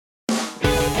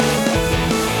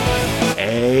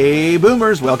Hey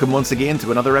boomers, welcome once again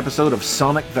to another episode of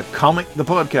Sonic the Comic, the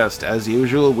podcast. As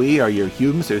usual, we are your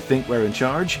humans who think we're in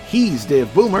charge. He's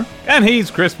Dave Boomer. And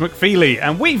he's Chris McFeely,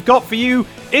 and we've got for you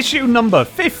issue number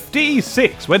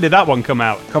 56. When did that one come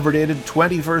out? Cover dated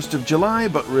 21st of July,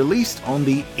 but released on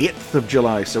the 8th of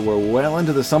July, so we're well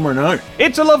into the summer now.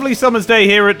 It's a lovely summer's day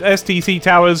here at STC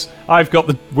Towers. I've got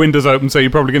the windows open, so you're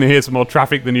probably going to hear some more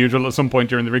traffic than usual at some point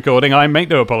during the recording. I make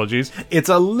no apologies. It's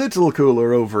a little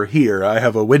cooler over here. I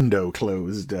have a window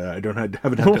closed. I haven't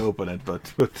had to open it,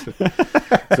 but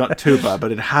it's not too bad.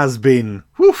 But it has been,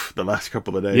 the last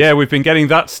couple of days. Yeah, we've been getting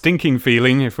that stinking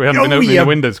feeling if we hadn't been opening the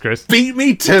windows, Chris. Beat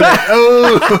me to it.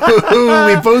 Oh,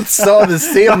 we both saw the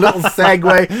same little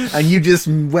segue, and you just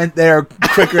went there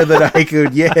quicker than I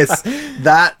could. Yes,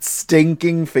 that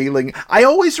stinking feeling. I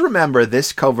always remember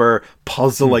this cover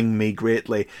puzzling me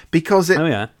greatly because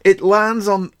it lands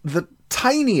on the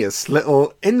tiniest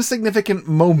little insignificant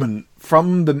moment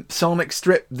from the Sonic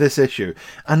strip this issue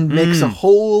and makes a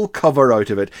whole cover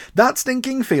out of it. That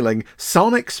stinking feeling,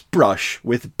 Sonic's brush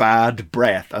with bad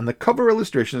breath. And the cover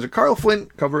illustration is a Carl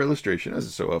Flint cover illustration, as it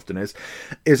so often is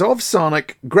of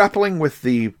Sonic grappling with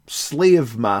the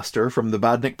slave master from the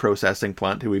Badnik processing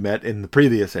plant who we met in the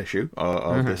previous issue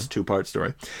of this two-part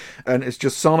story. And it's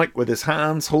just Sonic with his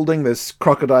hands holding this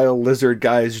crocodile lizard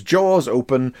guy's jaws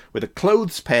open with a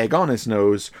clothes peg on his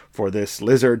nose, for this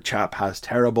lizard chap has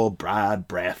terrible bad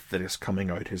breath that is coming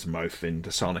out his mouth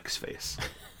into Sonic's face.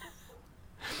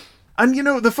 And you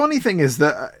know, the funny thing is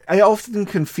that I often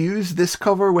confuse this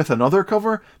cover with another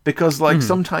cover because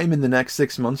sometime in the next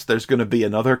 6 months there's going to be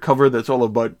another cover that's all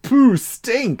about poo,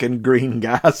 stink and green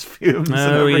gas fumes.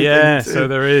 Oh yeah, so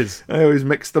there is. I always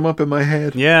mix them up in my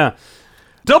head. Yeah.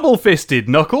 Double-fisted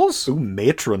Knuckles. Ooh,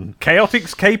 matron.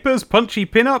 Chaotix capers, punchy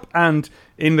pin-up, and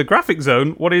in the graphic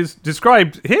zone, what is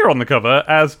described here on the cover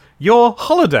as your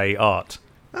holiday art.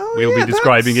 We'll be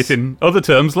describing it in other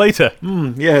terms later.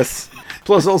 Yes.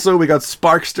 Plus also we got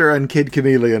Sparkster and Kid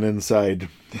Chameleon inside.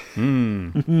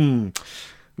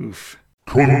 Oof.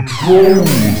 Control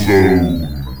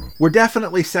Zone. We're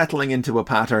definitely settling into a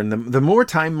pattern. The more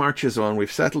time marches on,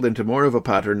 we've settled into more of a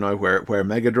pattern now where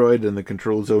Megadroid and the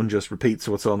Control Zone just repeats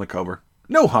what's on the cover.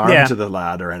 No harm to the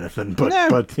lad or anything,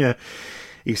 but yeah.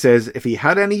 He says if he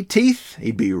had any teeth,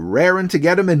 he'd be raring to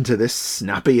get him into this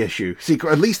snappy issue. See,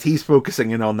 at least he's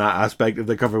focusing in on that aspect of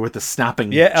the cover with the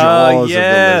snapping jaws of the lizard.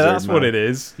 Yeah, that's what it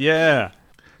is. Yeah.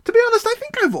 To be honest, I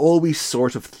think I've always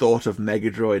sort of thought of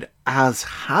Megadroid as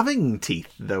having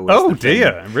teeth, though. Oh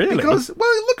dear, really? Because,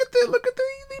 well, look at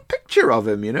the picture of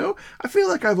him, you know? I feel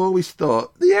like I've always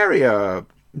thought the area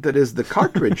that is the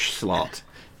cartridge slot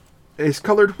is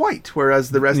coloured white, whereas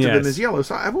the rest of him is yellow.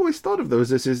 So I've always thought of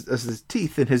those as his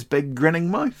teeth in his big grinning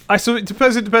mouth. I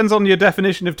suppose it depends on your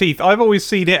definition of teeth. I've always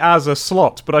seen it as a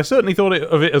slot, but I certainly thought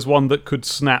of it as one that could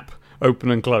snap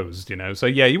open and closed, you know? So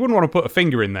yeah, you wouldn't want to put a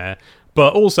finger in there.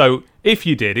 But also, if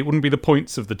you did, it wouldn't be the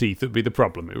points of the teeth that would be the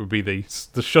problem. It would be the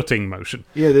shutting motion.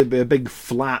 Yeah, there'd be a big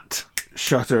flat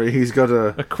shutter. He's got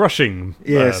a crushing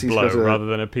blow rather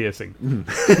than a piercing.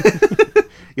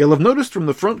 You'll have noticed from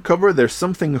the front cover there's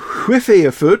something Whippy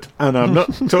afoot, and I'm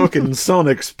not talking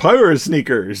Sonic's power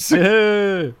sneakers.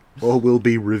 All will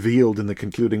be revealed in the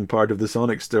concluding part of the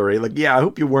Sonic story. I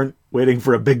hope you weren't waiting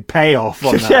for a big payoff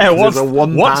on that. Yeah, what's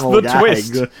the gag.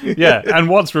 twist? Yeah, and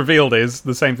what's revealed is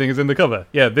the same thing as in the cover.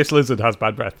 Yeah, this lizard has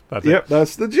bad breath.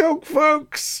 That's the joke,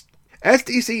 folks.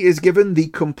 STC is given the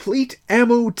complete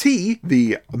MOT,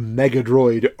 the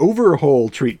Megadroid overhaul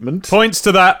treatment. Points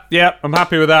to that. Yeah, I'm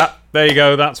happy with that. There you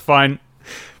go, that's fine.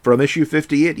 From issue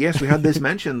 58, yes, we had this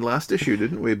mentioned last issue,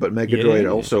 didn't we? But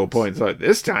Megadroid also points out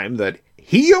this time that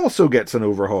he also gets an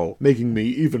overhaul, making me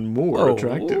even more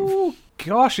attractive. Oh,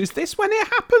 gosh, is this when it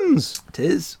happens?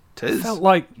 Tis. Felt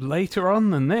like later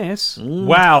on than this.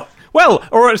 Wow. Well,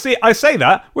 or see, I say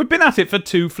that, we've been at it for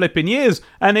 2 flipping years,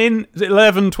 and in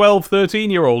 11, 12,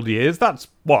 13-year-old years, that's,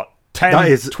 10, that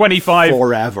is 25...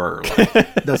 forever.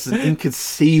 That's an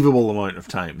inconceivable amount of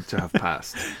time to have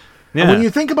passed. Yeah. And when you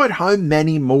think about how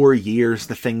many more years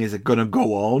the thing is going to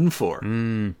go on for,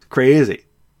 crazy.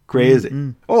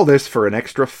 All this for an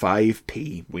extra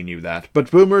 5p, we knew that.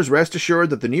 But boomers, rest assured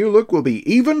that the new look will be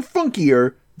even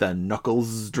funkier than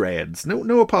Knuckles' dreads.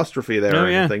 No apostrophe there or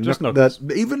anything. Just Knuckles.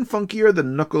 Even funkier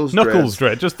than Knuckles' dreads. Knuckles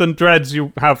dread, just the dreads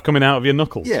you have coming out of your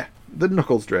knuckles. Yeah, the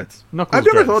Knuckles dreads. I've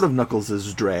never thought of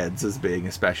Knuckles' dreads as being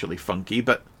especially funky,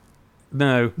 but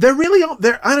no, they're really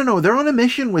I don't know, they're on a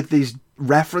mission with these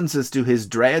references to his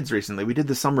dreads recently. We did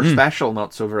the summer special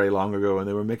not so very long ago, and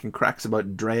they were making cracks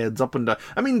about dreads up and down.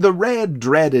 I mean, the Red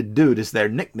Dreaded Dude is their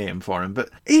nickname for him, but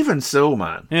even so,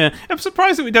 man. Yeah, I'm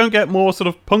surprised that we don't get more sort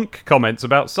of punk comments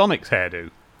about Sonic's hairdo.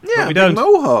 Yeah, but we big don't.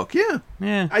 mohawk, yeah.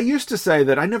 Yeah. I used to say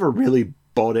that I never really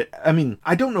bought it. I mean,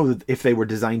 I don't know if they were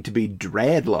designed to be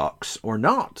dreadlocks or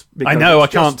not. I know,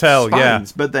 it's I can't just tell,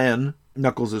 spines, but then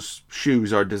Knuckles'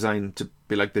 shoes are designed to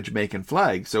be like the Jamaican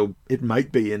flag, so it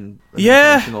might be in an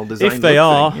intentional design. If they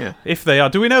are. thing, yeah. If they are.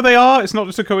 Do we know they are? It's not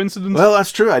just a coincidence? Well,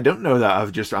 that's true. I don't know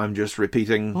that. I'm just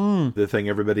repeating the thing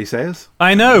everybody says.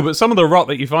 I know, but some of the rot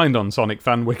that you find on Sonic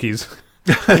fan wikis.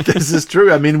 This is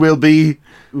true. I mean, we'll be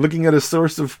looking at a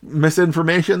source of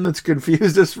misinformation that's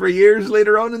confused us for years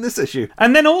later on in this issue.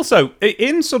 And then also,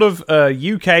 in sort of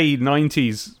UK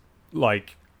 90s,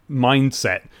 like,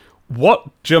 mindset,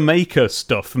 what Jamaica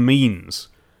stuff means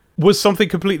was something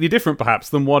completely different, perhaps,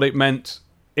 than what it meant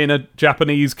in a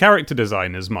Japanese character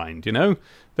designer's mind, you know?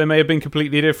 There may have been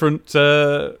completely different, you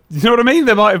know what I mean?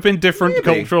 There might have been different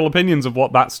cultural opinions of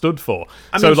what that stood for.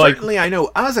 I mean, certainly I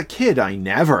know, as a kid, I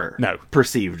never No.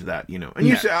 perceived that, you know.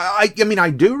 And I mean, I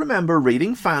do remember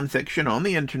reading fan fiction on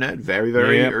the internet very,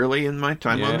 very early in my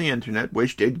time on the internet,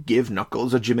 which did give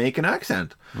Knuckles a Jamaican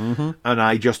accent. And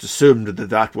I just assumed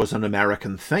that was an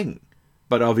American thing.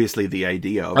 But obviously the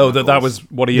idea of Knuckles, that was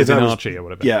what he is in was, Archie or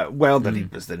whatever. Yeah, well, that he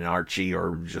was in Archie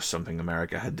or just something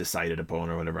America had decided upon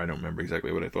or whatever. I don't remember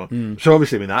exactly what I thought. So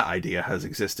obviously, I mean, that idea has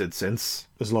existed since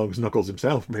as long as Knuckles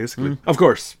himself, basically. Of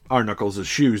course, our Knuckles'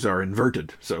 shoes are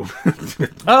inverted, so...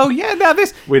 Oh, yeah, now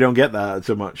this... We don't get that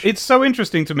so much. It's so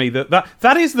interesting to me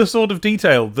that is the sort of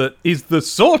detail that is the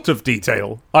sort of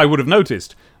detail I would have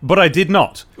noticed. But I did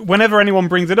not. Whenever anyone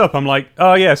brings it up, I'm like,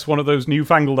 oh yes, one of those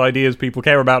newfangled ideas people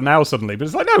care about now suddenly. But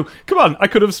it's like, no, come on, I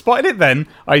could have spotted it then.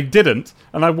 I didn't,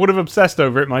 and I would have obsessed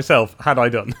over it myself had I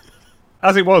done.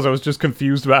 As it was, I was just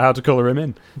confused about how to colour him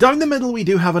in. Down the middle, we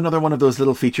do have another one of those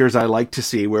little features I like to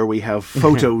see where we have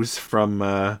photos from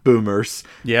boomers.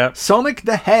 Yeah. Sonic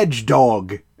the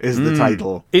Hedgehog is the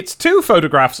title. It's 2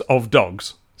 photographs of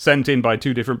dogs sent in by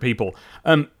 2 different people.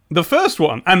 The first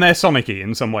one, and they're Sonic-y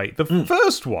in some way. The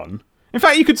first one, in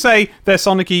fact, you could say they're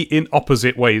Sonic-y in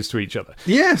opposite ways to each other.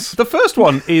 Yes. The first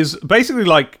one is basically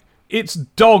like, it's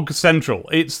dog central.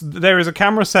 There is a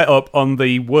camera set up on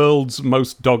the world's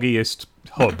most doggiest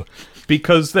hub.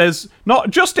 Because there's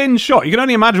not just in shot, you can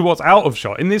only imagine what's out of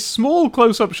shot. In this small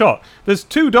close-up shot, there's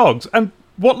 2 dogs, and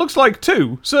what looks like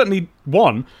 2, certainly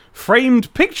 1,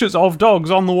 framed pictures of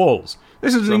dogs on the walls.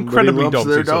 This is an incredibly their dogsy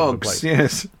sort of dogs. place.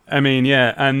 Yes. I mean,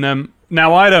 yeah, and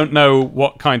now I don't know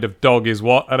what kind of dog is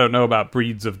what. I don't know about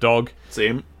breeds of dog.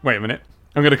 Same. Wait a minute.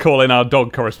 I'm going to call in our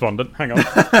dog correspondent. Hang on.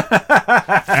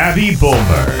 Abby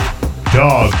Bulmer,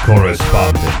 dog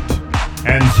correspondent,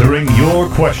 answering your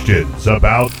questions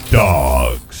about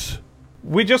dogs.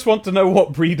 We just want to know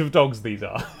what breed of dogs these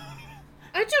are.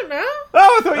 I don't know.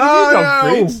 Oh, I thought you knew dog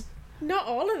breeds. Not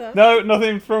all of them. No,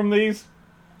 nothing from these.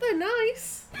 They're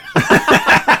nice.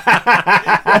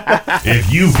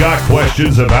 If you've got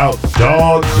questions about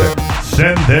dogs,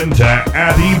 send them to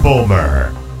Abby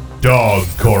Bulmer, dog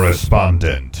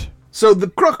correspondent. So the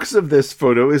crux of this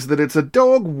photo is that it's a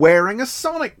dog wearing a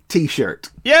Sonic t-shirt.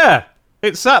 Yeah,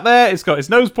 it's sat there, it's got its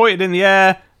nose pointed in the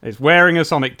air, it's wearing a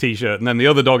Sonic t-shirt, and then the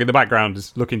other dog in the background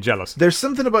is looking jealous. There's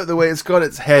something about the way it's got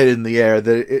its head in the air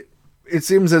that it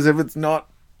seems as if it's not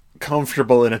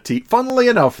comfortable in a funnily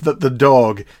enough that the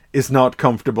dog is not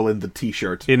comfortable in the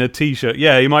t-shirt. In a t-shirt,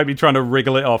 yeah, he might be trying to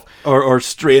wriggle it off. Or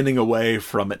straining away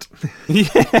from it.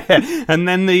 Yeah, and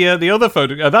then the other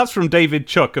photo, that's from David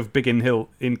Chuck of Biggin Hill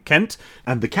in Kent.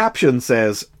 And the caption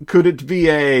says, could it be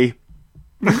a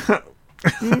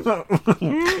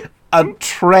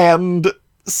trend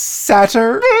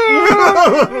setter?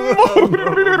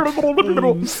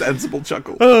 Sensible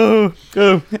chuckle. Oh.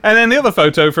 And then the other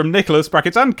photo from Nicholas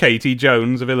Brackets and Katie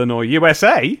Jones of Illinois,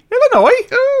 USA. Illinois?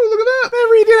 Oh, look at that.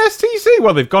 They're reading STC.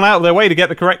 Well, they've gone out of their way to get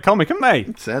the correct comic, haven't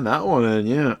they? Send that one in,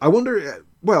 yeah. I wonder,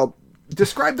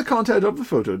 describe the content of the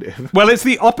photo, Dave. Well, it's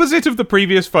the opposite of the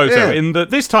previous photo, in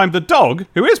that this time the dog,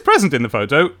 who is present in the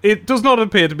photo, it does not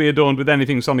appear to be adorned with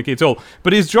anything Sonic at all,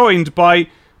 but is joined by,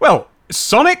 well,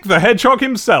 Sonic the Hedgehog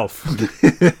himself.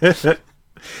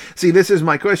 See, this is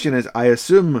my question, is I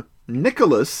assume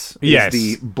Nicholas is Yes.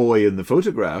 the boy in the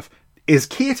photograph. Is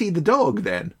Katie the dog,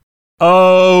 then?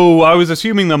 Oh, I was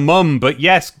assuming the mum, but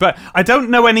yes, but I don't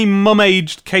know any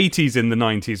mum-aged Katies in the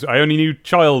 90s. I only knew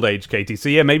child-aged Katie, so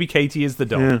yeah, maybe Katie is the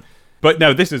dog. Yeah. But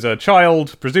no, this is a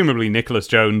child, presumably Nicholas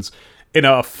Jones, in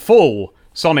a full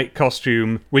Sonic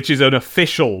costume, which is an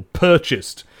official,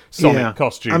 purchased Sonic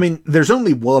costume. I mean, there's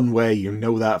only one way you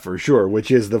know that for sure,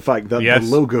 which is the fact that Yes. the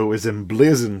logo is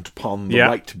emblazoned upon the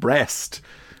right breast.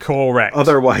 Correct.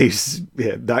 Otherwise,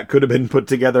 yeah, that could have been put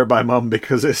together by Mum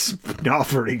because it's not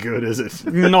very good, is it?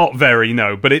 Not very,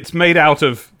 no. But it's made out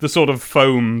of the sort of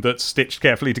foam that's stitched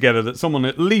carefully together that someone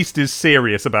at least is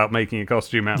serious about making a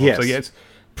costume out of. Yes. So yeah, it's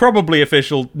probably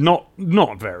official. Not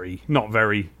very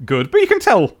good. But you can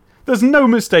tell there's no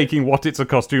mistaking what it's a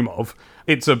costume of.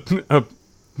 It's a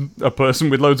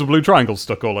person with loads of blue triangles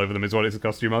stuck all over them is what it's a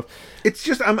costume of. It's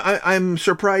just I'm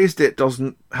surprised it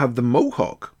doesn't have the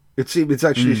mohawk. It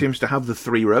actually seems to have the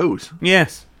 3 rows.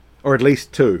 Yes. Or at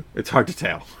least 2. It's hard to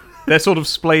tell. They're sort of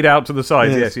splayed out to the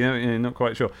sides, Yes. yes. Yeah, not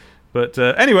quite sure. But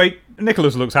anyway,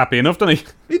 Nicholas looks happy enough, doesn't he?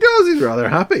 He does. He's rather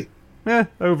happy. Yeah,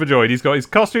 overjoyed. He's got his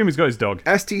costume, he's got his dog.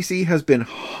 STC has been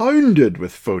hounded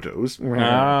with photos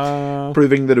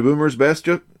proving that a boomer's best...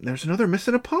 There's another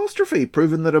missing apostrophe.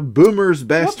 Proving that a boomer's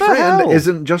best What the friend hell?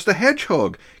 isn't just a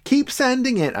hedgehog. Keep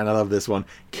sending in... And I love this one.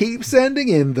 Keep sending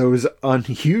in those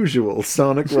unusual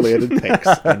Sonic-related pics.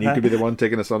 And you could be the one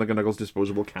taking a Sonic & Knuckles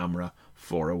disposable camera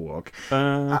for a walk.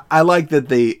 I like that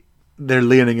they're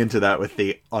leaning into that with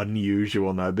the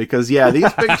unusual now, because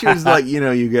these pictures, like,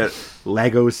 you get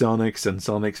Lego Sonics and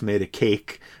Sonics made of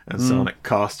cake and Sonic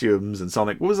costumes and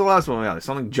Sonic, what was the last one we had?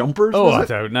 Sonic jumpers? Oh, was I it?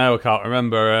 don't know, I can't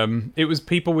remember. It was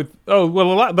people with... Oh,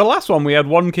 well, the last one we had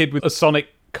one kid with a Sonic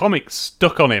comic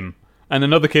stuck on him, and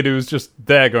another kid who was just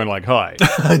there going like, hi.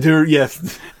 I do,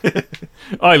 yes.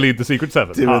 I lead the Secret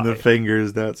Seven. Doing Hi. the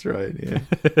fingers, that's right, yeah.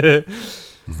 The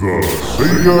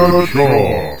Sega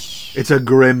Charts. It's a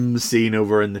grim scene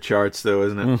over in the charts, though,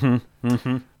 isn't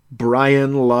it?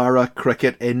 Brian Lara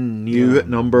Cricket in new at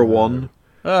number 1.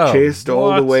 Oh, Chased all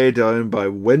the what? way down by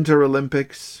Winter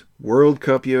Olympics, World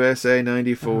Cup USA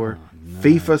 94,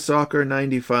 FIFA Soccer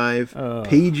 95,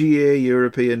 PGA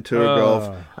European Tour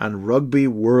Golf, and Rugby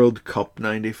World Cup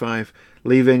 95,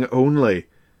 leaving only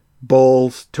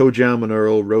Balls, Toe Jam and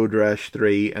Earl, Road Rash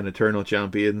 3, and Eternal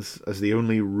Champions as the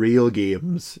only real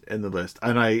games in the list.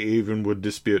 And I even would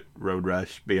dispute Road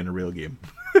Rash being a real game.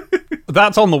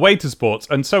 That's on the way to sports,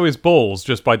 and so is Balls,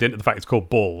 just by dint of the fact it's called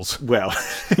Balls. Well,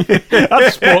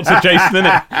 That's sports adjacent, isn't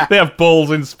it? They have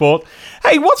balls in sport.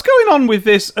 Hey, what's going on with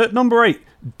this at number 8?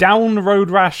 Down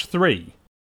Road Rash 3.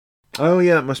 oh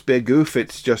yeah, it must be a goof.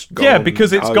 It's just gone. Yeah,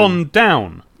 because it's out. gone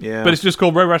down. Yeah. But it's just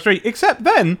called Road Rash 3. Except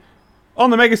then, on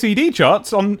the Mega CD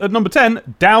charts, at number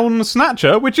 10, Down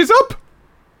Snatcher, which is up.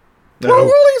 No. What are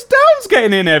all these downs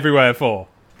getting in everywhere for?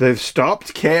 They've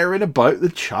stopped caring about the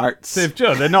charts.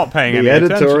 They're not paying The any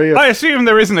editorial- attention. I assume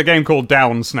there isn't a game called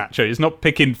Down Snatcher. He's not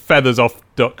picking feathers off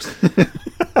ducks.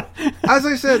 As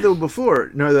I said, though,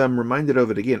 before, now that I'm reminded of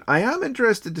it again, I am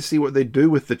interested to see what they do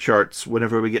with the charts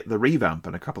whenever we get the revamp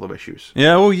in a couple of issues.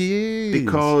 Yeah, oh yeah.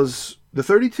 Because the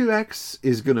 32X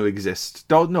is going to exist.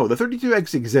 No, the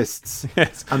 32X exists.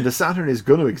 Yes. And the Saturn is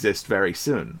going to exist very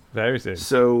soon. Very soon.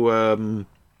 So,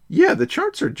 yeah, the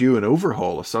charts are due an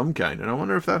overhaul of some kind. And I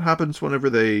wonder if that happens whenever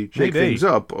they shake Maybe. things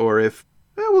up, or if...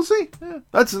 Yeah, we'll see. Yeah.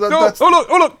 That's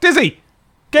Oh, look, Dizzy!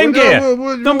 Game Well, Gear!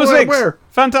 no, Number where- 6! where?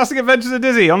 Fantastic Adventures of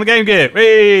Dizzy on the Game Gear!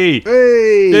 Hey!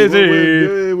 Hey! Dizzy.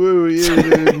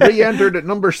 Re-entered at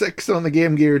number 6 on the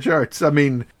Game Gear charts. I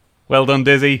mean, Well done,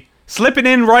 Dizzy. Slipping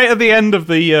in right at the end of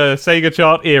the Sega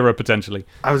chart era, potentially.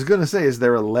 I was going to say, is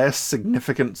there a less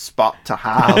significant spot to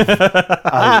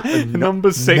have?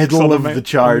 Number 6 middle on the of the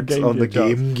charts on the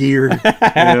Gear Game Gear.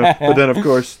 But then, of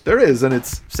course, there is, and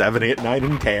it's 7, 8, 9,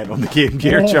 and 10 on the Game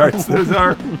Gear charts. Those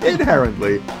are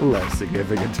inherently less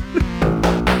significant.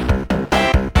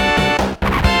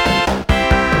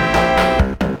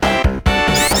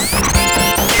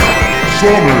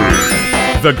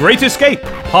 Summary. The Great Escape,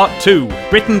 Part 2.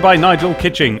 Written by Nigel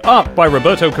Kitching. Art by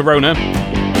Roberto Corona.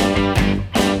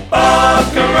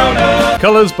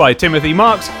 Colours by Timothy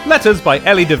Marks. Letters by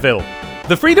Ellie DeVille.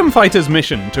 The Freedom Fighters'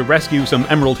 mission to rescue some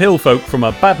Emerald Hill folk from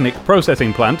a badnik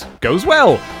processing plant goes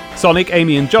well. Sonic,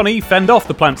 Amy and Johnny fend off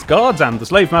the plant's guards and the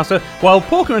slave master, while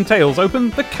Porker and Tails open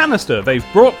the canister they've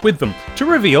brought with them to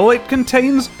reveal it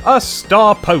contains a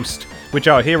star post, which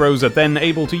our heroes are then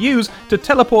able to use to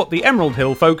teleport the Emerald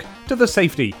Hill folk to the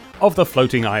safety of the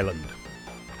floating island.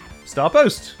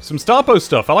 Starpost. Some Starpost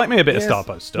stuff. I like me a bit of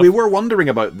Starpost stuff. We were wondering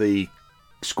about the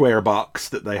square box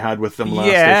that they had with them last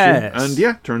Yes. issue. And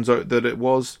yeah, turns out that it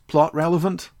was plot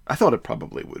relevant. I thought it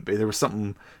probably would be. There was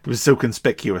something, it was so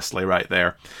conspicuously right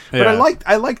there. But Yeah.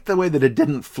 I liked the way that it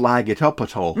didn't flag it up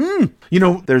at all. You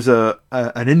know, there's an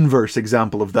inverse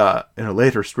example of that in a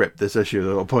later strip this issue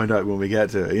that I'll point out when we get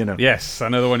to it, you know. Yes, I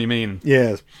know the one you mean.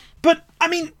 Yes. But, I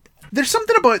mean, there's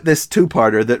something about this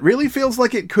two-parter that really feels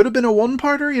like it could have been a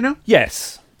one-parter, you know?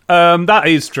 Yes, that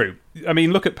is true. I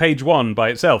mean, look at page 1 by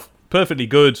itself. perfectly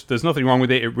good. There's nothing wrong with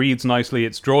it. It reads nicely.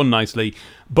 It's drawn nicely.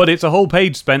 But it's a whole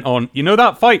page spent on,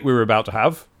 that fight we were about to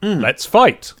have? Let's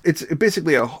fight. It's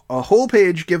basically a whole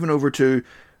page given over to...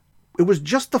 It was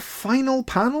just the final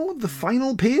panel, the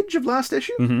final page of last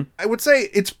issue. Mm-hmm. I would say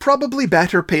it's probably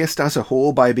better paced as a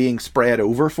whole by being spread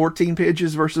over 14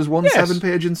 pages versus one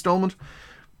 7-page installment.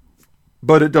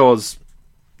 But it does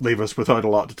leave us without a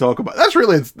lot to talk about.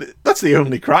 That's the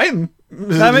only crime.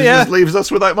 It just leaves us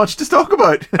without much to talk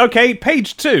about. Okay,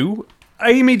 page 2,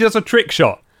 Amy does a trick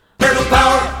shot. Turtle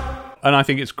power! And I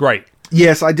think it's great.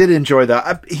 Yes, I did enjoy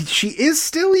that. She is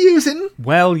still using...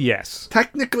 Well, yes.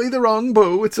 Technically the wrong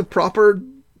bow. It's a proper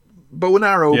bow and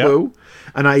arrow bow.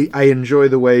 And I enjoy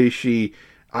the way she...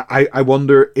 I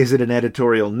wonder, is it an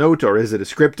editorial note or is it a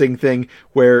scripting thing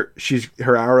where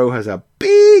her arrow has a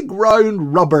big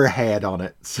round rubber head on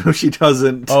it, so she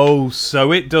doesn't... Oh,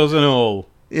 so it doesn't all.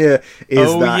 Yeah.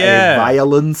 Is that a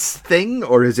violence thing,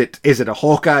 or is it a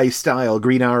Hawkeye style,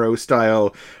 Green Arrow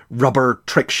style, rubber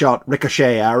trick shot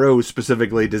ricochet arrow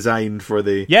specifically designed for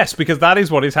the... Yes, because that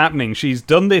is what is happening. She's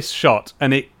done this shot,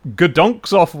 and it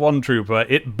gadonks off one trooper,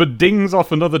 it bedings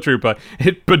off another trooper,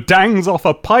 it bedangs off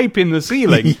a pipe in the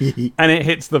ceiling, and it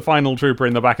hits the final trooper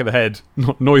in the back of the head,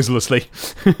 noiselessly.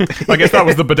 I guess that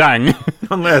was the bedang.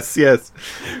 Unless, yes.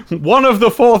 One of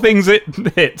the 4 things it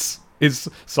hits is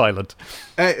silent.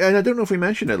 And I don't know if we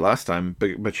mentioned it last time,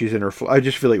 but she's in her... I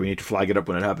just feel like we need to flag it up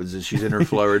when it happens, is she's in her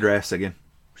flower dress again.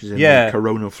 She's in the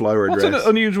Corona flower dress. What an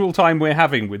unusual time we're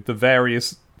having with the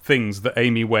various things that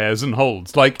Amy wears and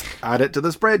holds. Like, add it to the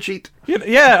spreadsheet.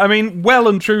 Yeah, I mean, well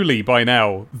and truly by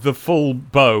now, the full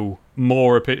bow,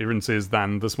 more appearances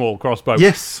than the small crossbow.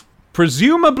 Yes.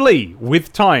 Presumably,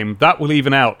 with time, that will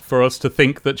even out for us to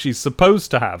think that she's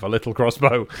supposed to have a little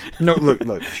crossbow. No,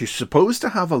 look, she's supposed to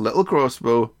have a little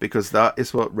crossbow because that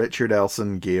is what Richard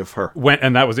Elson gave her.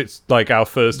 And that was our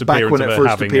first back appearance when it of her first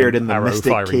having appeared in the arrow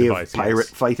Mystic firing Cave device, pirate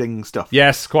fighting stuff.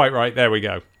 Yes, quite right. There we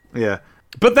go. Yeah.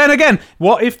 But then again,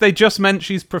 what if they just meant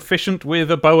she's proficient with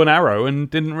a bow and arrow and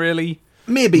didn't really...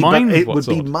 Maybe, but it would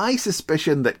be my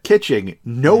suspicion that Kitching,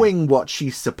 knowing what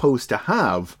she's supposed to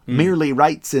have, merely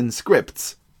writes in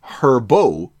scripts her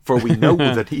bow, for we know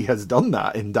that he has done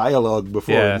that in dialogue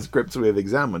before in scripts we have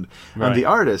examined. Right. And the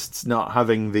artists not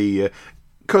having the...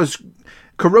 Because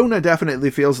Corona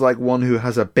definitely feels like one who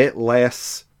has a bit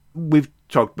less... We've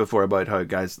talked before about how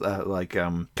guys like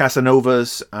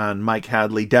Casanovas and Mike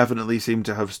Hadley definitely seem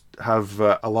to have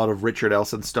a lot of Richard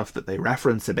Elson stuff that they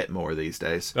reference a bit more these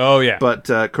days. Oh, yeah. But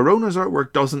Corona's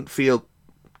artwork doesn't feel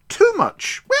too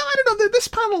much. Well, I don't know. This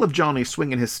panel of Johnny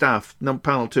swinging his staff,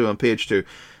 panel 2 on page 2,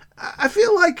 I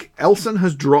feel like Elson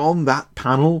has drawn that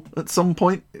panel at some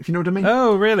point, if you know what I mean.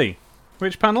 Oh, really?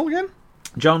 Which panel again?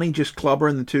 Johnny just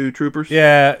clobbering the 2 troopers.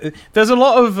 Yeah, there's a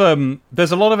lot of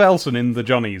Elson in the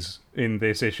Johnnies in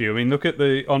this issue. I mean, look at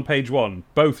on page 1,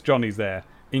 both Johnnies there,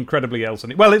 incredibly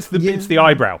Elson. Well, it's the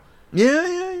eyebrow.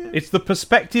 Yeah. It's the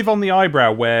perspective on the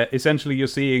eyebrow where essentially you're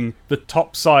seeing the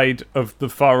top side of the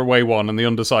faraway one and the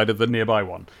underside of the nearby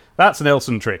one. That's an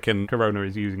Elson trick, and Corona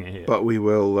is using it here. But we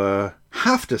will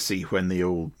have to see when the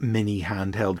old mini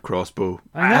handheld crossbow...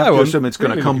 I know. I have to assume it's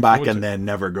going to come back and then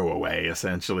never go away,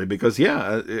 essentially. Because,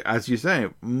 as you say,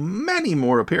 many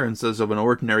more appearances of an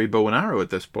ordinary bow and arrow at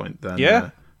this point than that.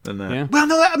 Yeah. Well,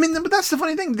 no, I mean, but that's the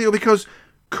funny thing, Theo, because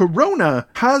Corona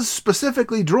has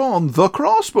specifically drawn the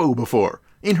crossbow before.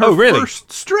 In her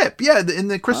first strip, in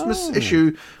the Christmas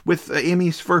issue with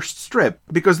Amy's first strip,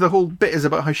 because the whole bit is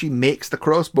about how she makes the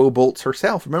crossbow bolts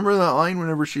herself. Remember that line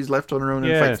whenever she's left on her own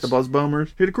and fights the buzz bombers?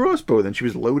 She had a crossbow, then she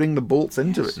was loading the bolts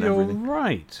into it and everything. You're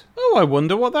right. Oh, I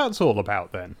wonder what that's all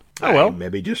about then. Oh well.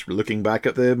 Maybe just looking back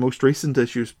at the most recent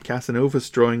issues,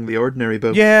 Casanovas drawing the ordinary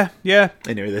bow. Yeah.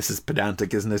 Anyway, this is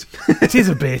pedantic, isn't it? It is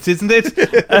a bit, isn't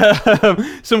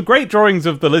it? Some great drawings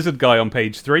of the lizard guy on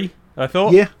page 3. I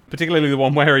thought, particularly the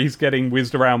one where he's getting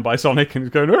whizzed around by Sonic and he's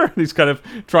going, and he's kind of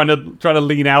trying to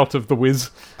lean out of the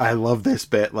whiz. I love this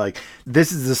bit. Like,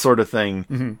 this is the sort of thing.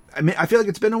 Mm-hmm. I mean, I feel like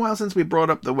it's been a while since we brought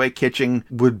up the way Kitching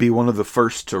would be one of the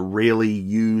first to really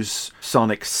use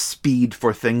Sonic's speed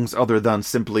for things other than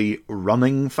simply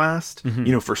running fast. Mm-hmm.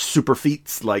 You know, for super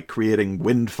feats like creating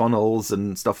wind funnels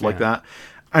and stuff like that.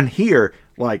 And here,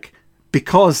 like,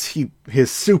 because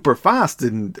he's super fast,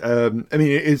 and I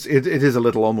mean, it is a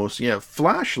little almost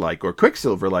Flash-like or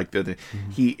Quicksilver-like that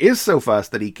he is so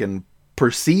fast that he can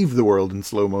perceive the world in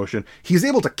slow motion. He's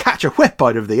able to catch a whip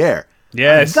out of the air.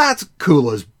 Yes, and that's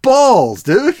cool as balls,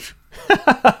 dude.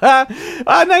 No,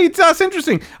 that's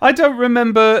interesting. I don't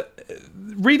remember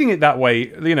reading it that way.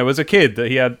 You know, as a kid, that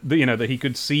he had, that he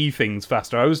could see things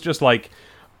faster. I was just like,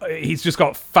 he's just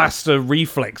got faster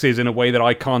reflexes in a way that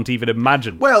I can't even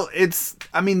imagine. Well,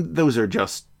 those are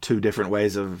just two different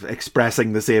ways of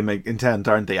expressing the same intent,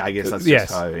 aren't they? I guess that's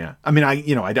just how, yeah. I mean, I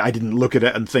didn't look at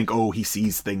it and think, oh, he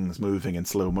sees things moving in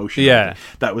slow motion. Yeah.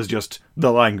 That was just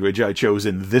the language I chose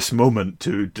in this moment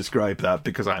to describe that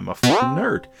because I'm a fucking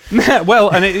nerd.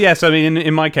 Well, and yes, I mean,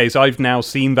 in my case, I've now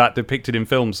seen that depicted in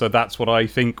film, so that's what I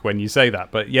think when you say that.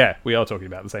 But yeah, we are talking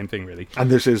about the same thing, really. And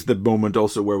this is the moment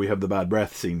also where we have the bad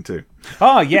breath scene too.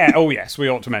 Yeah. Oh, yes, we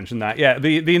ought to mention that. Yeah,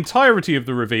 the entirety of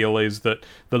the reveal is that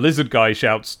the lizard guy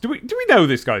shouts, do we know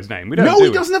this guy's name? We don't. No, he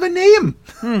doesn't have a name.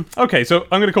 Okay, so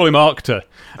I'm going to call him Arcta.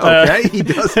 Okay, he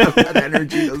does have that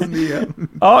energy, doesn't he?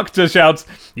 Arcta shouts,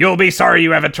 "You'll be sorry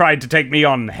you ever tried to take me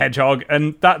on, Hedgehog."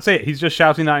 And that's it. He's just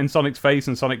shouting that in Sonic's face,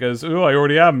 and Sonic goes, "Oh, I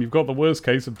already am. You've got the worst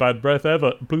case of bad breath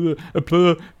ever."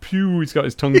 Pew. He's got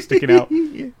his tongue sticking out.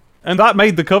 And that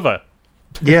made the cover.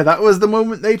 Yeah, that was the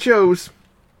moment they chose.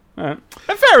 And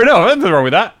fair enough. Nothing wrong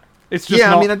with that. It's just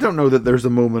I mean, I don't know that there's a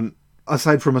moment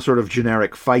aside from a sort of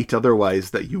generic fight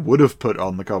otherwise that you would have put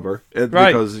on the cover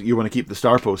because you want to keep the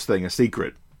Star Post thing a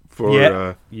secret for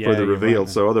the reveal. Right.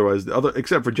 So otherwise,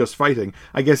 except for just fighting,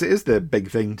 I guess it is the big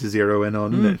thing to zero in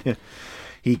on. Isn't it?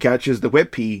 He catches the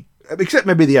whip. Except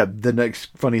maybe the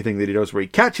next funny thing that he does where he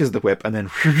catches the whip and then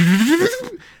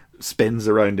spins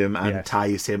around him and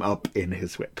ties him up in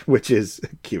his whip, which is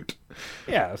cute.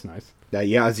 Yeah, that's nice.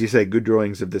 As you say, good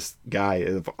drawings of this guy,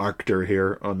 of Arctur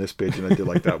here on this page, and I do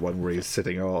like that one where he's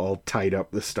sitting all tied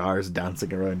up, the stars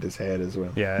dancing around his head as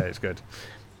well. Yeah, it's good.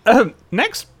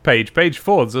 Next page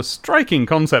 4, there's a striking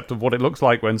concept of what it looks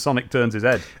like when Sonic turns his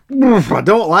head. I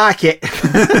don't like it.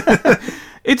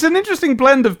 It's an interesting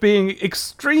blend of being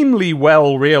extremely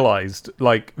well realized,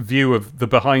 like view of the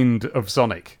behind of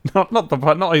Sonic,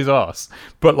 not his arse,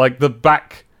 but like the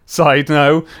back side.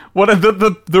 No, what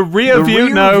the rear view?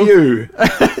 No,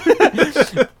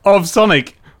 of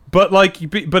Sonic. But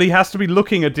he has to be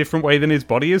looking a different way than his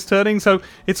body is turning. So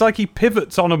it's like he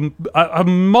pivots on a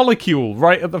molecule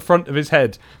right at the front of his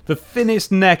head, the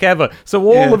thinnest neck ever.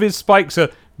 So all of his spikes are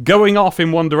going off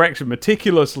in one direction,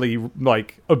 meticulously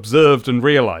observed and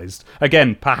realized.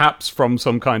 Again, perhaps from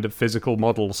some kind of physical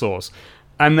model source.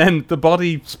 And then the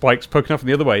body spikes poking off in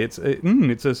the other way. It's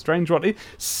a strange one.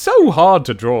 It's so hard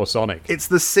to draw Sonic. It's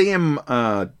the same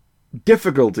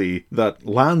difficulty that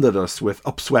landed us with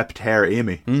Upswept Hair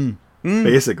Amy.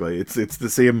 Basically, it's the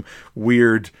same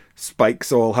weird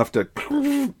spikes all have to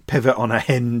pivot on a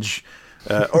hinge.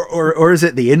 Or is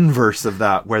it the inverse of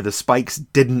that, where the spikes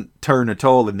didn't turn at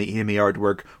all in the Amy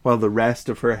artwork, while the rest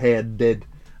of her head did?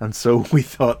 And so we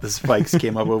thought the spikes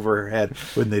came up over her head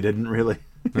when they didn't really.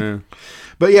 Yeah.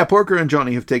 But yeah, Porker and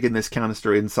Johnny have taken this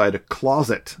canister inside a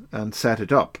closet and set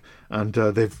it up. And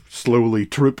they've slowly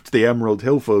trooped the Emerald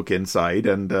Hill folk inside,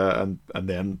 and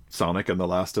then Sonic and the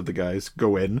last of the guys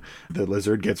go in. The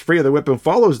lizard gets free of the whip and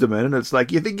follows them in, and it's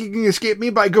like, you think you can escape me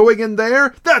by going in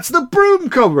there? That's the broom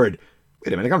cupboard!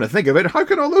 Wait a minute, come to think of it, how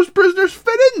can all those prisoners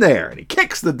fit in there? And he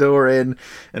kicks the door in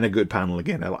a good panel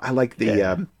again. I like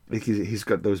the... He's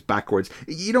got those backwards.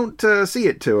 You don't see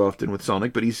it too often with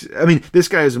Sonic, but this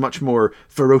guy is much more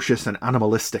ferocious and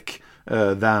animalistic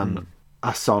than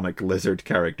a Sonic lizard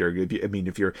character.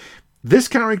 This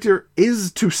character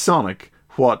is to Sonic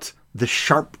what the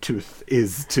Sharptooth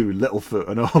is to Littlefoot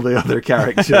and all the other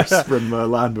characters from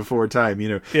Land Before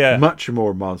Time. Much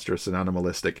more monstrous and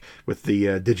animalistic with the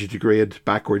digitigrade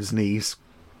backwards knees.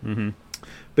 Mm-hmm.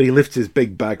 But he lifts his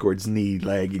big backwards knee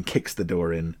leg and kicks the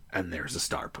door in, and there's a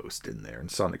Star Post in there,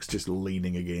 and Sonic's just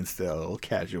leaning against it all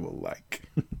casual like.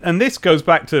 And this goes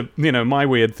back to, my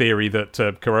weird theory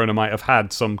that Corona might have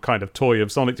had some kind of toy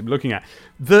of Sonic to be looking at.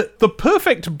 The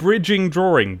perfect bridging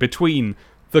drawing between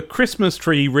the Christmas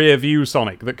tree rear view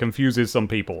Sonic that confuses some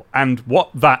people and what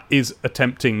that is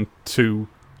attempting to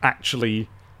actually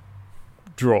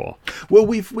draw. Well,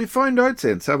 we've found out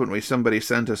since, haven't we? Somebody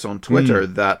sent us on Twitter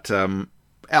that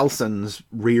Elson's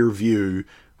rear view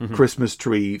Christmas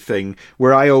tree thing,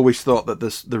 where I always thought that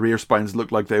the rear spines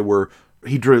looked like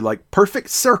he drew like perfect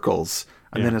circles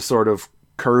and then a sort of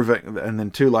curving, and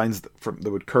then two lines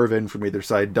that would curve in from either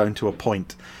side down to a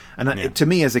point. And to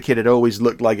me as a kid, it always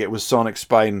looked like it was Sonic's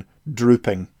spine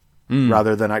drooping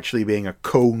rather than actually being a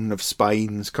cone of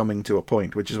spines coming to a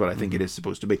point, which is what I think it is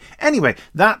supposed to be. Anyway,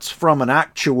 that's from an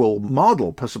actual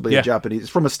model, possibly a Japanese. It's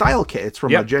from a style kit. It's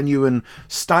from a genuine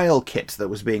style kit that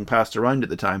was being passed around at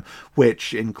the time,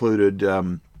 which included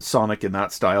Sonic in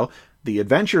that style, the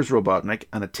Adventures Robotnik,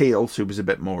 and a Tails who was a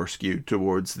bit more skewed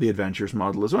towards the Adventures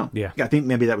model as well. Yeah, I think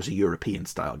maybe that was a European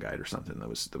style guide or something that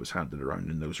was handed around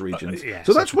in those regions.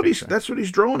 So that's what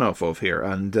he's drawing off of here,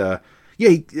 and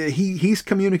Yeah, he's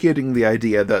communicating the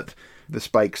idea that the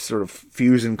spikes sort of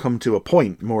fuse and come to a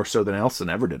point more so than Elson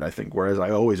ever did, I think. Whereas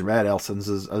I always read Elson's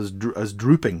as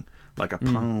drooping like a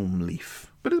palm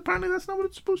leaf. But apparently that's not what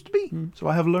it's supposed to be. So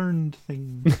I have learned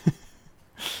things.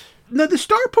 Now, the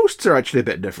star posts are actually a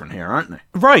bit different here, aren't they?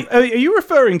 Right. Are you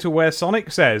referring to where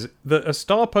Sonic says that a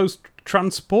star post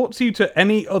transports you to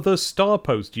any other star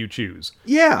post you choose?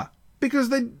 Yeah,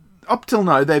 because up till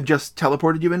now, they've just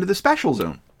teleported you into the special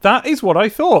zone. That is what I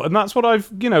thought, and that's what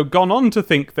I've, gone on to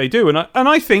think they do. And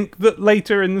I think that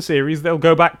later in the series they'll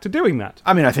go back to doing that.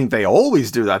 I mean, I think they always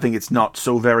do that. I think it's not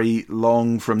so very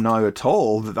long from now at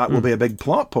all that will be a big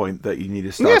plot point that you need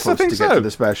a star post to get to the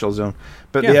special zone.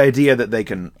 But the idea that they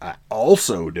can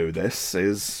also do this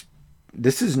is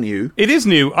new. It is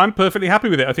new. I'm perfectly happy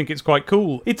with it. I think it's quite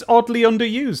cool. It's oddly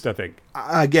underused, I think.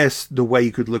 I guess the way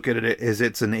you could look at it is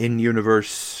it's an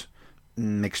in-universe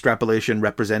extrapolation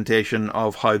representation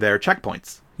of how they're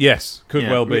checkpoints. Yes, could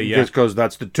well be, yeah. Because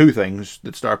that's the two things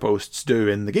that star posts do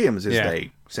in the games, is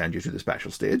they send you to the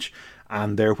special stage,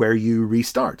 and they're where you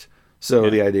restart. So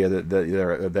the idea that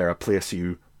they're a place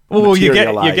you you're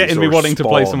getting me wanting to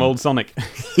play some old Sonic.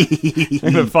 I'm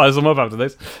going to fire some up after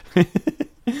this.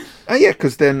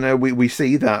 Because then we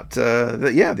see that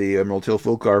the Emerald Hill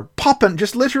folk are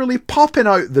literally popping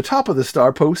out the top of the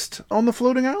star post on the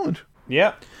floating island.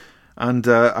 Yeah. And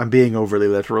I'm being overly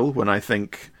literal when I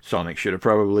think Sonic should have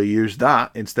probably used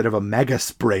that instead of a mega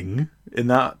spring in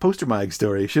that poster mag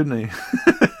story, shouldn't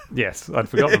he? Yes, I'd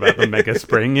forgotten about the mega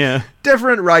spring, yeah.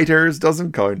 Different writers,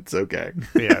 doesn't count, it's okay.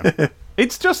 Yeah.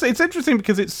 It's interesting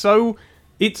because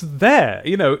it's there,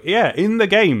 in the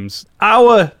games.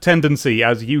 Our tendency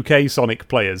as UK Sonic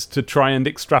players to try and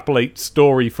extrapolate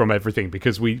story from everything,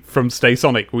 because from Stay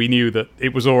Sonic, we knew that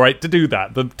it was alright to do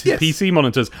that. The PC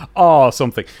monitors are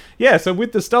something. Yeah, so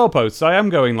with the star posts, I am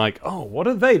going like, oh, what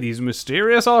are they? These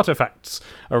mysterious artifacts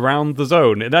around the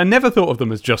zone. And I never thought of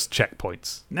them as just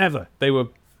checkpoints. Never. They were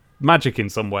magic in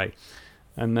some way.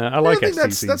 And I like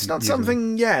STC. That's not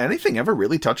something, anything ever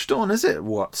really touched on, is it?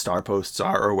 What star posts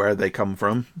are or where they come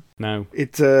from? No.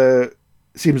 It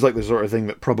seems like the sort of thing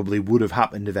that probably would have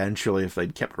happened eventually if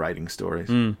they'd kept writing stories.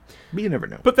 But you never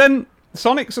know. But then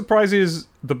Sonic surprises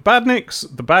the Badniks,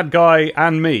 the bad guy,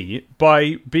 and me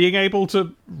by being able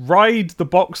to ride the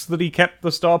box that he kept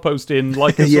the star post in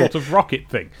like a sort of rocket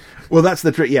thing. Well, that's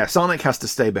the trick. Yeah, Sonic has to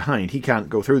stay behind. He can't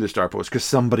go through the star post because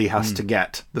somebody has to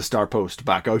get the star post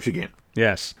back out again.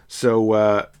 Yes.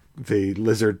 So the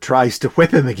lizard tries to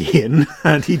whip him again,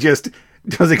 and he just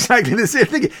does exactly the same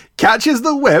thing. Catches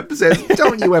the whip, says,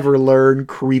 "Don't you ever learn,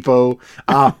 creepo."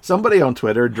 Somebody on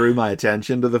Twitter drew my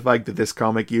attention to the fact that this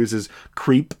comic uses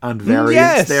creep and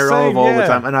variants thereof all the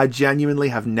time, and I genuinely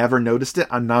have never noticed it,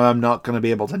 and now I'm not going to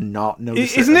be able to not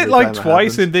notice it. Isn't it like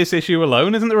twice in this issue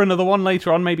alone? Isn't there another one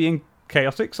later on, maybe in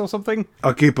Chaotix or something?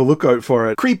 I'll keep a lookout for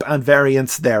it. Creep and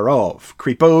variants thereof.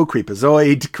 Creepo,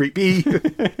 creepazoid, creepy.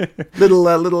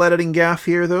 little editing gaff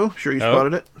here, though. Sure you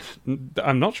spotted it?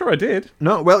 I'm not sure I did.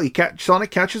 No, well, Sonic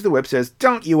catches the whip, says,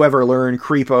 "Don't you ever learn,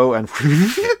 creepo," and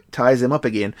ties him up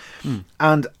again.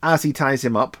 And as he ties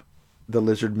him up, the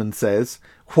lizardman says,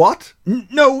 "What?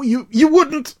 No, you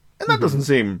wouldn't." And that doesn't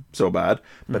seem so bad.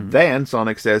 But then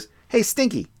Sonic says, "Hey,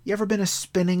 Stinky, you ever been a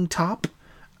spinning top?"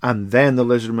 And then the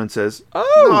lizardman says,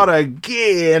 "Oh, not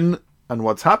again!" And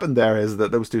what's happened there is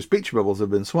that those two speech bubbles have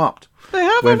been swapped. They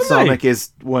have, when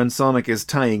Sonic is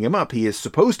tying him up, he is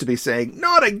supposed to be saying,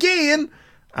 "Not again!"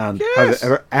 And have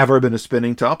you ever been a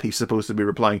spinning top? He's supposed to be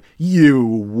replying, "You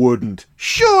wouldn't."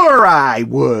 "Sure I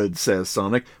would," says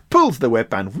Sonic, pulls the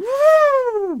whip, and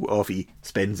woo, off he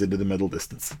spins into the middle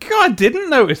distance. God, I didn't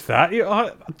notice that.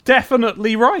 You're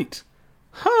definitely right.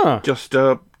 Huh. Just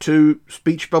two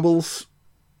speech bubbles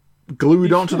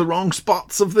glued onto the wrong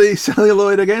spots of the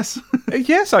celluloid, I guess.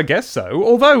 Yes, I guess so.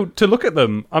 Although, to look at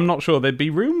them, I'm not sure there'd be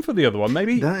room for the other one.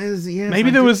 Maybe that is,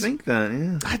 maybe there was. Think that,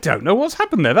 yeah. I don't know what's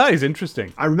happened there. That is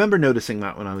interesting. I remember noticing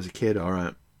that when I was a kid. All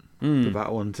right, put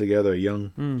that one together,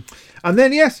 young. And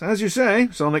then, yes, as you say,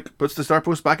 Sonic puts the star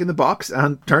post back in the box,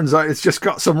 and turns out it's just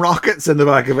got some rockets in the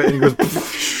back of it, and he goes,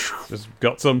 just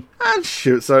got some, and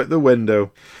shoots out the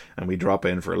window. And we drop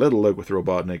in for a little look with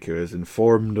Robotnik, who is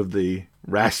informed of the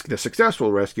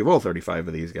successful rescue of all 35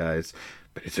 of these guys.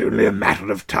 "But it's only a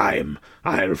matter of time.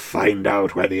 I'll find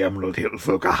out where the Emerald Hill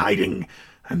folk are hiding,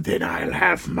 and then I'll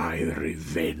have my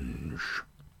revenge."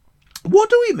 What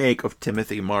do we make of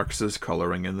Timothy Marks's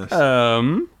colouring in this? I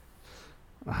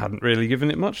hadn't really given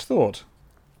it much thought.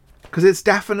 Because it's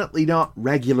definitely not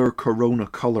regular Corona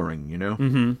colouring, you know?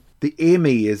 Mm-hmm. The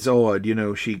Amy is odd, you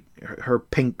know, her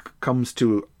pink comes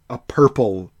to a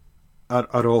purple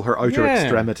at all her outer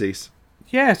extremities.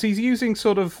 Yes, he's using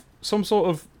some sort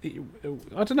of,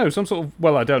 I don't know,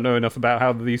 well, I don't know enough about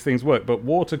how these things work, but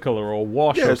watercolor or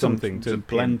wash or something to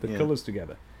blend the colours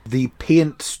together. The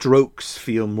paint strokes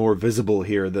feel more visible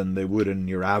here than they would in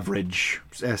your average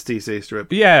STC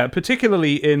strip. Yeah,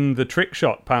 particularly in the trick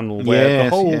shot panel where the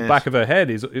whole back of her head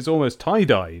is almost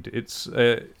tie-dyed. It's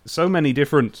so many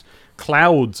different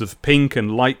clouds of pink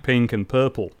and light pink and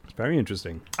purple. It's very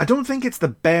interesting. I don't think it's the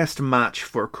best match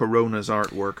for Corona's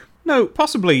artwork. No,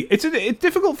 possibly. It's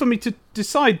difficult for me to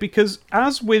decide because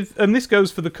as with, and this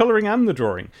goes for the colouring and the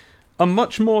drawing, a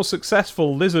much more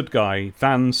successful lizard guy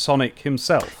than Sonic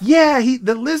himself. Yeah,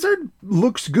 the lizard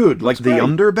looks good. Like the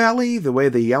underbelly, the way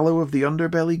the yellow of the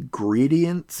underbelly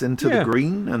gradients into the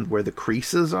green, and where the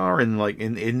creases are in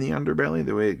the underbelly,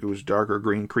 the way it goes darker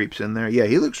green creeps in there. Yeah,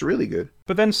 he looks really good.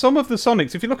 But then some of the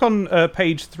Sonics, if you look on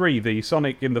page 3, the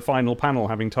Sonic in the final panel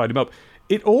having tied him up,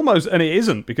 it almost, and it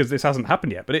isn't because this hasn't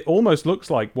happened yet, but it almost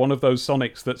looks like one of those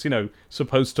Sonics that's,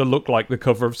 supposed to look like the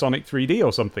cover of Sonic 3D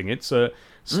or something. It's a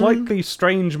slightly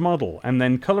strange model, and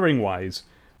then colouring-wise,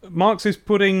 Marx is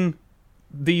putting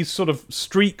these sort of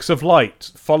streaks of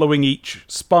light following each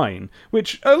spine,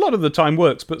 which a lot of the time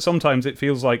works, but sometimes it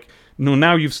feels like, no,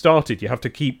 now you've started, you have to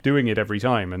keep doing it every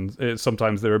time, and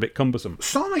sometimes they're a bit cumbersome.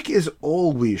 Sonic is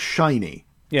always shiny,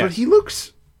 but he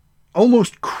looks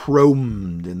almost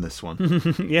chromed in this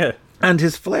one. Yeah. And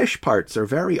his flesh parts are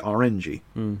very orangey.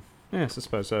 Yes, I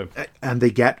suppose so. And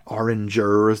they get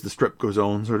oranger as the strip goes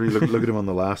on. Sort of look at him on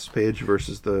the last page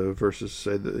versus the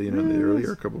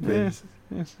earlier couple pages.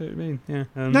 Yes, I mean, yeah.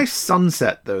 Nice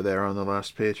sunset though there on the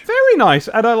last page. Very nice,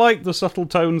 and I like the subtle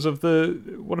tones of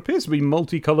what appears to be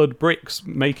multicoloured bricks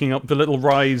making up the little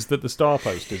rise that the star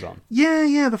post is on.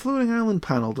 Yeah, the floating island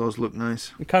panel does look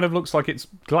nice. It kind of looks like it's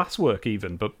glasswork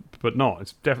even, but not.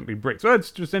 It's definitely bricks. Well,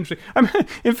 it's just interesting. I mean,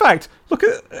 in fact, look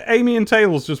at Amy and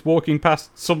Tails just walking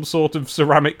past some sort of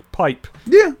ceramic pipe.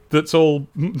 Yeah. That's all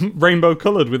rainbow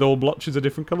coloured with all blotches of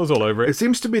different colours all over it. It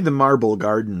seems to be the marble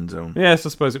garden zone. Yes, I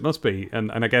suppose it must be.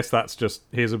 And I guess that's just,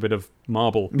 here's a bit of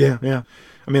marble. Yeah.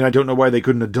 I mean, I don't know why they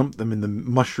couldn't have dumped them in the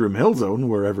Mushroom Hill zone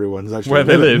where everyone's actually where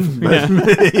they live.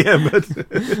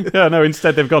 But no,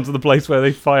 instead they've gone to the place where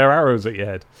they fire arrows at your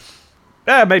head.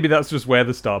 Maybe that's just where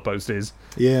the star post is.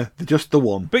 Yeah, just the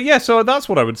one. But yeah, so that's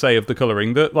what I would say of the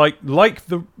colouring. That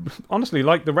honestly,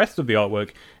 like the rest of the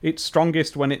artwork, it's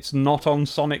strongest when it's not on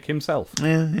Sonic himself.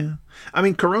 Yeah. I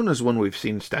mean, Corona's one we've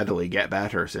seen steadily get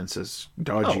better since his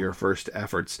dodgier first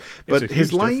efforts. But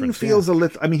his line feels a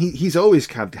little... I mean, he's always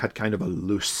had kind of a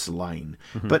loose line.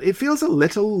 Mm-hmm. But it feels a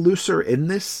little looser in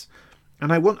this.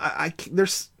 And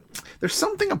there's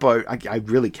something about... I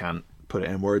really can't put it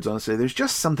in words, honestly. There's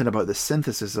just something about the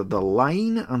synthesis of the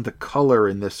line and the colour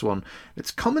in this one.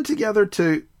 It's coming together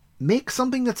to make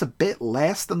something that's a bit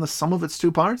less than the sum of its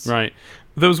two parts. Right.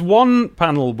 There was one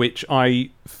panel which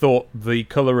I thought the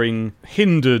colouring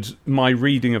hindered my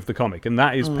reading of the comic, and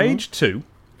that is page 2. If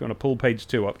you want to pull page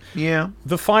 2 up. Yeah.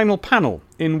 The final panel,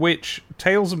 in which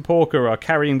Tails and Porker are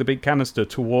carrying the big canister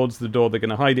towards the door they're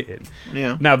going to hide it in.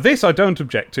 Yeah. Now, this I don't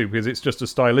object to, because it's just a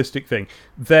stylistic thing.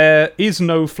 There is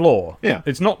no floor. Yeah.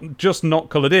 It's not just not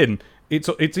coloured in.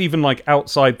 It's even like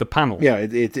outside the panel. Yeah,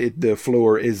 the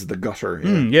floor is the gutter.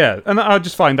 Yeah. Yeah, and I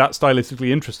just find that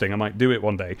stylistically interesting. I might do it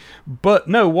one day. But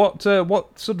no, what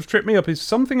sort of tripped me up is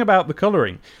something about the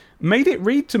colouring made it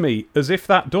read to me as if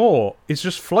that door is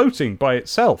just floating by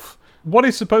itself. What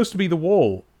is supposed to be the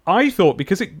wall, I thought,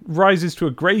 because it rises to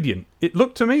a gradient, it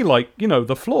looked to me like,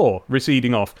 the floor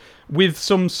receding off with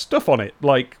some stuff on it,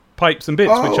 like pipes and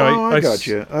bits, which I got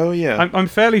you. Oh, yeah. I'm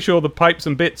fairly sure the pipes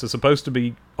and bits are supposed to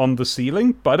be on the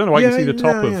ceiling, but I don't know. I can see the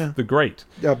top of the grate.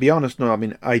 I'll be honest, no. I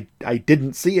mean, I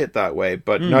didn't see it that way,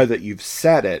 but now that you've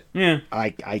said it,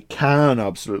 I can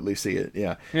absolutely see it.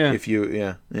 Yeah. If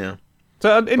you, yeah.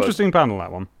 So an interesting panel,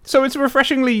 that one. So it's a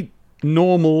refreshingly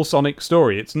normal Sonic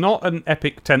story. It's not an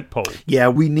epic tentpole. Yeah,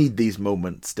 we need these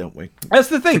moments, don't we? That's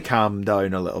the thing. To calm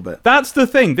down a little bit. That's the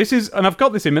thing. This is, and I've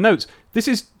got this in my notes, this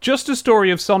is just a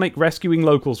story of Sonic rescuing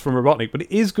locals from Robotnik, but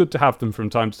it is good to have them from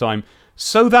time to time,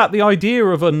 so that the idea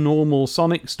of a normal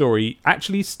Sonic story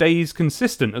actually stays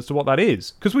consistent as to what that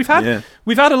is. Because we've had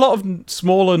a lot of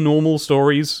smaller normal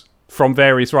stories from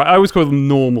various... I always call them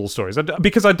normal stories,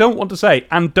 because I don't want to say,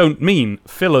 and don't mean,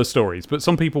 filler stories, but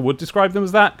some people would describe them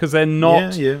as that, because they're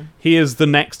not, here's the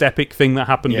next epic thing that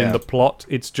happened in the plot,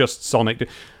 it's just Sonic.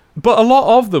 But a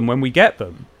lot of them, when we get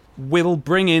them, will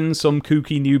bring in some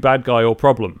kooky new bad guy or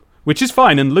problem, which is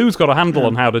fine, and Lou's got a handle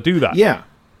on how to do that. Yeah.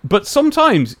 But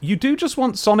sometimes you do just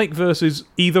want Sonic versus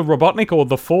either Robotnik or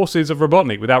the forces of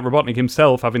Robotnik, without Robotnik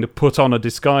himself having to put on a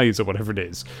disguise or whatever it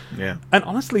is. Yeah. And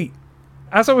honestly...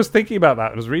 as I was thinking about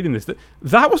that, I was reading this,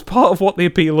 that was part of what the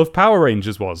appeal of Power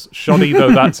Rangers was, shoddy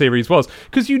though that series was,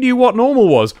 because you knew what normal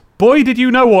was. Boy, did you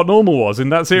know what normal was in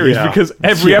that series, because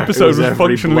every episode was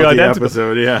functionally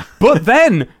identical. But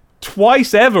then,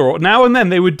 twice ever, or now and then,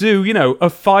 they would do, a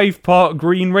 5-part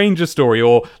Green Ranger story,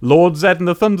 or Lord Zed and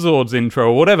the Thunderzords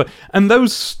intro, or whatever, and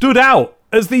those stood out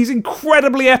as these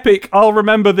incredibly epic, I'll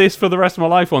remember this for the rest of my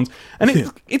life ones.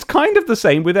 And it's kind of the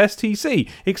same with STC,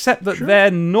 except that their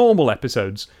normal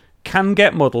episodes can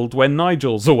get muddled when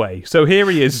Nigel's away. So here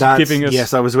he is giving us...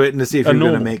 Yes, I was waiting to see if you were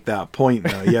going to make that point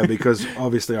now. Yeah, because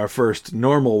obviously our first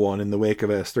normal one in the wake of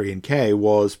S3 and K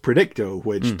was Predicto,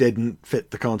 which didn't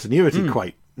fit the continuity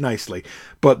quite nicely.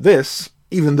 But this,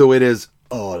 even though it is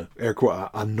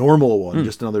a normal one,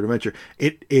 just another adventure,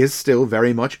 it is still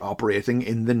very much operating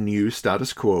in the new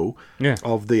status quo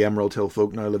of the Emerald Hill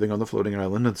folk now living on the floating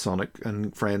island, and Sonic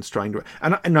and friends trying to...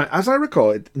 And as I recall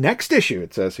it, next issue,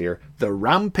 it says here, The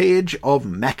Rampage of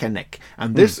Mechanic.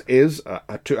 And this is...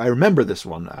 I remember this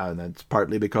one, and it's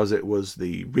partly because it was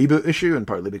the reboot issue, and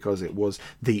partly because it was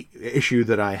the issue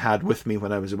that I had with me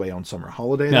when I was away on summer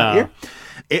holiday that year.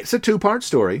 It's a 2-part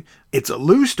story. It's a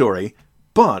Lou story,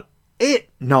 but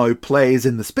it now plays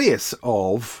in the space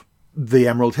of the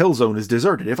Emerald Hill Zone is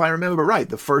deserted. If I remember right,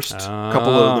 the first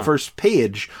the first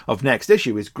page of next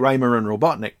issue is Grimer and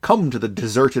Robotnik come to the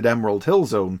deserted Emerald Hill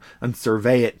Zone and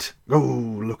survey it. Oh,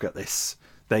 look at this.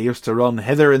 They used to run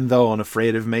hither and thon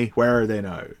afraid of me. Where are they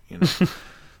now?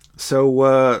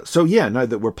 So yeah, now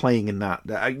that we're playing in that,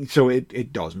 so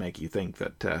it does make you think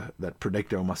that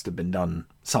Predicto must have been done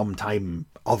sometime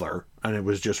other, and it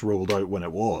was just rolled out when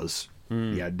it was.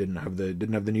 Yeah, didn't have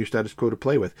the new status quo to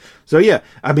play with. So yeah,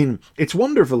 I mean, it's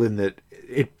wonderful in that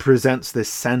it presents this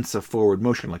sense of forward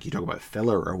motion, like you talk about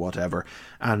filler or whatever,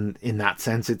 and in that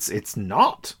sense, it's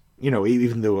not.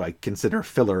 Even though I consider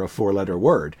filler a 4-letter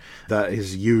word that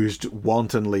is used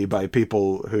wantonly by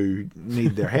people who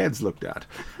need their heads looked at,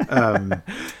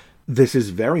 this is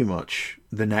very much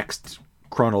the next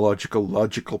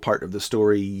logical part of the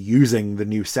story using the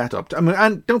new setup.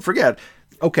 And don't forget,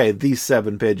 okay, these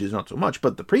 7 pages, not so much,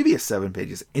 but the previous 7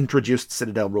 pages introduced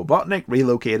Citadel Robotnik,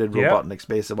 relocated Robotnik's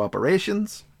base of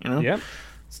operations.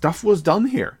 Stuff was done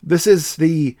here. This is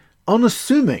the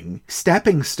unassuming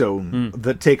stepping stone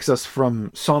that takes us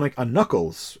from Sonic and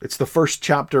Knuckles. It's the first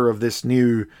chapter of this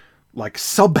new,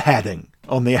 subheading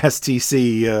on the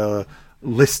STC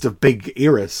list of big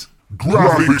eras.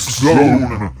 Graphics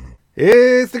Zone!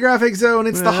 It's the graphic zone.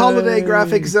 It's the holiday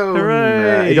graphic zone.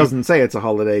 It doesn't say it's a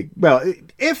holiday. Well,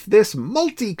 if this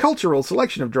multicultural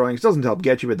selection of drawings doesn't help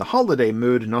get you in the holiday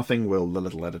mood, nothing will, the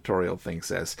little editorial thing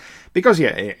says. Because,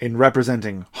 in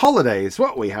representing holidays,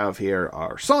 what we have here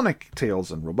are Sonic,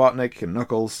 Tails, and Robotnik, and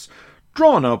Knuckles,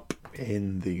 drawn up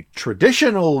in the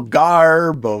traditional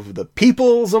garb of the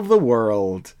peoples of the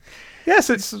world. Yes,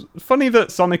 it's funny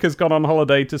that Sonic has gone on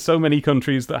holiday to so many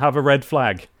countries that have a red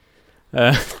flag.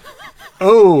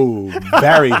 Oh,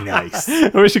 very nice. I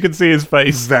wish you could see his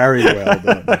face. Very well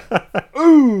done.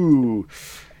 Ooh.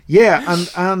 Yeah,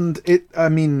 and it, I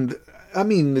mean,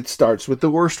 it starts with the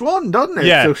worst one, doesn't it?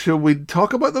 Yeah. So shall we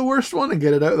talk about the worst one and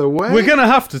get it out of the way? We're going to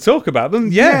have to talk about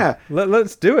them. Yeah.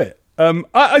 Let's do it. Do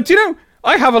you know,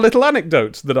 I have a little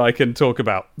anecdote that I can talk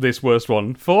about this worst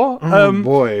one for.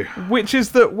 Boy. Which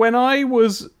is that when I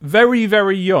was very,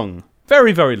 very young,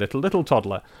 very, very little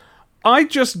toddler, I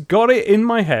just got it in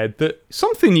my head that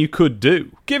something you could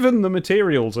do, given the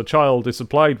materials a child is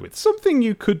supplied with, something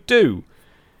you could do.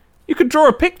 You could draw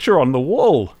a picture on the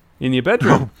wall in your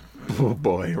bedroom. Oh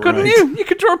boy, couldn't you? You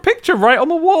could draw a picture right on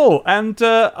the wall. And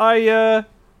I,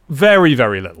 very,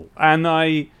 very little. And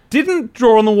I didn't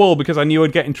draw on the wall because I knew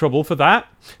I'd get in trouble for that.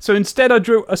 So instead I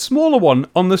drew a smaller one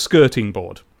on the skirting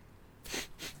board.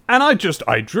 And I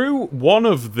drew one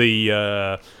of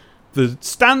the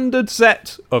standard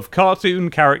set of cartoon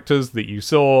characters that you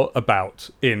saw about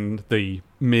in the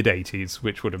mid-80s,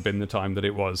 which would have been the time that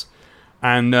it was.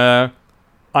 And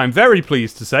I'm very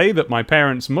pleased to say that my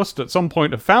parents must at some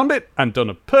point have found it and done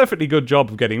a perfectly good job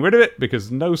of getting rid of it, because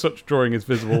no such drawing is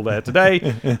visible there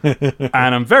today.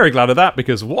 And I'm very glad of that,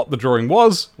 because what the drawing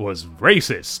was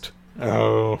racist.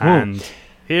 Oh. And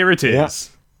here it is.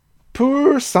 Yeah.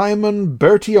 Poor Simon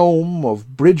Bertiome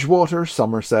of Bridgewater,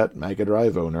 Somerset, Mega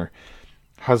Drive owner,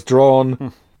 has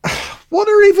drawn... What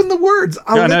are even the words?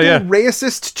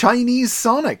 Racist Chinese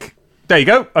Sonic. There you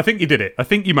go. I think you did it. I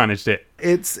think you managed it.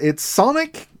 It's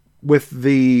Sonic with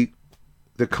the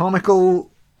conical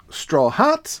straw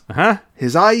hat,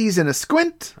 his eyes in a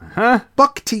squint,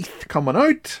 buck teeth coming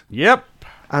out,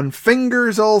 and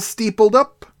fingers all steepled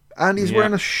up, and he's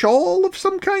wearing a shawl of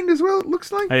some kind as well, it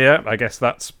looks like. Yeah, I guess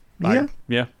that's I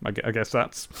guess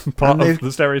that's part of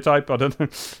the stereotype. I don't know.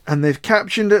 And they've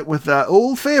captioned it with that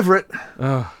old favourite.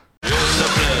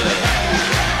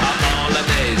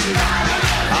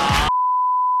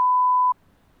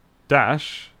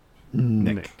 Dash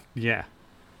Nick. Yeah.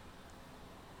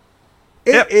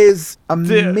 It is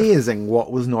amazing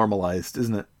what was normalised,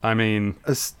 isn't it? I mean...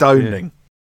 Astounding.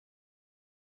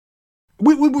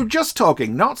 Yeah. We were just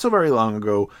talking, not so very long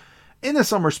ago, in a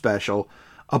summer special,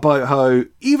 about how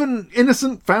even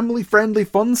innocent, family-friendly,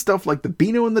 fun stuff like the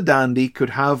Beano and the Dandy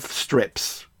could have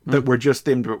strips that were just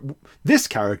aimed... This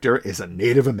character is a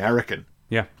Native American.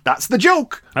 Yeah. That's the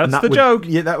joke. That's the joke.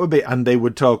 Yeah, that would be... And they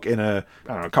would talk in a,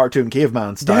 I don't know, cartoon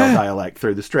caveman-style dialect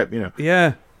through the strip, you know.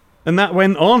 Yeah. And that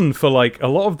went on for, like, a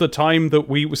lot of the time that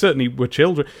we certainly were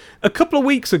children. A couple of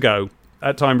weeks ago,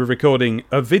 at time of recording,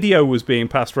 a video was being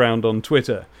passed around on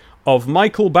Twitter of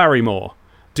Michael Barrymore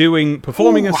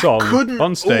performing a song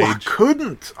on stage. I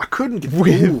couldn't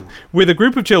get with a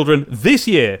group of children this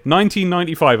year,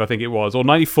 1995, I think it was, or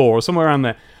 94, or somewhere around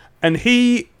there. And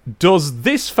he does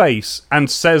this face and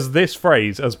says this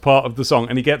phrase as part of the song,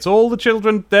 and he gets all the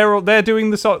children, they're doing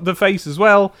the face as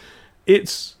well.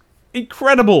 It's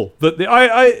incredible that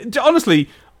I honestly,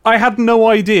 I had no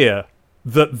idea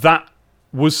that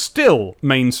was still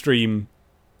mainstream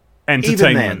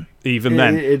entertainment. Even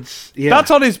then.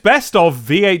 That's on his best of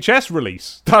VHS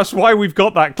release. That's why we've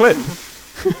got that clip.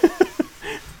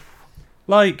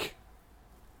 Like,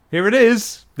 here it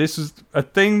is. This is a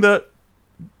thing that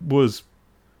was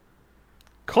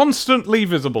constantly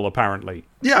visible, apparently.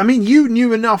 Yeah, I mean, you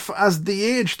knew enough as the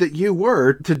age that you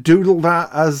were to doodle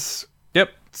that as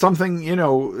something, you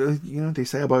know, they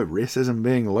say about racism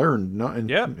being learned, not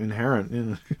inherent. You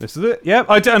know. This is it. Yeah,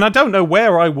 and I don't know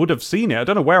where I would have seen it. I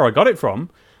don't know where I got it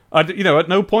from. At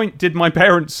no point did my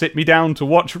parents sit me down to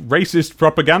watch racist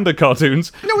propaganda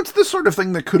cartoons. No, it's the sort of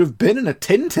thing that could have been in a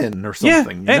Tintin or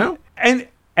something. And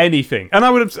anything. And I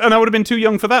would have been too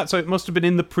young for that. So it must have been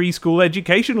in the preschool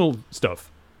educational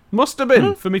stuff. Must have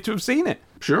been for me to have seen it.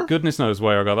 Sure. Goodness knows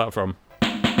where I got that from.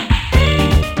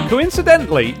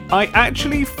 Coincidentally, I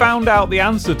actually found out the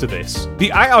answer to this.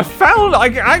 I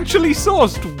actually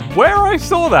sourced where I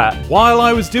saw that while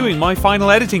I was doing my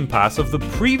final editing pass of the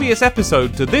previous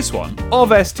episode to this one of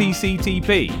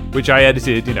STCTP, which I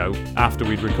edited, after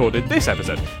we'd recorded this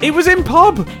episode. It was in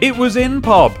Pub.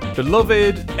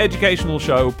 Beloved educational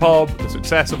show, Pub, the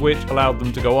success of which allowed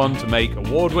them to go on to make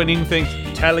award-winning things,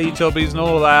 Teletubbies and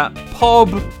all of that. Pub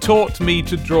taught me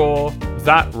to draw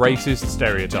that racist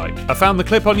stereotype. I found the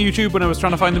clip on YouTube when I was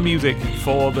trying to find the music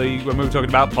when we were talking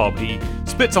about Pub. He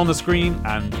spits on the screen,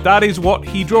 and that is what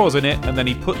he draws in it, and then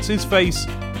he puts his face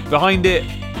behind it,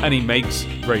 and he makes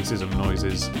racism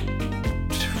noises.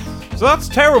 So that's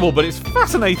terrible, but it's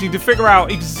fascinating to figure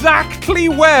out exactly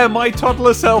where my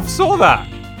toddler self saw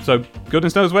that. So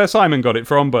goodness knows where Simon got it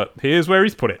from, but here's where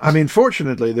he's put it. I mean,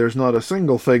 fortunately, there's not a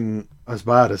single thing as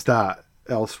bad as that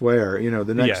elsewhere.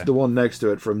 The one next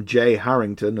to it from Jay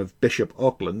Harrington of Bishop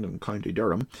Auckland in County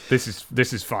Durham. This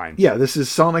is fine. Yeah, this is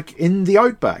Sonic in the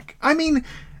Outback. I mean,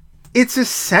 it's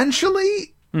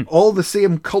essentially all the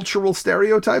same cultural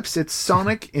stereotypes. It's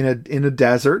Sonic in a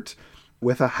desert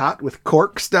with a hat with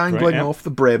corks dangling off the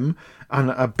brim and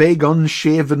a big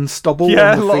unshaven stubble on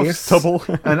the a lot face. Of stubble.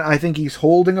 And I think he's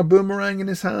holding a boomerang in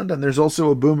his hand, and there's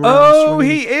also a boomerang. Oh,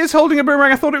 he is holding a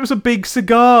boomerang. I thought it was a big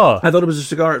cigar. I thought it was a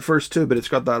cigar at first too, but it's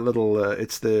got that little.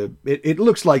 It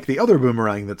looks like the other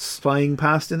boomerang that's flying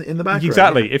past in the background.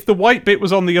 Exactly. Yeah. If the white bit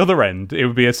was on the other end, it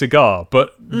would be a cigar,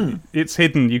 but it's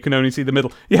hidden. You can only see the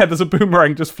middle. Yeah, there's a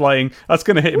boomerang just flying. That's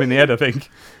going to hit him in the head, I think.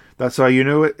 That's how you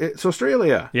know it's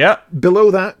Australia. Yeah. Below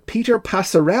that, Peter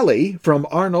Passarelli from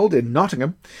Arnold in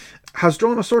Nottingham has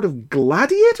drawn a sort of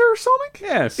gladiator Sonic.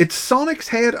 Yes. It's Sonic's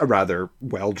head, a rather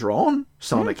well-drawn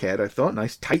Sonic head, I thought.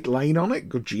 Nice tight line on it,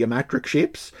 good geometric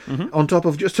shapes, on top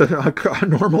of just a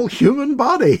normal human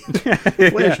body.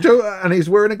 And he's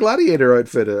wearing a gladiator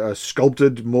outfit, a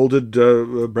sculpted, molded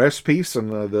breastpiece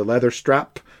and the leather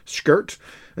strap skirt,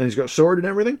 and he's got a sword and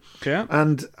everything. Yeah.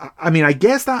 And, I mean, I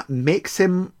guess that makes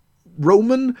him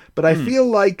Roman, but I feel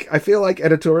like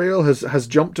editorial has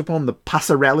jumped upon the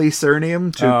Passarelli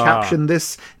surname to caption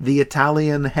this the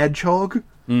Italian hedgehog,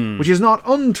 which is not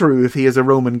untrue if he is a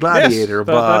Roman gladiator. Yes,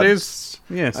 but that is,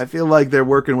 yes. I feel like they're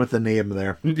working with the name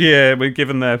there. Yeah,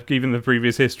 given the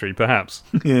previous history, perhaps.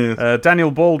 Yeah.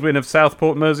 Daniel Baldwin of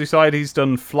Southport, Merseyside, he's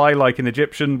done Fly Like an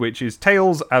Egyptian, which is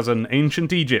Tails as an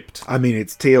ancient Egypt. I mean,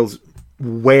 it's Tails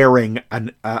wearing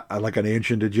an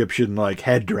ancient Egyptian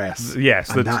headdress. Yes,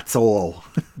 and that's all.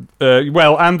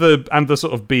 And the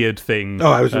sort of beard thing.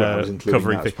 Oh, I was including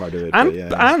covering that as part of it.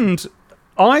 And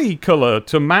eye colour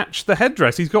to match the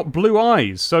headdress. He's got blue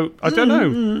eyes, so I don't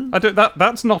know.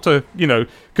 That's not a,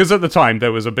 because at the time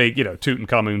there was a big,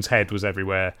 Tutankhamun's head was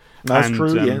everywhere. That's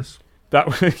true, yes.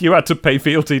 That you had to pay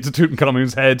fealty to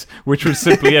Tutankhamun's head, which was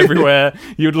simply everywhere.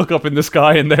 You'd look up in the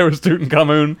sky and there was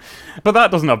Tutankhamun. But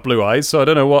that doesn't have blue eyes, so I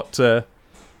don't know what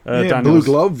blue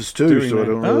gloves too, so I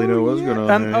don't really know what's going on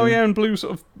and, there. And blue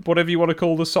sort of, whatever you want to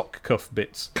call the sock cuff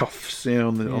bits. Cuffs,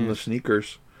 on the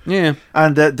sneakers. Yeah.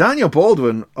 And Daniel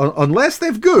Baldwin, unless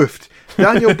they've goofed,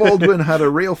 Daniel Baldwin had a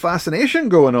real fascination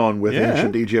going on with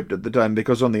ancient Egypt at the time,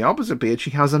 because on the opposite page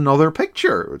he has another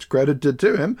picture, it's credited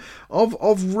to him, of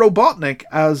Robotnik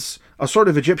as a sort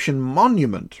of Egyptian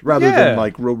monument, rather than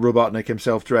like Robotnik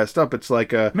himself dressed up. It's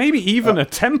like maybe even a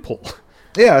temple.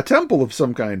 Yeah, a temple of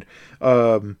some kind.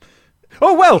 Are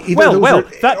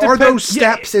those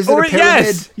steps? Is it a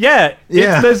pyramid? Yes,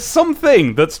 there's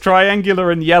something that's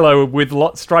triangular and yellow with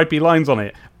stripy lines on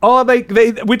it. Are they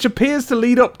which appears to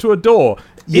lead up to a door?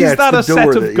 Is that a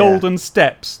set of golden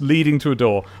steps leading to a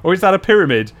door, or is that a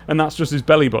pyramid and that's just his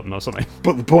belly button or something?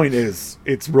 But the point is,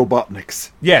 it's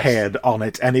Robotnik's head on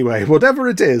it anyway. Whatever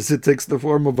it is, it takes the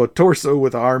form of a torso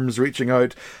with arms reaching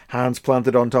out, hands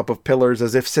planted on top of pillars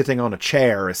as if sitting on a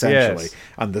chair, essentially,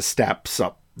 and the steps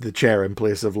up the chair in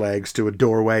place of legs to a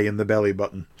doorway in the belly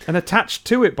button. And attached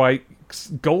to it by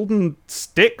golden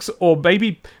sticks or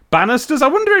maybe banisters. I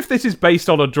wonder if this is based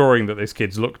on a drawing that this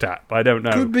kid's looked at. I don't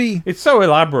know. Could be. It's so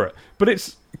elaborate, but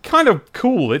it's kind of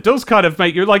cool. It does kind of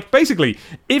make you, like, basically,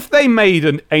 if they made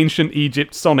an ancient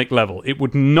Egypt Sonic level, it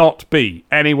would not be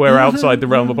anywhere outside the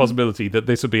realm of possibility that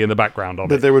this would be in the background of it.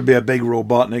 That there would be a big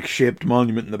Robotnik-shaped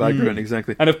monument in the background,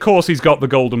 exactly. And of course he's got the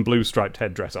gold and blue striped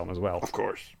headdress on as well. Of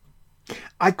course.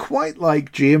 I quite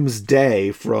like James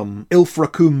Day from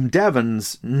Ilfracombe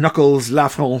Devon's Knuckles La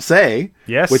Francais,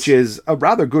 which is a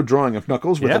rather good drawing of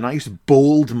Knuckles with a nice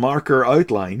bold marker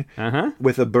outline,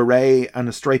 with a beret and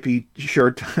a stripy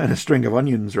shirt and a string of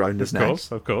onions around his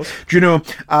neck. Of course. Do you know,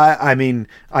 I mean,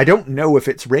 I don't know if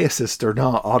it's racist or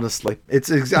not, honestly.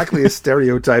 It's exactly as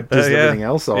stereotyped as everything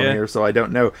else on here, so I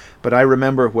don't know. But I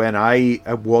remember when I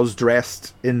was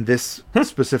dressed in this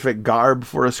specific garb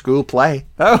for a school play.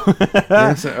 Oh.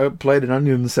 Yes, I played an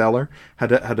onion seller.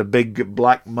 Had a big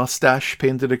black mustache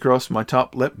painted across my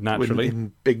top lip, naturally,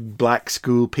 in big black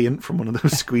school paint from one of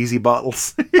those squeezy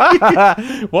bottles.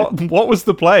 What was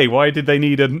the play? Why did they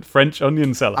need a French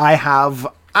onion seller? I have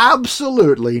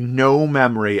absolutely no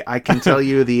memory. I can tell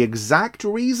you the exact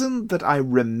reason that I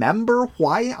remember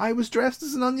why I was dressed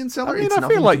as an onion seller. I mean, I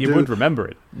feel like you would remember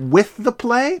it. With the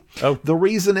play. Oh. The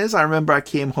reason is I remember I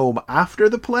came home after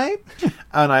the play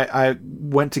and I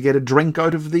went to get a drink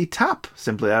out of the tap.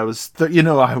 Simply, I was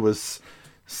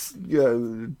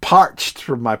parched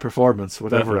from my performance,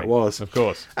 whatever it was. Of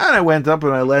course. And I went up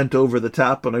and I leant over the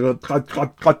tap and I go,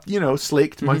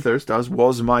 slaked my thirst, as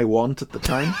was my wont at the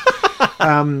time.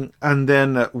 And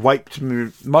then wiped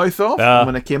my mouth off. And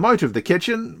when I came out of the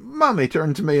kitchen, Mummy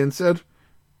turned to me and said,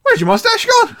 "Where's your mustache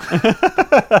gone?"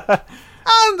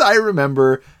 And I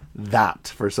remember that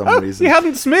for some reason. You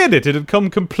hadn't smeared it. It had come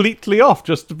completely off.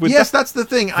 Just with that's the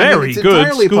thing. Very it's good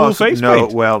entirely school face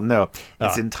paint. No.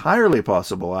 It's entirely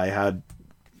possible I had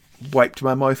wiped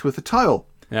my mouth with a towel.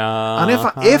 And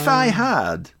if I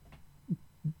had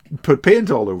put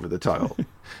paint all over the towel,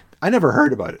 I never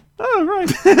heard about it. Oh, right.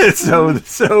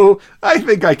 So I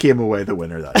think I came away the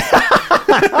winner that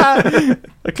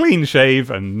A clean shave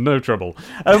and no trouble.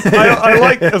 I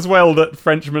like as well that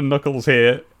Frenchman Knuckles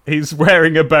here, he's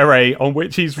wearing a beret on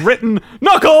which he's written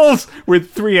Knuckles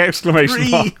with 3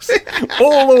 exclamation marks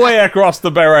all the way across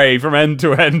the beret from end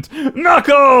to end.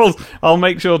 Knuckles! I'll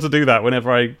make sure to do that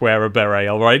whenever I wear a beret.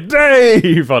 I'll write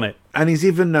Dave on it. And he's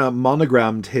even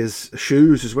monogrammed his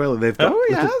shoes as well. They've got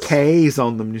little K's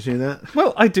on them. Do you see that?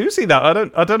 Well, I do see that.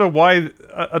 I don't know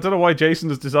why Jason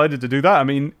has decided to do that. I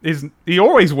mean, he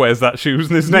always wears that shoes,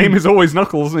 and his name is always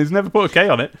Knuckles, and he's never put a K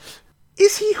on it.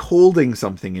 Is he holding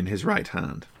something in his right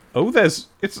hand? Oh,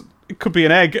 it could be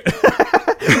an egg.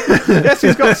 Yes,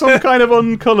 he's got some kind of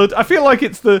uncoloured. I feel like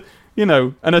it's an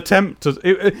attempt to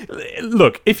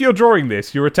look. If you're drawing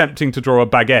this, you're attempting to draw a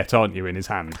baguette, aren't you, in his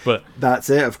hand? But that's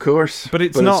it, of course. But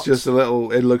it's not. It's just a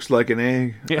little. It looks like an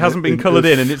egg. It hasn't been coloured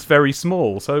in, and it's very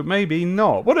small, so maybe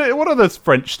not. What other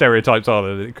French stereotypes are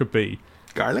there that it could be?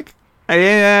 Garlic.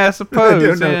 Yeah, I suppose. I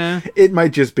don't know. Yeah. It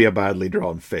might just be a badly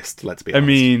drawn fist. Let's be honest. I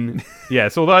mean,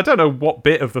 yes. Although I don't know what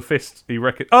bit of the fist he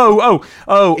reckons. Oh!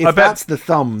 If that's the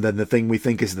thumb, then the thing we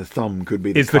think is the thumb could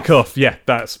be the cuff. The cuff. Yeah,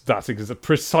 that's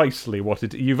precisely what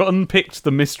it. You've unpicked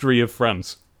the mystery of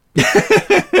France.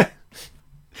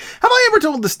 Have I ever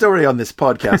told the story on this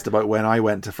podcast about when I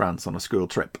went to France on a school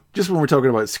trip? Just when we're talking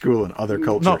about school and other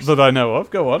cultures. Not that I know of.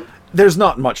 Go on. There's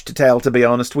not much to tell, to be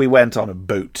honest. We went on a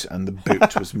boat, and the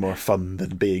boat was more fun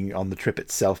than being on the trip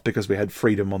itself because we had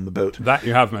freedom on the boat. That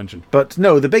you have mentioned. But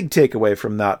no, the big takeaway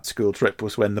from that school trip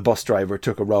was when the bus driver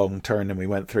took a wrong turn and we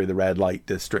went through the red light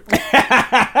district.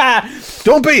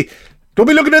 Don't be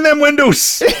looking in them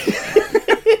windows.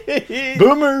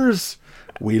 Boomers.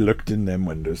 We looked in them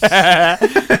windows.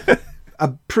 A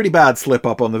pretty bad slip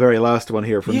up on the very last one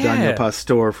here from Daniel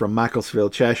Pastor from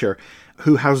Macclesfield, Cheshire,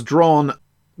 who has drawn...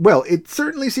 Well, it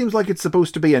certainly seems like it's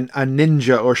supposed to be a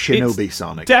ninja or shinobi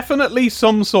Sonic. Definitely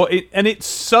some sort... and it's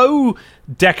so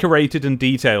decorated and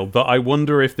detailed that I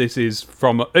wonder if this is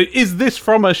from... Is this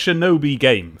from a shinobi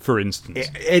game, for instance?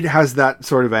 It has that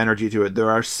sort of energy to it.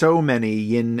 There are so many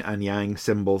yin and yang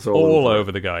symbols all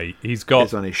over the guy. He's got...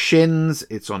 It's on his shins,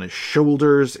 it's on his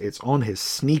shoulders, it's on his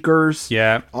sneakers.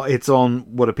 Yeah. It's on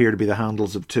what appear to be the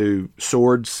handles of two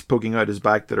swords poking out his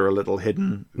back that are a little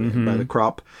hidden by the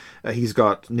crop. He's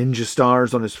got ninja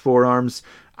stars on his forearms.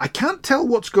 I can't tell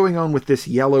what's going on with this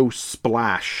yellow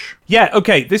splash. Yeah,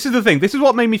 okay, this is the thing. This is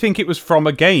what made me think it was from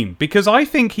a game, because I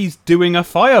think he's doing a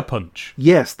fire punch.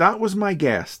 Yes, that was my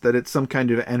guess, that it's some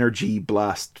kind of energy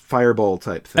blast fireball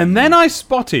type thing. And then I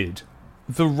spotted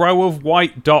the row of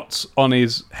white dots on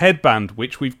his headband,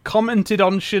 which we've commented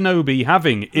on Shinobi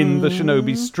having in the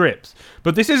Shinobi strips.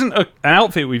 But this isn't an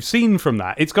outfit we've seen from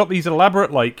that. It's got these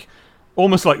elaborate,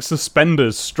 almost like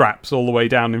suspenders straps all the way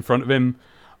down in front of him.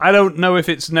 I don't know if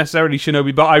it's necessarily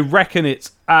Shinobi, but I reckon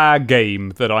it's a game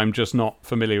that I'm just not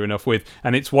familiar enough with,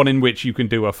 and it's one in which you can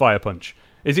do a fire punch.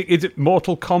 Is it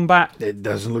Mortal Kombat? It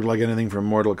doesn't look like anything from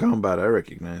Mortal Kombat I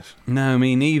recognise. No,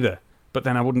 me neither. But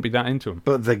then I wouldn't be that into him.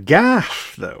 But the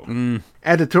gaff, though.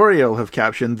 Editorial have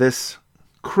captioned this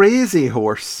crazy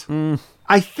horse.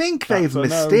 I think they've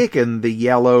mistaken the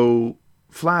yellow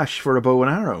flash for a bow and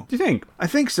arrow. Do you think? I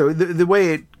think so. The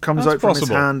way it comes out from his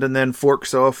hand and then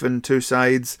forks off in two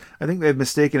sides, I think they've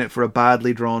mistaken it for a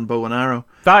badly drawn bow and arrow.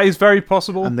 That is very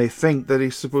possible. And they think that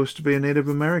he's supposed to be a Native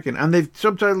American. And they've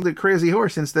subtitled it Crazy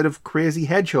Horse instead of Crazy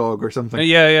Hedgehog or something.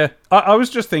 Yeah. I was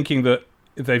just thinking that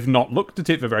they've not looked at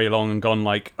it for very long and gone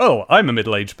like, oh, I'm a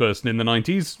middle-aged person in the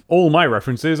 90s. All my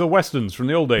references are westerns from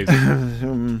the old days.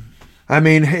 I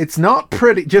mean, it's not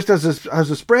pretty. Just as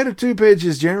a spread of 2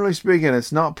 pages, generally speaking,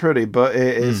 it's not pretty, but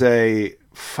it is a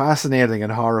fascinating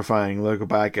and horrifying look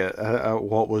back at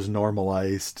what was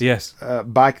normalized. Yes.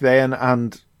 Back then,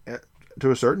 and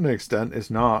to a certain extent, it's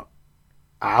not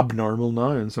abnormal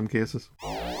now in some cases.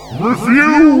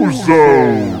 Review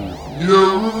Zone!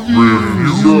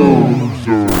 Review Zone!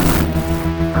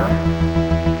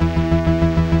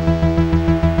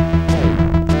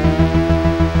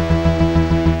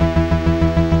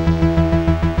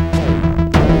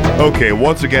 Okay,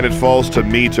 once again it falls to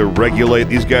me to regulate.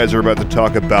 These guys are about to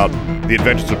talk about the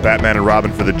Adventures of Batman and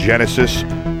Robin for the Genesis.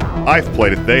 I've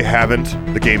played it, they haven't.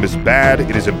 The game is bad,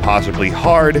 it is impossibly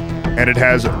hard, and it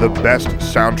has the best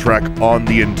soundtrack on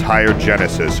the entire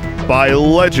Genesis by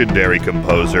legendary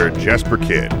composer Jesper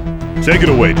Kyd. Take it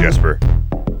away, Jesper.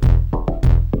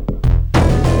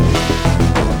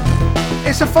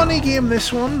 It's a funny game,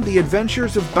 this one. The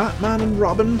Adventures of Batman and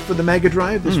Robin for the Mega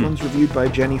Drive. This one's reviewed by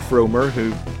Jenny Fromer, who,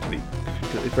 to be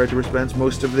completely fair to her, spends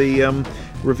most of the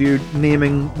review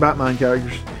naming Batman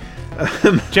characters.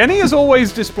 Jenny has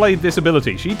always displayed this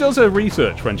ability. She does her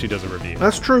research when she does a review.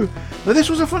 That's true. Now, this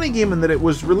was a funny game in that it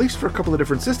was released for a couple of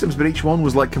different systems, but each one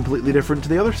was completely different to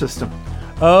the other system.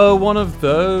 Oh, one of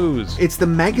those. It's the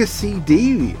Mega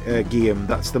CD game.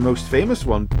 That's the most famous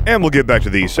one. And we'll get back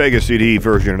to the Sega CD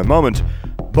version in a moment.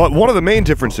 But one of the main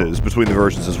differences between the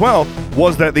versions as well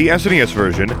was that the SNES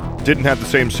version didn't have the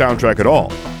same soundtrack at all.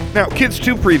 Now, Kyd's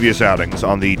 2 previous outings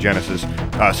on the Genesis,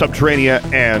 Subterranea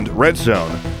and Red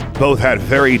Zone, both had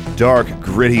very dark,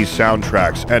 gritty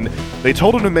soundtracks, and they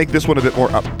told him to make this one a bit more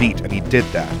upbeat, and he did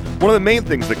that. One of the main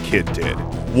things that Kyd did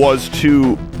was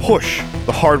to push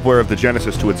the hardware of the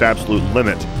Genesis to its absolute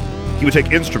limit. He would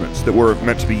take instruments that were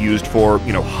meant to be used for,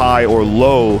 high or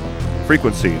low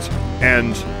frequencies,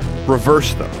 and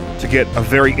reverse them to get a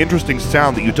very interesting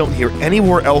sound that you don't hear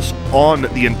anywhere else on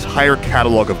the entire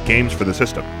catalog of games for the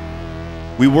system.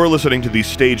 We were listening to the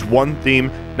Stage 1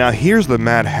 theme. Now here's the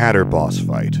Mad Hatter boss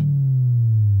fight.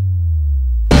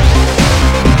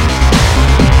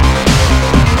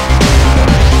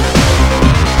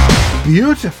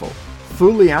 Beautiful,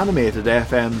 fully animated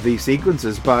FMV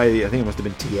sequences by, I think it must have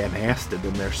been TMS,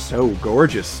 and they're so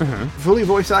gorgeous. Fully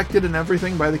voice acted and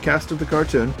everything by the cast of the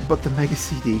cartoon, but the Mega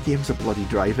CD game's a bloody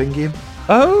driving game.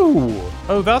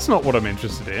 Oh, that's not what I'm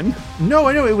interested in. No,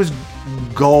 I know, it was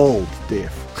galled,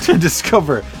 Dave, to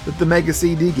discover that the Mega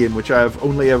CD game, which I've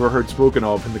only ever heard spoken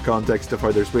of in the context of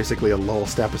how there's basically a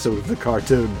lost episode of the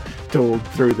cartoon told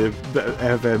through the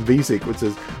FMV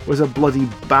sequences, was a bloody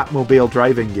Batmobile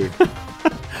driving game.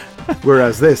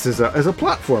 Whereas this is a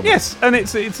platformer. Yes, and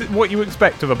it's what you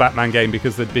expect of a Batman game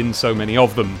because there'd been so many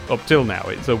of them up till now.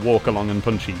 It's a walk along and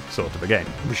punchy sort of a game.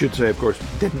 We should say, of course,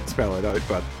 didn't spell it out,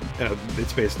 but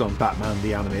it's based on Batman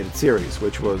the Animated Series,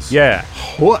 which was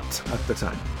hot at the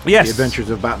time. Yes. The Adventures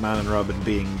of Batman and Robin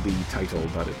being the title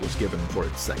that it was given for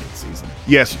its second season.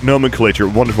 Yes, nomenclature,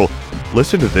 wonderful.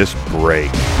 Listen to this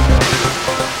break.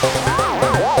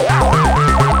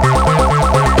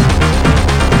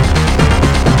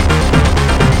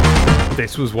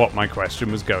 This was what my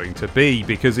question was going to be,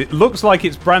 because it looks like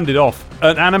it's branded off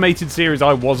an animated series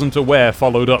I wasn't aware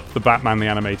followed up the Batman the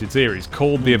Animated Series,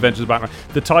 called The Adventures of Batman.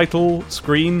 The title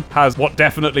screen has what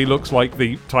definitely looks like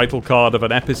the title card of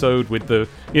an episode with the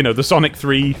Sonic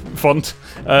 3 font,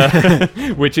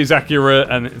 which is accurate,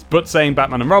 but saying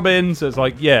Batman and Robin, so it's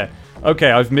like, yeah,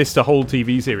 okay, I've missed a whole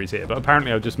TV series here, but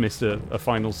apparently I've just missed a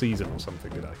final season or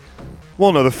something, did I?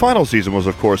 Well, no, the final season was,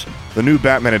 of course, the new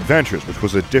Batman Adventures, which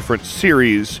was a different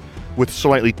series with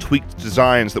slightly tweaked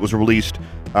designs that was released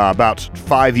about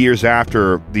 5 years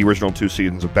after the original 2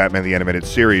 seasons of Batman the Animated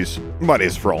Series, but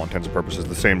is, for all intents and purposes,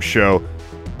 the same show.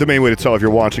 The main way to tell if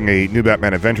you're watching a new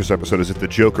Batman Adventures episode is if the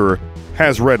Joker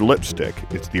has red lipstick,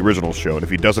 it's the original show, and if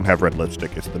he doesn't have red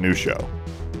lipstick, it's the new show.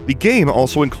 The game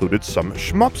also included some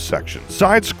shmup sections,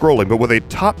 side-scrolling, but with a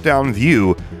top-down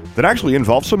view that actually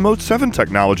involves some Mode 7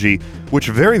 technology, which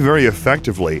very, very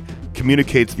effectively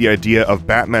communicates the idea of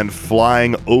Batman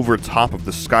flying over top of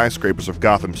the skyscrapers of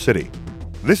Gotham City.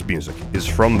 This music is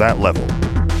from that level.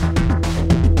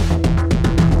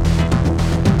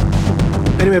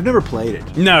 Anyway, I've never played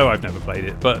it. No, I've never played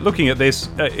it, but looking at this,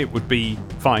 it would be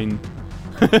fine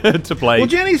to play. Well,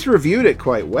 Jenny's reviewed it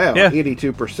quite well. Yeah.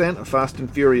 82%, a Fast and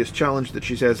Furious challenge that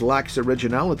she says lacks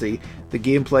originality. The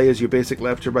gameplay is your basic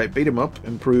left to right beat 'em up,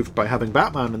 improved by having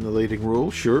Batman in the leading role.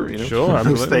 Sure, Sure, those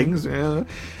absolutely. things. Yeah.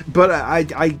 But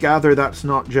I gather that's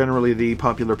not generally the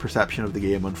popular perception of the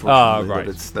game. Unfortunately, right.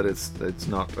 that it's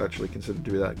not actually considered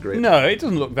to be that great. No, it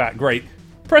doesn't look that great.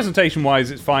 Presentation-wise,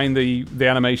 it's fine. The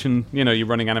animation, you're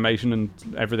running animation and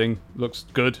everything looks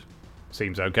good.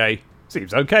 Seems okay.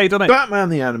 Seems okay, doesn't it? Batman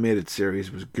the Animated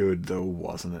Series was good, though,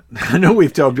 wasn't it? I know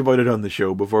we've talked about it on the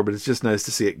show before, but it's just nice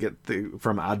to see it get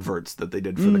from adverts that they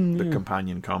did for the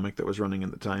companion comic that was running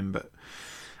at the time. But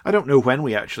I don't know when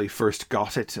we actually first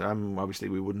got it. Obviously,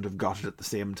 we wouldn't have got it at the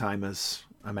same time as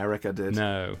America did.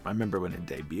 No. I remember when it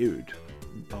debuted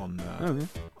on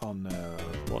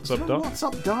What's Up, Doc? What's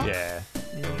Up, Doc? Yeah.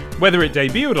 Whether it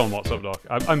debuted on What's Up, Doc,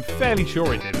 I'm fairly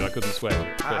sure it did, but I couldn't swear to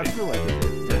it. I feel like it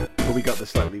did. Yeah. But we got the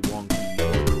slightly wonky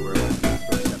order where the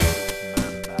first episode was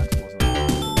Man-Bat, wasn't it?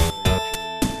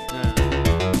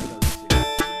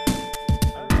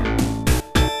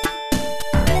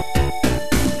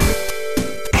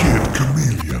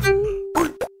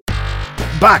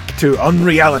 Back to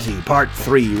Unreality, Part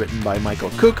 3, written by Michael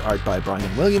Cook, art by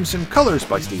Brian Williamson, colours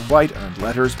by Steve White, and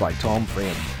letters by Tom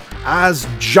Frame. As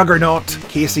Juggernaut,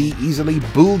 Casey easily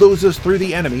bulldozes through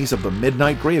the enemies of the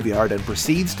Midnight Graveyard and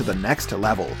proceeds to the next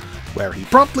level, where he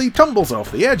promptly tumbles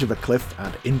off the edge of a cliff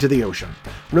and into the ocean.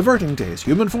 Reverting to his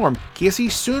human form, Casey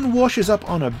soon washes up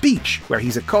on a beach, where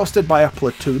he's accosted by a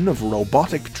platoon of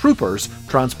robotic troopers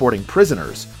transporting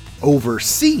prisoners,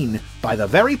 overseen by the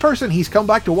very person he's come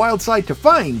back to Wildside to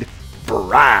find,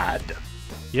 Brad.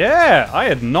 Yeah, I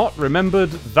had not remembered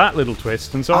that little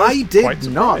twist, and so I was did quite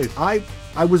not. surprised.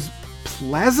 I was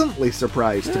pleasantly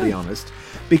surprised, to be honest,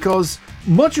 because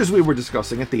much as we were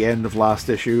discussing at the end of last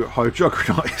issue how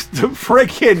Juggernaut is the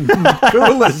freaking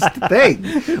coolest thing.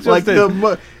 Like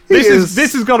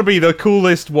This has got to be the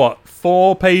coolest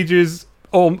 4 pages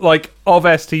or of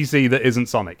STC that isn't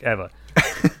Sonic ever.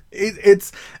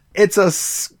 It's a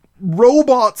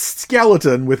robot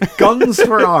skeleton with guns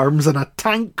for arms and a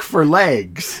tank for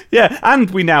legs. Yeah,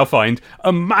 and we now find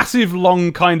a massive,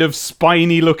 long, kind of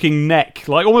spiny-looking neck,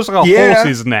 almost like a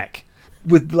horse's neck.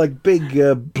 With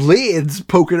big blades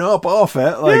poking up off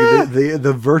it,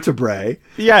 the vertebrae.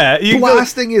 Yeah,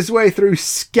 blasting his way through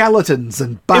skeletons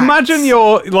and bats. Imagine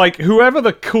you're whoever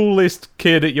the coolest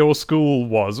kid at your school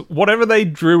was, whatever they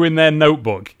drew in their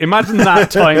notebook. Imagine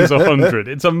that times 100.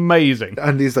 It's amazing.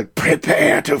 And he's like,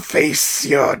 "Prepare to face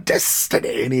your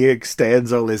destiny," and he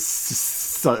extends all his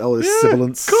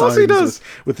sibilant signs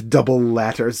with double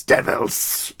letters, "Devil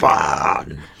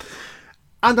Spawn."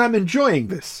 And I'm enjoying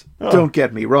this. Don't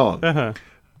get me wrong.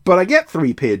 But I get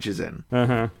 3 pages in.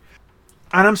 And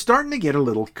I'm starting to get a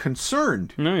little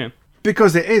concerned. Oh, yeah.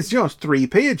 Because it is just 3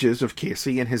 pages of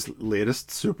Casey and his latest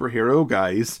superhero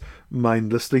guys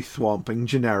mindlessly thwomping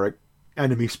generic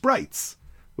enemy sprites.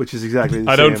 Which is exactly the same.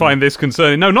 I don't find this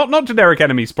concerning. No, not generic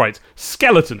enemy sprites.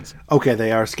 Skeletons. Okay,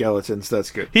 they are skeletons. That's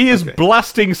good. He is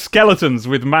blasting skeletons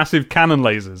with massive cannon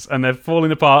lasers, and they're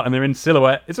falling apart, and they're in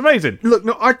silhouette. It's amazing. Look,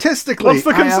 no, artistically... What's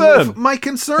the concern? My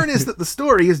concern is that the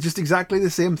story is just exactly the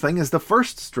same thing as the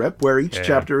first strip, where each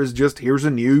chapter is just, here's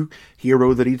a new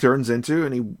hero that he turns into,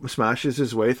 and he smashes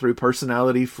his way through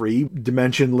personality-free,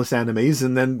 dimensionless enemies,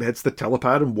 and then hits the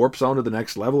telepad and warps on to the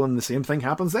next level, and the same thing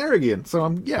happens there again. So,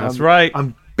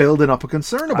 I'm building up a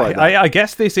concern about that. I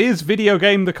guess this is Video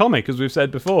Game the Comic, as we've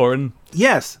said before. And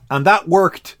yes, and that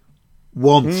worked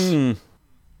once.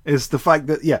 Is the fact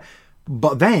that,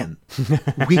 but then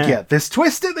we get this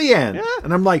twist at the end. Yeah.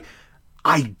 And I'm like,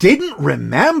 I didn't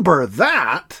remember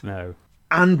that. No.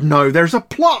 And now there's a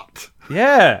plot.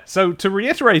 Yeah. So to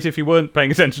reiterate, if you weren't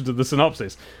paying attention to the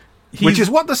synopsis, which is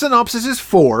what the synopsis is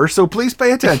for, so please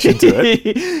pay attention to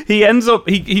it. He ends up,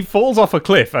 he falls off a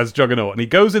cliff as Juggernaut, and he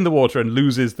goes in the water and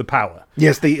loses the power.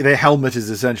 Yes, the helmet is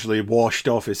essentially washed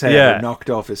off his head, or knocked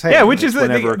off his head. Yeah, which is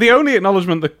the only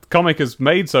acknowledgement the comic has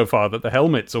made so far, that the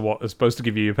helmets are what are supposed to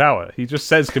give you your power. He just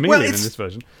says chameleon in this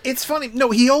version. It's funny.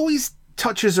 No, he always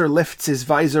touches or lifts his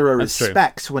visor or his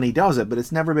specs when he does it, but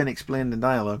it's never been explained in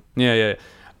dialogue. Yeah.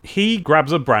 He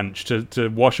grabs a branch to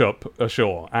wash up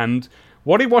ashore, and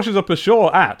what he washes up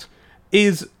ashore at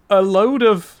is a load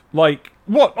of,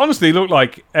 what honestly look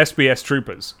like SBS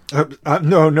troopers.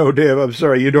 No, Dave, I'm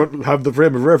sorry, you don't have the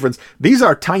frame of reference. These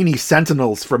are tiny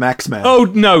sentinels from X-Men. Oh,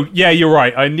 no, yeah, you're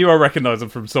right. I knew I recognised them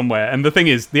from somewhere. And the thing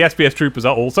is, the SBS troopers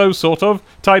are also sort of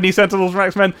tiny sentinels from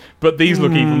X-Men, but these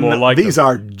look even more like these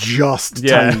are just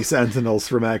tiny sentinels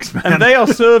from X-Men. And they are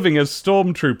serving as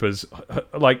stormtroopers,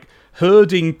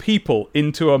 herding people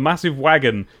into a massive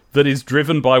wagon that is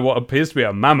driven by what appears to be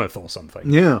a mammoth or something.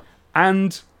 Yeah.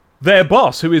 And their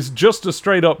boss, who is just a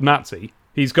straight-up Nazi,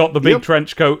 he's got the big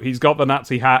trench coat, he's got the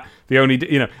Nazi hat, the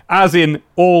only, as in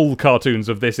all cartoons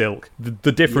of this ilk,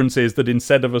 the difference is that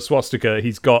instead of a swastika,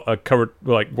 he's got a current,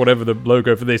 whatever the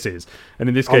logo for this is. And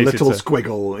in this case, it's a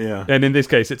squiggle, yeah. And in this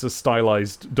case, it's a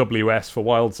stylized WS for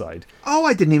Wildside. Oh,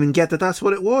 I didn't even get that's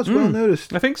what it was. Well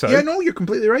noticed. I think so. Yeah, no, you're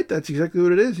completely right. That's exactly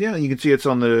what it is. Yeah, you can see it's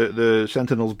on the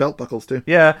Sentinel's belt buckles too.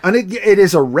 Yeah. And it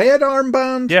is a red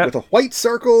armband with a white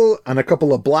circle and a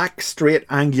couple of black, straight,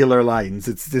 angular lines.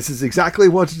 This is exactly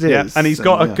what it is. Yeah, and he's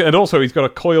got a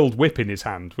coiled whip in his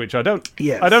hand, which I don't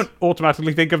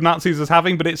automatically think of Nazis as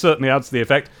having, but it certainly adds to the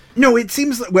effect. No, it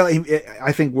seems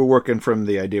I think we're working from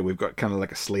the idea we've got kind of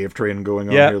like a slave train going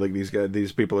on here. Like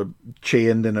these people are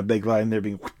chained in a big line. They're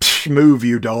being move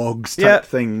you dogs type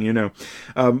thing,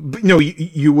 But no,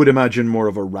 you would imagine more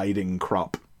of a riding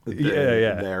crop.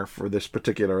 There for this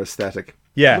particular aesthetic.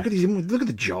 Yeah, look at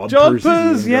the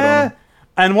jodhpurs. Yeah.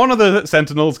 And one of the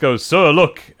sentinels goes, "Sir,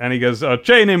 look," and he goes,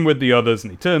 "Chain him with the others,"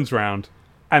 and he turns round,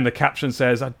 and the caption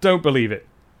says, "I don't believe it.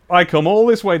 I come all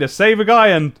this way to save a guy,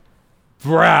 and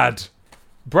Brad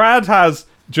has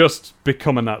just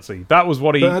become a Nazi." That was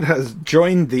what he... Brad has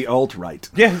joined the alt-right.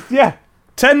 Yeah.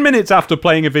 10 minutes after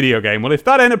playing a video game. Well, if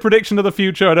that ain't a prediction of the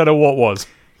future, I don't know what was.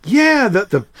 Yeah,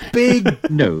 the big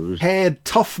nose-head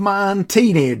tough man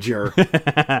teenager,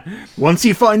 once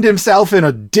he found himself in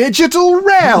a digital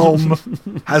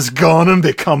realm, has gone and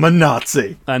become a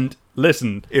Nazi. And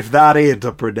listen, if that ain't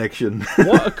a prediction,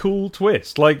 what a cool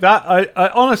twist! Like that, I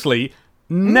honestly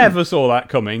never saw that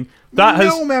coming.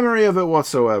 No memory of it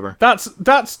whatsoever.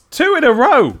 That's 2 in a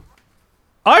row.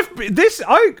 I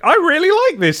really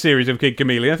like this series of Kid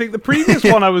Chameleon. I think the previous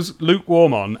one I was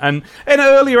lukewarm on, and in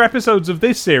earlier episodes of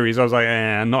this series I was like,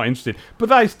 I'm not interested. But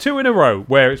that is 2 in a row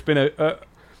where it's been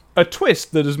a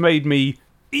twist that has made me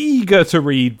eager to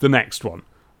read the next one,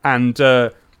 and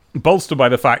bolstered by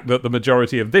the fact that the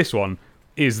majority of this one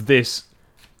is this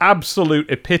absolute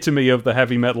epitome of the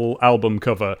heavy metal album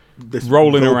cover, this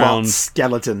rolling around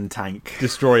skeleton tank,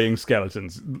 destroying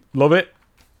skeletons. Love it.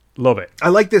 Love it. I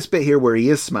like this bit here where he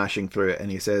is smashing through it, and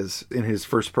he says, in his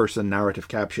first-person narrative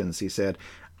captions, he said,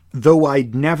 "Though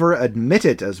I'd never admit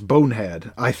it as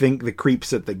Bonehead, I think the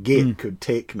creeps at the gate could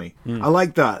take me." I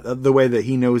like that, the way that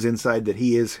he knows inside that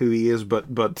he is who he is,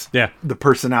 but the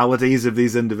personalities of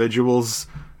these individuals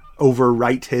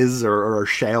overwrite his or are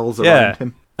shells around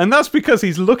him. And that's because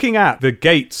he's looking at the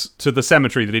gates to the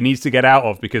cemetery that he needs to get out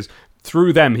of, because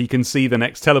through them he can see the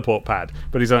next teleport pad.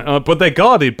 But he's like, but they're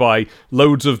guarded by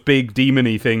loads of big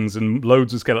demon-y things and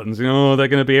loads of skeletons. They're going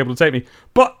to be able to take me.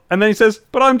 And then he says,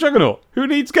 but I'm Juggernaut. Who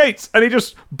needs gates? And he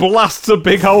just blasts a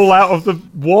big hole out of the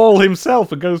wall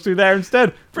himself and goes through there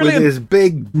instead. Brilliant. With his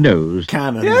big nose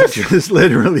cannon that just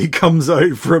literally comes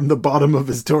out from the bottom of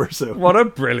his torso. What a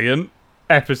brilliant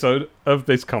episode of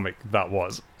this comic that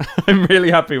was. I'm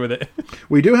really happy with it.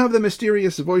 We do have the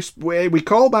mysterious voice. We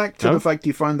call back to the fact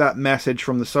he found that message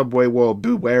from the subway wall,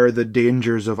 beware the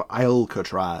dangers of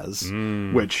Alcatraz.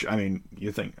 Which, I mean,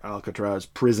 you think Alcatraz,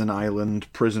 prison island,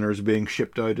 prisoners being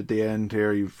shipped out at the end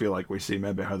here, you feel like we see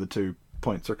maybe how the two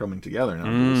points are coming together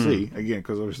now. We'll see, again,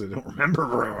 because obviously they don't remember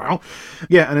very well.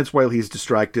 Yeah, and it's while he's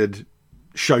distracted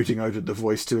shouting out at the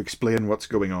voice to explain what's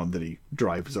going on that he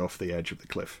drives off the edge of the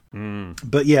cliff.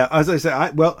 But yeah, as I say,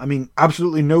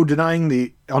 absolutely no denying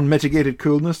the unmitigated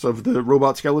coolness of the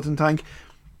robot skeleton tank,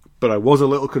 but I was a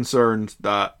little concerned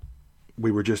that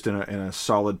we were just in a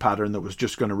solid pattern that was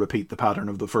just going to repeat the pattern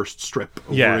of the first strip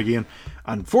over again.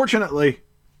 Unfortunately,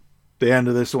 the end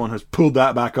of this one has pulled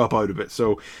that back up out of it.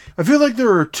 So I feel like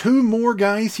there are 2 more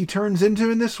guys he turns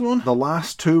into in this one. The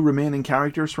last 2 remaining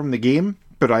characters from the game.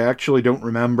 But I actually don't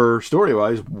remember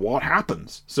story-wise what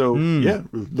happens. So, yeah,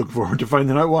 look forward to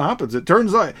finding out what happens. It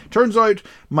turns out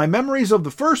my memories of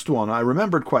the first one I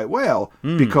remembered quite well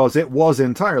because it was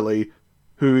entirely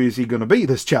who is he going to be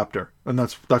this chapter. And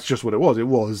that's just what it was. It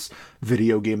was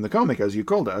Video Game the Comic, as we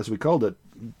called it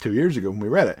 2 years ago when we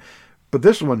read it. But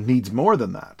this one needs more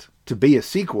than that to be a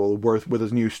sequel with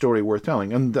a new story worth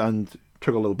telling. And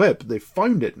took a little bit, but they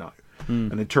found it now.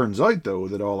 And it turns out, though,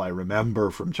 that all I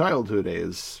remember from childhood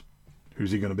is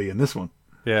who's he going to be in this one?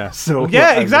 Yeah. So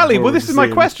yeah, exactly. Well, this is my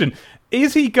question.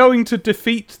 Is he going to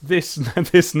defeat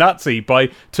this Nazi by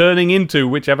turning into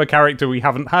whichever character we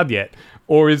haven't had yet?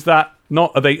 Or is that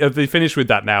not... Have they finished with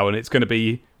that now and it's going to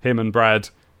be him and Brad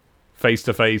face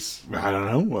to face? I don't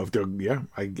know. Well, I don't know.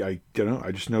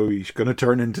 I just know he's going to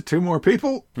turn into 2 more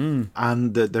people,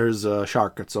 and that there's a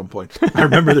shark at some point. I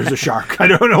remember there's a shark. I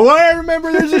don't know why I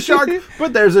remember there's a shark,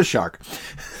 but there's a shark.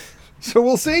 So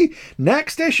we'll see.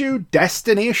 Next issue,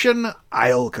 Destination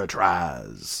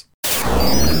Alcatraz.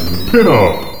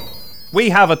 Pin-up.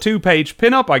 We have a 2-page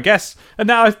pin-up, I guess. And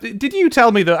now, did you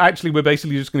tell me that actually we're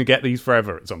basically just going to get these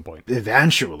forever at some point?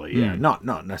 Eventually, yeah. Not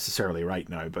necessarily right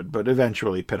now, but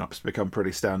eventually pin-ups become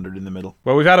pretty standard in the middle.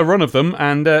 Well, we've had a run of them,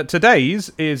 and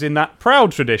today's is in that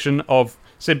proud tradition of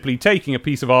simply taking a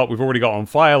piece of art we've already got on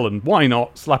file and why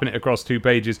not slapping it across 2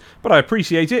 pages. But I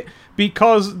appreciate it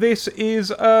because this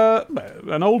is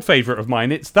an old favourite of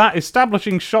mine. It's that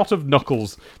establishing shot of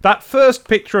Knuckles. That first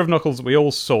picture of Knuckles that we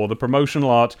all saw, the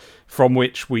promotional art from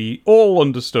which we all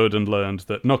understood and learned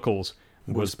that Knuckles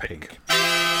was pink.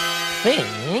 Pink.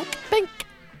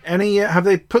 Any, have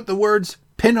they put the words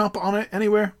pin up on it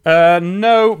anywhere?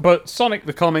 No, but Sonic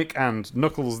the Comic and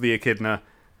Knuckles the Echidna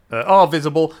are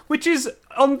visible, which is,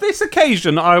 on this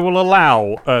occasion, I will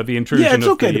allow the intrusion of the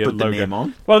logo. Yeah, it's okay to put the name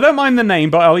on. Well, I don't mind the name,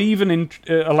 but I'll even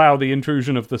allow the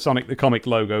intrusion of the Sonic the Comic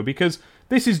logo, because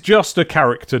this is just a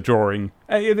character drawing.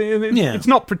 It's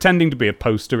not pretending to be a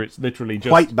poster, it's literally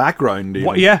just... White background,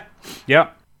 even. Yeah.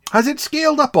 Has it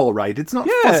scaled up all right? It's not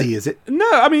fuzzy, is it? No,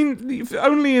 I mean,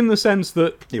 only in the sense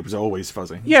that... It was always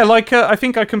fuzzy. Yeah, like, I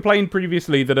think I complained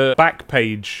previously that a back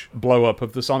page blow-up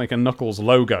of the Sonic and Knuckles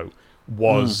logo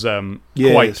was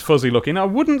quite fuzzy looking. I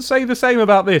wouldn't say the same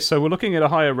about this, so we're looking at a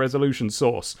higher resolution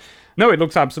source. No, it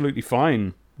looks absolutely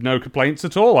fine. No complaints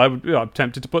at all. I'm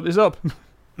tempted to put this up.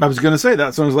 I was going to say,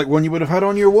 that sounds like one you would have had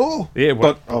on your wall. Yeah,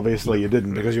 but obviously you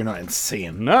didn't, because you're not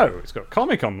insane. No, it's got a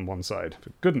comic on one side, for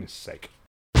goodness sake.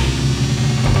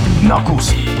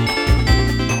 Knuckles.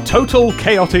 Total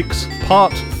Chaotix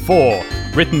Part 4.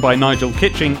 Written by Nigel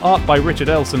Kitching, art by Richard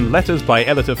Elson, letters by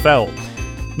Elita Fell.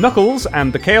 Knuckles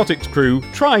and the Chaotix crew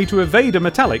try to evade a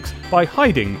Metallics by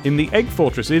hiding in the Egg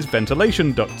Fortress's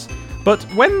ventilation ducts. But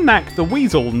when Knack the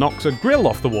Weasel knocks a grill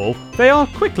off the wall, they are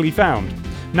quickly found.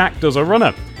 Knack does a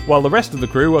runner, while the rest of the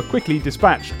crew are quickly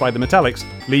dispatched by the Metallics,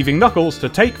 leaving Knuckles to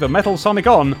take the Metal Sonic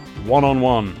on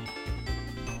one-on-one.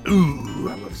 Ooh,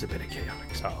 I love a bit of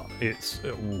Chaotix.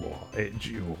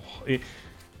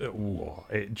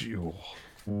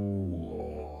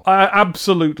 I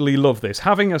absolutely love this.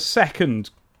 Having a second...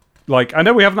 Like, I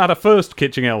know we haven't had a first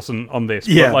Kitching Elson on this,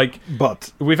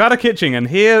 but we've had a Kitching, and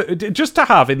here, just to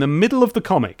have in the middle of the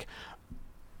comic,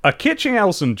 a Kitching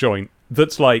Elson joint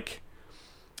that's like,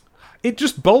 it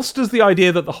just bolsters the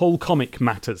idea that the whole comic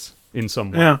matters in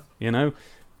some way, you know?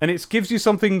 And it gives you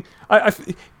something,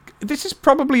 this is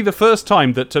probably the first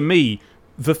time that, to me,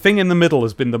 the thing in the middle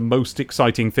has been the most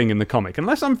exciting thing in the comic.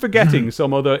 Unless I'm forgetting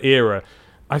some other era,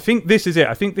 I think this is it.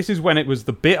 I think this is when it was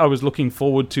the bit I was looking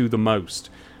forward to the most.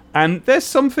 And there's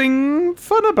something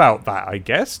fun about that, I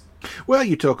guess. Well,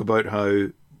 you talk about how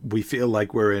we feel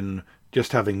like we're in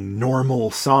just having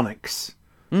normal Sonics,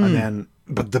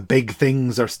 but the big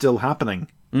things are still happening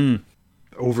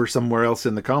over somewhere else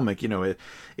in the comic. You know,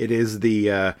 it is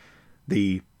the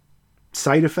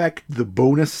side effect, the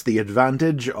bonus, the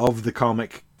advantage of the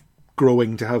comic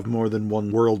growing to have more than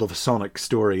one World of Sonic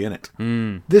story in it.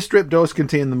 This strip does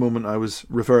contain the moment I was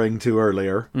referring to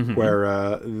earlier,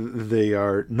 where they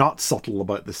are not subtle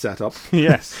about the setup.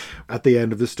 Yes. At the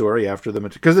end of the story, after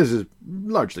because this is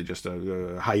largely just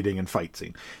a hiding and fight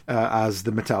scene. As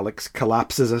the Metallics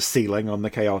collapses a ceiling on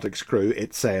the Chaotix crew,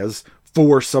 it says,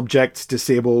 4 subjects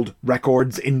disabled,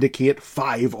 records indicate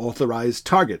 5 authorized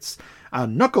targets.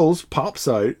 And Knuckles pops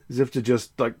out as if to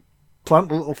just, like,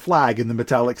 plant a little flag in the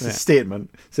Metallics'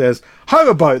 statement. Says, how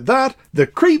about that? The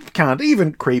creep can't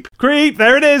even creep. Creep,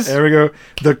 there it is. There we go.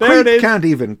 The creep can't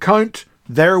even count.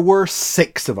 There were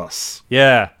 6 of us.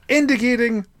 Yeah.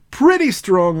 Indicating pretty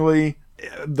strongly,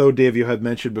 though Dave, you had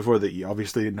mentioned before that you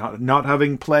obviously not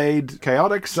having played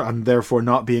Chaotix and therefore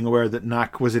not being aware that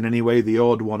Knack was in any way the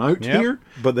odd one out here,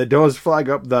 but that does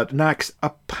flag up that Knack's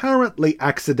apparently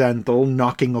accidental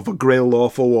knocking of a grill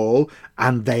off a wall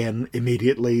and then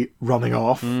immediately running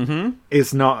off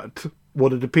is not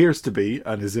what it appears to be,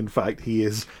 and is in fact he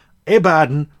is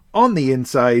Abaddon on the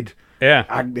inside.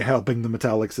 Helping the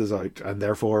Metallics out, and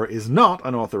therefore is not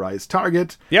an authorized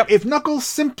target. If Knuckles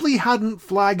simply hadn't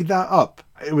flagged that up,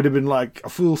 it would have been like a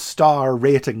full star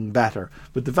rating better.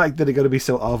 But the fact that it got to be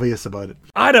so obvious about it.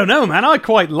 I don't know, man. I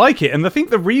quite like it. And I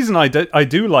think the reason I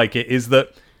do like it is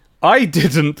that I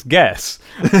didn't guess.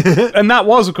 And that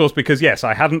was, of course, because, yes,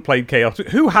 I hadn't played Chaotix.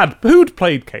 Who'd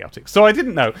played Chaotix? So I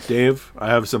didn't know. Dave, I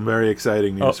have some very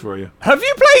exciting news for you. Have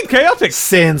you played Chaotix?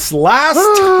 Since last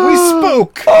we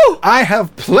spoke, I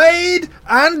have played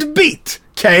and beat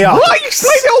Chaotix. What? You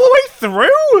played it all the way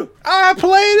through? I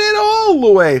played it all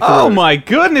the way through. Oh, my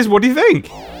goodness. What do you think?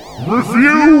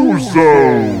 Review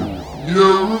Zone!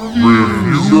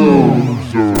 Review Zone!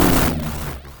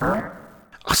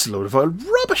 That's a load of old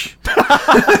rubbish.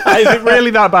 Is it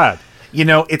really that bad? You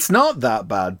know, it's not that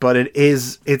bad, but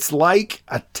it's like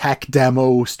a tech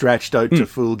demo stretched out to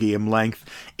full game length.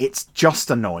 It's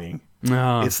just annoying.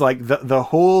 It's like the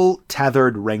whole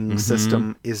tethered ring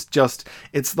system is just,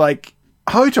 it's like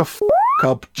how to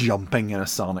up jumping in a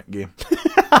Sonic game.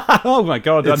 Oh my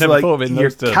god, I it's never like thought of it in you're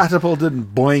those terms. catapulted and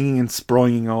boinging and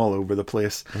sproinging all over the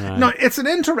place. Right. No, it's an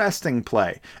interesting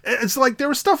play. It's like there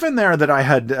was stuff in there that I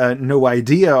had no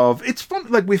idea of. It's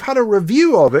fun. Like we've had a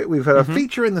review of it. We've had a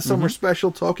feature in the summer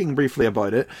special talking briefly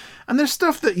about it. And there's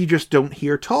stuff that you just don't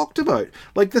hear talked about.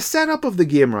 Like the setup of the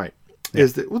game, right?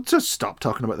 Is that we'll just stop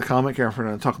talking about the comic here for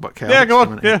now and talk about Chaotix. Yeah, go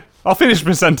on. Yeah, I'll finish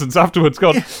my sentence afterwards. Go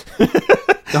on. Yeah.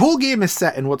 The whole game is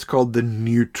set in what's called the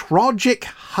Neutrogic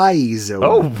High Zone.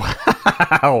 Oh,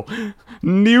 wow.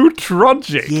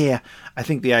 Neutrogic. Yeah, I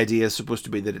think the idea is supposed to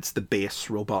be that it's the base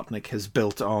Robotnik has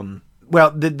built on.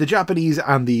 Well, the Japanese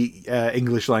and the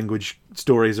English language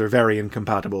stories are very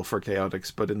incompatible for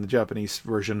Chaotix, but in the Japanese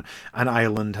version, an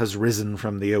island has risen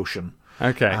from the ocean.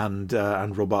 Okay. And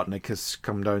Robotnik has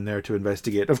come down there to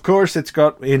investigate. Of course, it's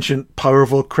got ancient,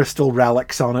 powerful crystal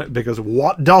relics on it, because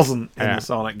what doesn't in the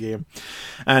Sonic game?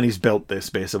 And he's built this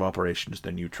base of operations,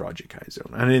 the Neutrogic High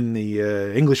Zone. And in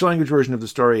the English language version of the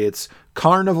story, it's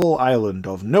Carnival Island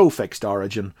of no fixed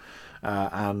origin.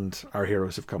 And our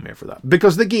heroes have come here for that.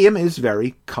 Because the game is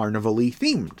very carnival-y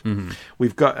themed.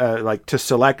 We've got, like, to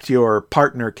select your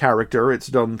partner character, it's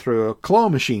done through a claw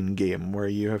machine game where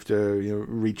you have to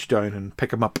reach down and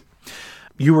pick them up.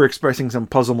 You were expressing some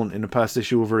puzzlement in a past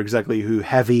issue over exactly who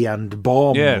Heavy and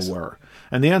Bomb were.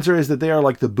 And the answer is that they are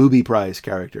like the booby prize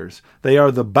characters. They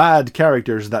are the bad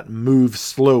characters that move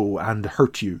slow and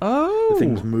hurt you. Oh. The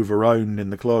things move around in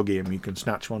the claw game. You can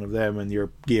snatch one of them and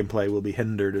your gameplay will be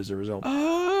hindered as a result.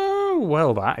 Oh,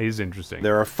 well, that is interesting.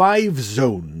 There are 5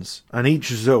 zones, and each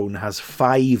zone has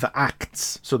 5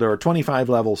 acts. So there are 25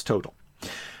 levels total.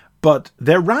 But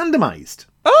they're randomized.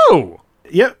 Oh!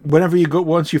 Yeah, whenever you go,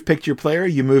 once you've picked your player,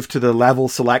 you move to the level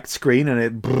select screen and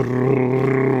it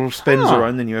spins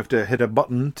around and you have to hit a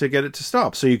button to get it to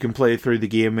stop. So you can play through the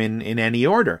game in any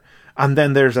order. And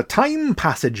then there's a time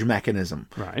passage mechanism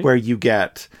where you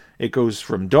get, it goes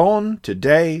from dawn to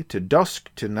day to dusk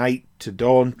to night to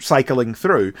dawn, cycling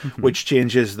through, which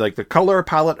changes like the color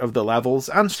palette of the levels,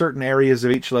 and certain areas of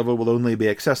each level will only be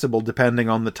accessible depending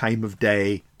on the time of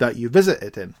day that you visit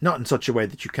it in. Not in such a way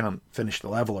that you can't finish the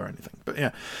level or anything, but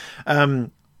yeah.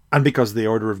 And because the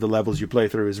order of the levels you play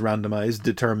through is randomized,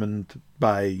 determined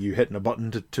by you hitting a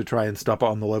button to try and stop it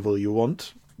on the level you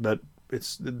want, but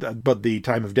the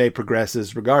time of day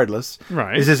progresses regardless.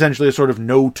 Right. Is essentially a sort of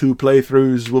no two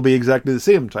playthroughs will be exactly the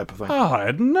same type of thing. Oh, I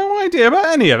had no idea about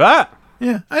any of that.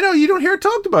 Yeah, I know, you don't hear it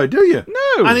talked about, do you?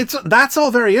 No. And that's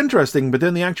all very interesting, but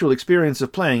then the actual experience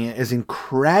of playing it is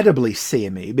incredibly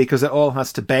samey, because it all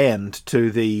has to bend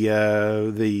to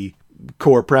the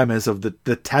core premise of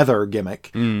the tether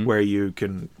gimmick, where you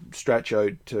can stretch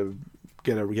out to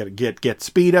get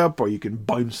speed up, or you can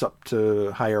bounce up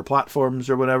to higher platforms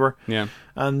or whatever. Yeah.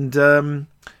 And then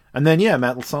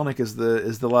Metal Sonic is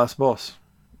the last boss.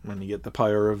 When you get the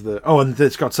power of and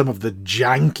it's got some of the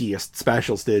jankiest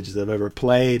special stages I've ever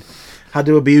played. Had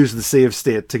to abuse the save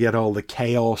state to get all the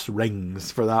chaos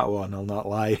rings for that one, I'll not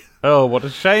lie. Oh, what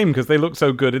a shame, because they look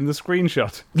so good in the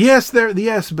screenshot. Yes,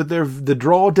 but the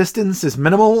draw distance is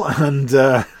minimal, and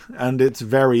it's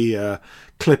very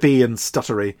clippy and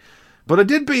stuttery. But I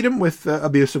did beat him with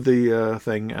abuse of the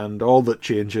thing, and all that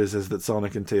changes is that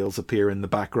Sonic and Tails appear in the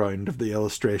background of the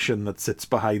illustration that sits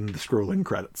behind the scrolling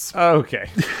credits. Okay.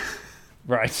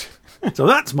 Right. So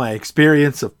that's my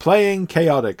experience of playing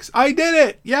Chaotix. I did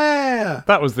it! Yeah!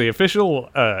 That was the official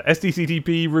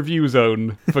SDCTP review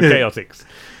zone for Chaotix.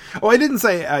 Oh, I didn't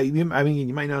say, I mean,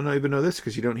 you might not even know this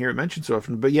because you don't hear it mentioned so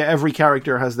often, but yeah, every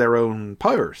character has their own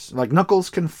powers. Like, Knuckles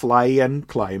can fly and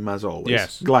climb, as always.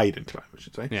 Yes. Glide and climb, I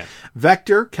should say. Yeah.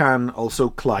 Vector can also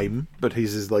climb, but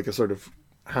his is like a sort of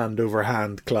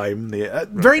hand-over-hand climb.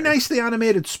 Very nicely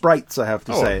animated sprites, I have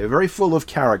to say. Very full of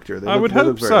character. I would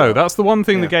hope so. Well. That's the one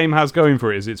thing the game has going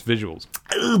for it, is its visuals.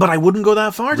 But I wouldn't go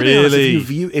that far, to be honest,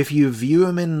 Really? if you view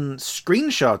them in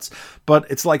screenshots. But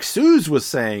it's like Suze was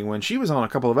saying when she was on a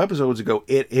couple of episodes ago,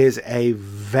 it is a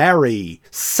very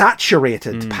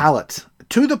saturated palette.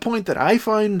 To the point that I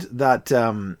found that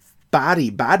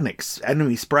Badnik's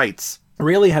enemy sprites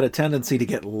really had a tendency to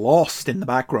get lost in the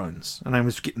backgrounds, and I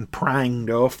was getting pranged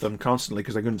off them constantly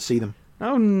because I couldn't see them.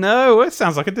 Oh no, it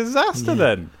sounds like a disaster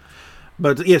then.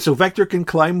 But yeah, so Vector can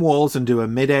climb walls and do a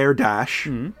mid-air dash.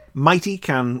 Mighty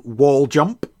can wall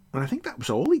jump, and I think that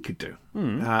was all he could do.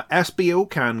 Espio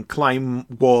can climb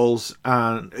walls,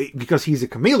 and because he's a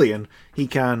chameleon, he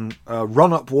can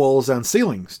run up walls and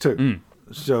ceilings too.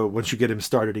 So once you get him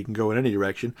started, he can go in any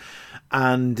direction.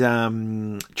 And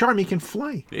Charmy can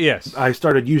fly. Yes. I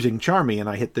started using Charmy, and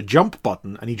I hit the jump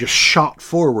button, and he just shot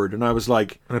forward. And I was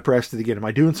like, and I pressed it again. Am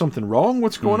I doing something wrong?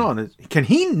 What's going on? Can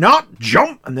he not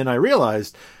jump? And then I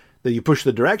realized that you push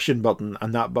the direction button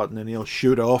and that button, and he'll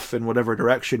shoot off in whatever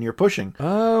direction you're pushing.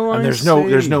 Oh, and there's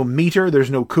no meter,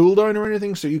 there's no cooldown or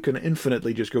anything, so you can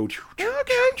infinitely just go. Okay.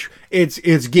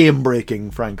 It's game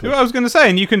breaking, frankly. I was going to say,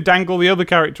 and you can dangle the other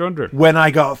character under it. When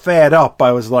I got fed up,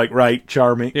 I was like, right,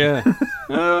 Charmy. Yeah.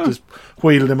 Just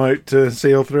wheeled him out to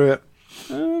sail through it.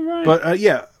 Oh, right. But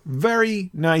yeah, very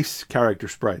nice character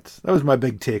sprites. That was my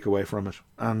big takeaway from it.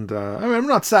 And I'm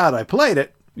not sad I played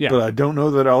it. Yeah. But I don't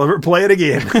know that I'll ever play it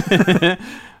again.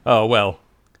 Oh, well.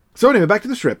 So anyway, back to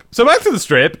the strip. So back to the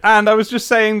strip, and I was just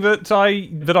saying that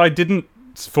I didn't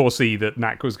foresee that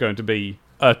Knack was going to be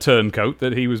a turncoat,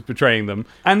 that he was betraying them.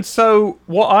 And so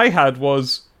what I had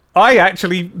was, I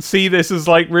actually see this as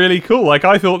like really cool. Like,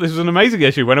 I thought this was an amazing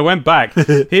issue when I went back.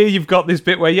 Here you've got this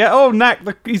bit where,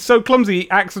 Knack, he's so clumsy,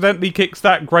 he accidentally kicks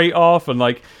that grate off, and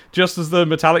like, just as the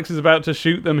Metallics is about to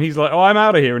shoot them, he's like, oh, I'm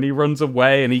out of here, and he runs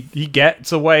away, and he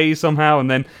gets away somehow,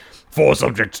 and then 4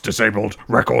 subjects disabled.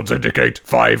 Records indicate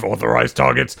 5 authorized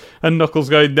targets. And Knuckles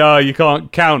going, no, you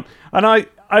can't count. And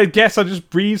I guess I just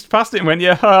breezed past it and went,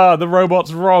 the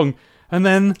robot's wrong. And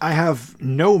then I have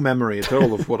no memory at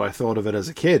all of what I thought of it as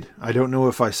a kid. I don't know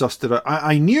if I sussed it out.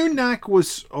 I knew Knack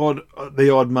was the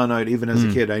odd man out even as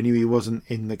a kid. I knew he wasn't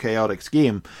in the Chaotix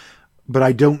game. But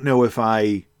I don't know if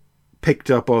I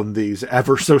picked up on these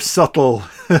ever so subtle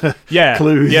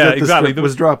clues that the strip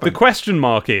was dropping. The question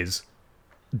mark is,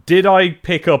 did I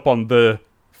pick up on the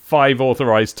 5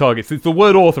 authorized targets? It's the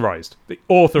word authorized. The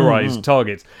authorized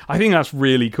targets. I think that's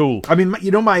really cool. I mean,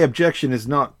 my objection is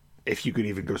not, if you could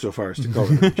even go so far as to call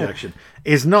it an objection,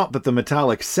 is not that the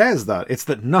Metallic says that. It's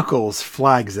that Knuckles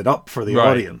flags it up for the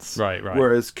audience. Right.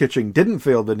 Whereas Kitching didn't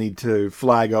feel the need to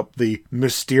flag up the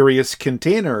mysterious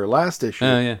container last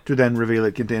issue to then reveal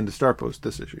it contained a star post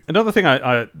this issue. Another thing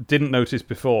I didn't notice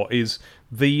before is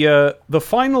the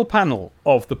final panel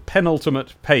of the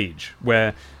penultimate page,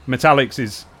 where Metallics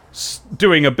is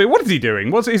doing a bit. What is he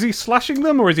doing? Is he slashing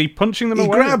them, or is he punching them away?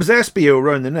 He grabs Espio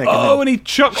around the neck. And he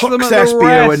chucks them at the Espio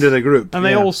rest, into the group, and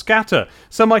they all scatter.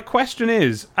 So my question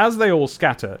is, as they all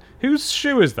scatter, whose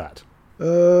shoe is that?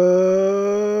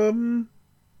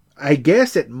 I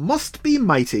guess it must be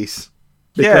Mighty's.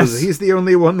 Because Yes. he's the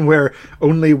only one where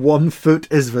only one foot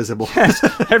is visible.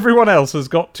 Everyone else has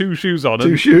got 2 shoes on.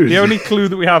 Two shoes. The only clue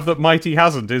that we have that Mighty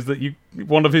hasn't is that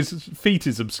one of his feet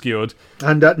is obscured.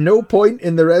 And at no point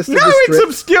in the rest of No, the strip... it's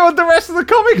obscured the rest of the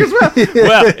comic as well.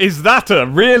 Well, is that a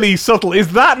really subtle...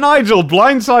 Is that Nigel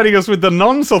blindsiding us with the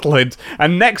non-subtle hint?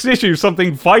 And next issue,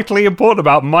 something vitally important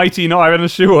about Mighty not having a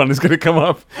shoe on is going to come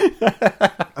up.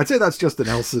 I'd say that's just an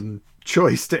Elson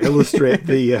choice to illustrate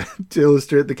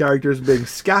the characters being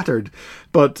scattered,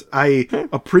 but I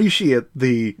appreciate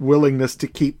the willingness to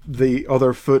keep the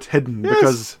other foot hidden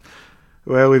because,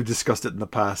 well, we've discussed it in the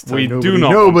past.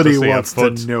 Nobody wants to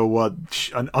know what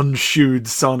an unshoed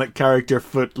Sonic character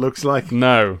foot looks like.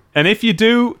 No. And if you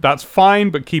do, that's fine,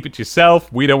 but keep it to yourself.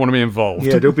 We don't want to be involved.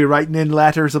 Yeah, don't be writing in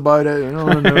letters about it.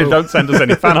 Oh, no. Don't send us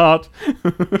any fan art.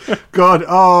 God,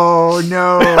 oh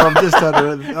no!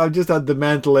 I've just had the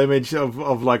mental image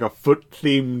of like a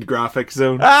foot-themed graphic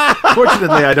zone.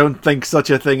 Fortunately, I don't think such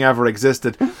a thing ever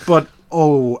existed. But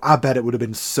I bet it would have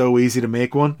been so easy to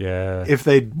make one. Yeah. If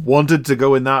they wanted to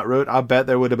go in that route, I bet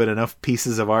there would have been enough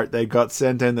pieces of art they got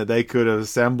sent in that they could have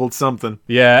assembled something.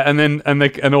 Yeah, and then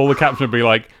all the caption would be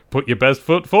like, "Put your best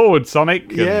foot forward, Sonic."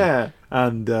 And yeah,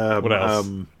 and what else?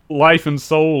 Life and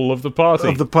soul of the party.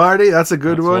 Of the party, that's a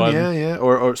good That's one. one. Yeah.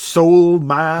 Or Soul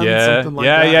Man, something like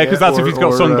that. Yeah, because that's if he's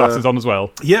got Or, sunglasses on as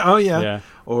well. Yeah, Yeah.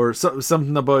 Or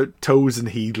something about toes and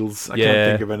heels. I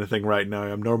can't think of anything right now.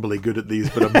 I'm normally good at these,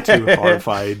 but I'm too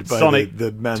horrified by Sonic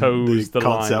the toes, the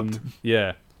concept. line.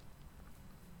 Yeah.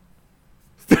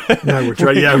 No, we're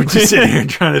just sitting here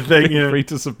trying to think. Feel free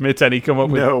to submit any come up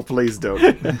with. No, please don't.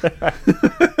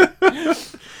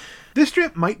 This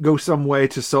strip might go some way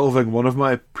to solving one of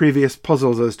my previous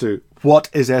puzzles as to what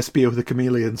is Espio the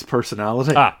Chameleon's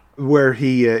personality. Where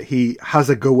he has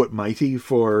a go at Mighty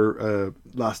for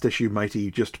last issue. Mighty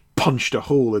just punched a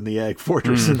hole in the egg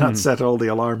fortress and that set all the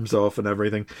alarms off and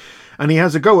everything. And he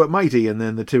has a go at Mighty, and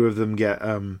then the two of them get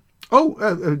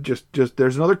just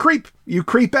there's another creep. You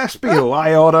creep Espio.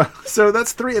 I oughta. So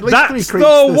that's three. At least That's 3 creeps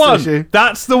the this one. issue.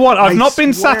 That's the one. I've not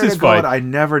been swear to satisfied. God, I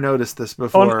never noticed this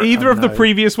before. On either of the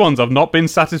previous ones, I've not been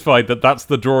satisfied that that's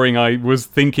the drawing I was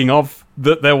thinking of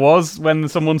that there was when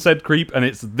someone said creep, and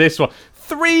it's this one.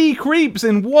 3 creeps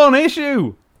in 1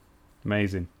 issue.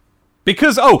 Amazing.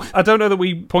 Because, I don't know that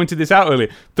we pointed this out earlier.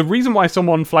 The reason why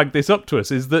someone flagged this up to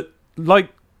us is that,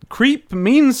 creep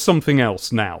means something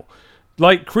else now.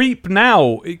 Creep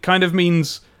now, it kind of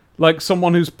means,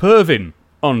 someone who's perving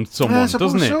on someone,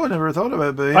 doesn't it? So I never thought about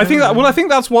it. But, I think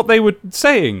that's what they were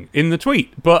saying in the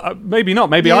tweet, but maybe not.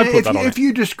 Maybe I put that on it. If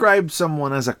you describe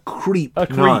someone as a creep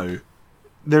now,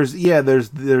 there's a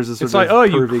sort of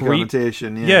pervy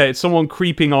connotation. Yeah, it's someone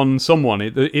creeping on someone.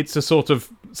 It's a sort of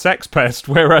sex pest,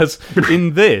 whereas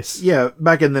in this... Yeah,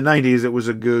 back in the 90s, it was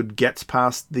a good gets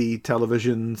past the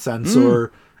television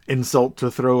censor insult to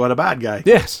throw at a bad guy.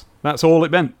 Yes, that's all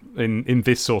it meant in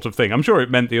this sort of thing. I'm sure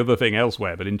it meant the other thing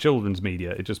elsewhere, but in children's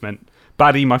media, it just meant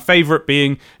baddie. My favourite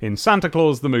being in Santa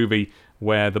Claus the movie,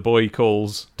 where the boy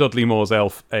calls Dudley Moore's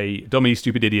elf a dummy,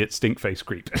 stupid idiot, stink-face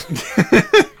creep.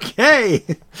 Okay.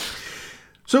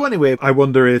 So anyway, I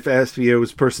wonder if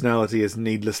Espio's personality is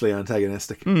needlessly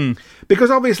antagonistic. Because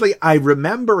obviously I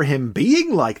remember him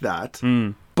being like that,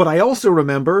 but I also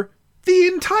remember the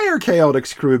entire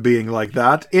Chaotix crew being like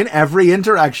that in every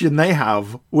interaction they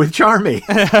have with Charmy.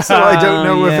 So I don't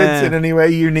know if it's in any way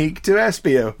unique to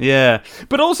Espio. Yeah.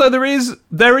 But also there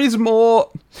is more...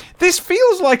 This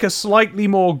feels like a slightly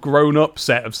more grown-up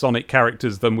set of Sonic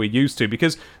characters than we're used to,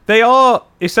 because they are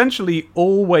essentially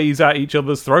always at each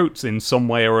other's throats in some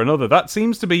way or another. That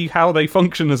seems to be how they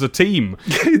function as a team.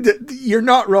 You're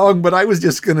not wrong, but I was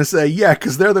just going to say, yeah,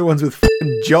 because they're the ones with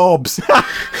f***ing jobs.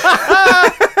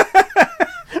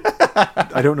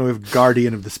 I don't know if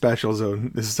Guardian of the Special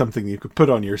Zone is something you could put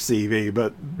on your CV,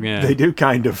 but they do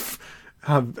kind of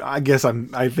have, I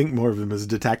think more of them as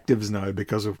detectives now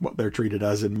because of what they're treated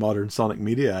as in modern Sonic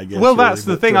media, I guess. Well, that's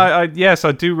the thing. I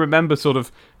do remember sort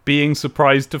of being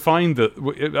surprised to find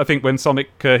that, I think when Sonic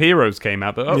Heroes came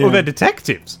out, that, they're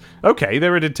detectives. Okay,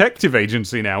 they're a detective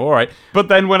agency now, all right. But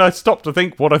then when I stopped to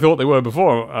think what I thought they were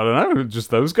before, I don't know,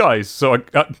 just those guys. So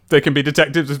they can be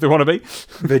detectives if they want to be.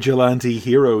 Vigilante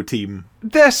hero team.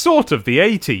 They're sort of the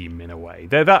A-team, in a way.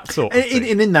 They're that sort of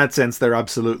thing. In that sense, they're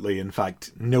absolutely, in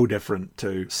fact, no different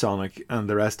to Sonic and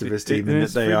the rest of his team in that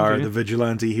they are the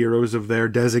vigilante heroes of their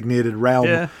designated realm.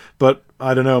 Yeah. But,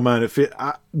 I don't know, man,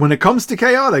 when it comes to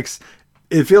Chaotix,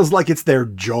 it feels like it's their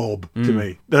job to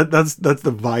me. That's the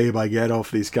vibe I get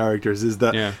off these characters, is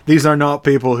that these are not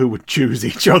people who would choose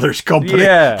each other's company.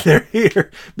 Yeah. They're here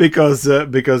because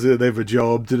they have a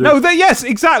job to do. No, yes,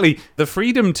 exactly. The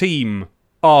Freedom Team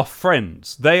are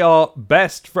friends. They are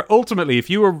ultimately, if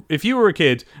you were a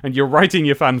kid and you're writing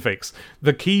your fanfics,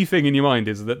 the key thing in your mind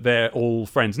is that they're all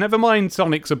friends. Never mind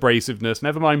Sonic's abrasiveness,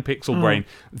 never mind Pixel Brain.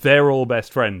 They're all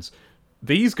best friends.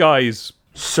 These guys...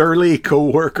 surly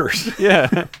co-workers. Yeah.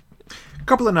 A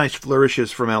couple of nice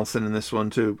flourishes from Elson in this one,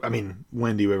 too. I mean,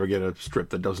 when do you ever get a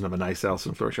strip that doesn't have a nice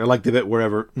Elson flourish? I like the bit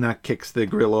wherever Knack kicks the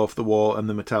grill off the wall and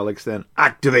the Metallics then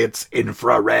activates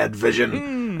infrared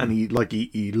vision. And he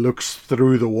looks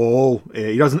through the wall.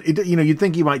 He doesn't, you'd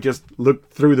think he might just look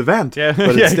through the vent. Yeah.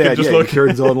 But Yeah, instead, he he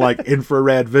turns on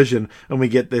infrared vision and we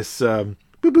get this... boop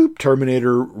boop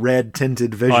Terminator red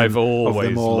tinted vision I've of always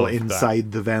them all loved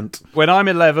inside the vent. When I'm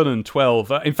 11 and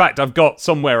 12, in fact, I've got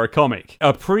somewhere a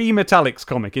pre-Metallics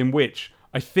comic in which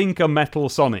I think a Metal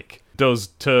Sonic does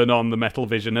turn on the metal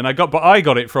vision, and I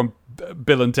got it from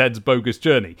Bill and Ted's Bogus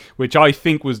Journey, which I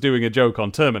think was doing a joke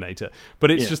on Terminator. But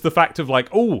it's just the fact of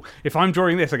if I'm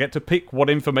drawing this, I get to pick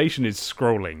what information is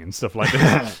scrolling and stuff like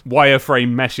this.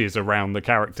 Wireframe meshes around the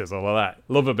characters, all of that.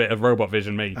 Love a bit of robot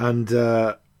vision, me. And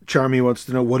Charmy wants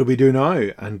to know, what do we do now?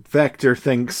 And Vector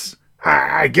thinks,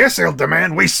 I guess he'll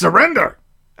demand we surrender.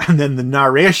 And then the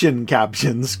narration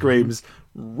caption screams,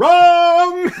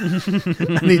 wrong!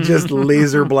 And he just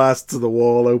laser blasts the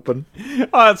wall open.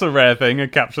 Oh, that's a rare thing, a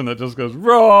caption that just goes,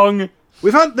 wrong!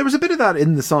 There was a bit of that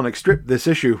in the Sonic strip this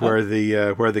issue where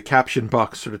the caption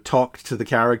box sort of talked to the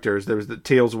characters. There was the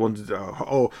Tails one,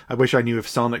 I wish I knew if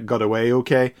Sonic got away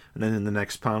okay. And then in the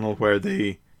next panel where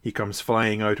he comes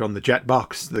flying out on the jet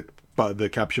box. The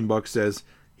caption box says,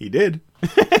 he did.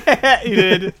 He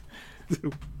did.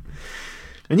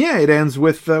 And yeah, it ends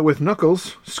with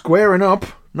Knuckles squaring up,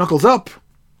 Knuckles up,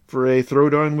 for a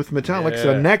throwdown with Metallics. Yeah.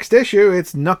 So next issue,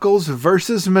 it's Knuckles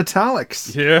versus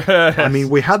Metallics. Yeah. I mean,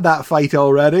 we had that fight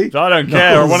already. I don't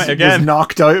care. I want it again. Was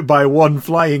knocked out by one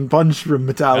flying punch from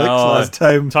Metallics last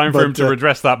time. Time for him to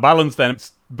redress that balance then.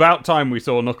 It's about time we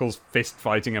saw Knuckles fist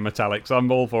fighting a Metallics.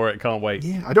 I'm all for it. Can't wait.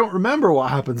 Yeah, I don't remember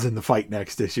what happens in the fight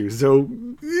next issue, so...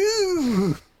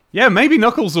 Yeah, maybe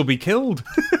Knuckles will be killed.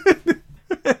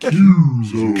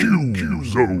 Q-Zone.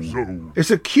 It's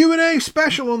a Q&A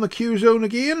special on the Q-Zone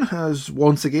again, as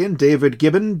once again David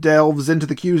Gibbon delves into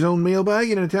the Q-Zone mailbag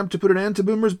in an attempt to put an end to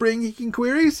Boomer's brain-geeking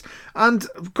queries, and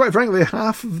quite frankly,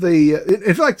 half of the...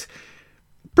 In fact,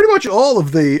 pretty much all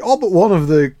but one of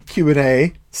the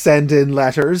Q&A send-in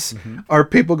letters are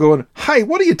people going, hi,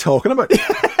 what are you talking about?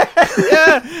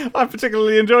 Yeah, I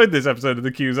particularly enjoyed this episode of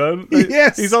the Q-Zone.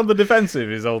 Yes. He's on the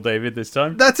defensive, is old David, this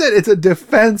time. That's it, it's a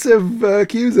defensive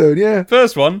Q-Zone, yeah.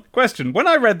 First one, question. When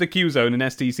I read the Q-Zone in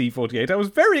STC48, I was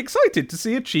very excited to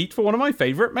see a cheat for one of my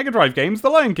favourite Mega Drive games, The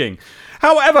Lion King.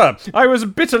 However, I was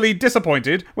bitterly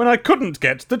disappointed when I couldn't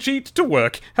get the cheat to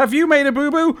work. Have you made a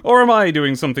boo-boo, or am I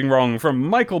doing something wrong? From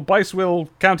Michael Bicewill,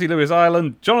 County Lewis,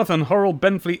 Ireland, Jonathan Hurrell,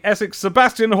 Benfleet, Essex,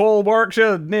 Sebastian Hall,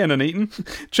 Warwickshire, near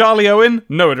Nuneaton, Charlie Owen,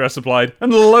 no address supplied,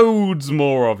 and loads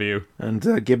more of you.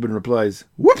 And Gibbon replies,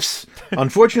 whoops!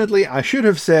 Unfortunately, I should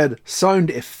have said sound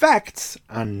effects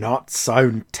and not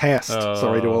sound test.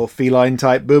 Sorry to all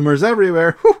feline-type boomers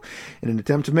everywhere. Whew. In an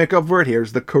attempt to make up for it,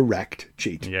 here's the correct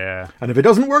cheat. Yeah. And if it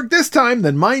doesn't work this time,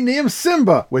 then my name's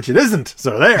Simba, which it isn't,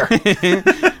 so there.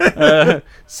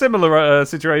 Similar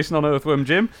situation on Earthworm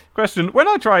Jim. Question, when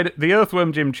I tried the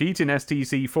Earthworm Jim cheat in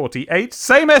STC48,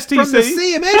 same STC... From the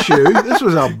same issue, this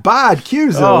was a bad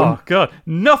Q-Zone. Oh, God.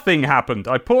 Nothing happened.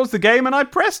 I paused the game and I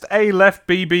pressed A left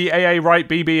BB, AA right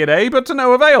BB and A, but to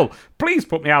no avail. Please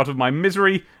put me out of my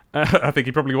misery. I think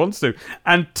he probably wants to.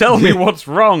 And tell me what's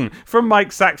wrong. From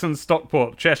Mike Saxon,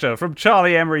 Stockport, Cheshire. From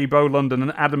Charlie Emery, Bow London,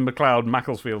 and Adam McLeod,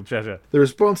 Macclesfield, Cheshire. The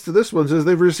response to this one says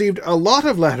they've received a lot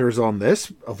of letters on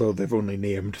this, although they've only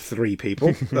named 3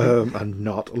 people, and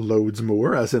not loads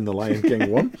more, as in the Lion King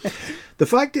one. The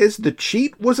fact is, the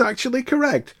cheat was actually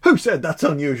correct. Who said that's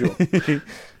unusual?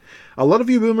 A lot of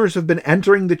you boomers have been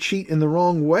entering the cheat in the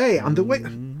wrong way, and the way...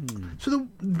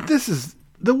 this is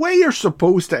the way you're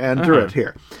supposed to enter it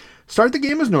here. Start the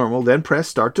game as normal, then press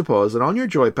start to pause, and on your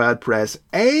joypad press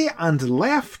A and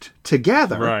left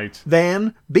together. Right.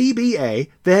 Then BBA,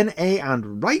 then A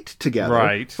and right together.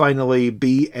 Right. Finally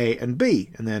B, A, and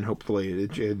B. And then hopefully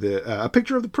a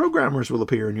picture of the programmers will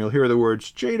appear and you'll hear the words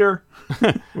Jader,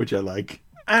 which I like.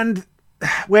 And,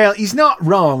 well, he's not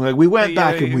wrong. Like, we went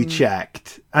back and we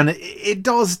checked. And it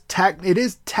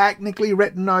is technically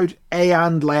written out A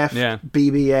and left,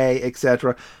 BBA,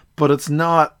 etc. But it's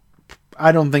not...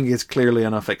 I don't think it's clearly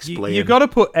enough explained. You've got to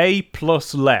put A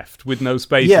plus left with no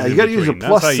spaces. Yeah, you've got to use a That's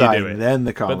plus how you do sign, it. then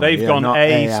the comma. But they've gone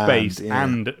A space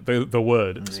and the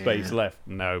word space left.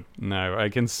 No. I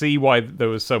can see why there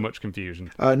was so much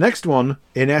confusion. Next one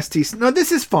in ST. No,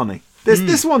 this is funny.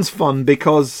 This one's fun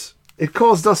because It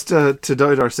caused us to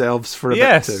doubt ourselves for a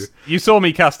bit too. You saw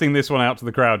me casting this one out to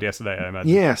the crowd yesterday, I imagine.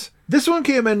 Yes. This one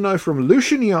came in now from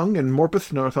Lucian Young in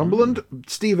Morpeth, Northumberland,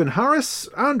 Stephen Harris,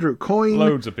 Andrew Coyne,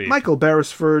 Loads of people. Michael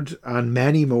Beresford, and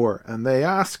many more. And they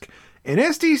ask, in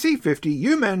STC 50,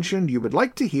 you mentioned you would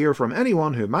like to hear from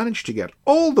anyone who managed to get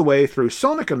all the way through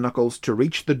Sonic and Knuckles to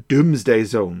reach the Doomsday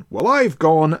Zone. Well, I've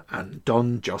gone and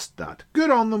done just that.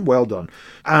 Good on them, well done.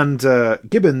 And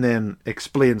Gibbon then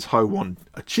explains how one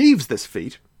achieves this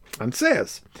feat and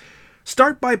says,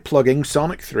 start by plugging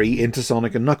Sonic 3 into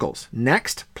Sonic & Knuckles.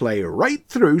 Next, play right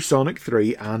through Sonic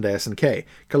 3 and SNK.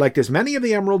 Collect as many of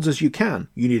the emeralds as you can.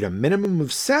 You need a minimum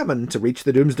of 7 to reach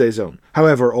the Doomsday Zone.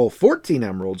 However, all 14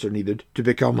 emeralds are needed to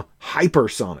become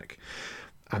Hypersonic.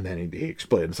 And then he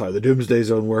explains how the Doomsday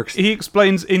Zone works. He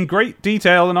explains in great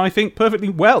detail, and I think perfectly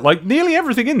well. Like, nearly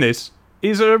everything in this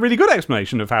is a really good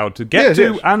explanation of how to get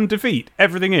to and defeat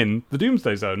everything in the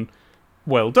Doomsday Zone.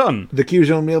 Well done. The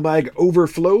Q-Zone mailbag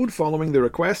overflowed following the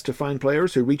request to find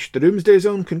players who reached the Doomsday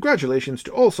Zone. Congratulations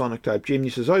to all Sonic-type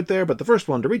geniuses out there, but the first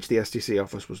one to reach the STC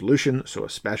office was Lucian, so a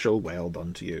special well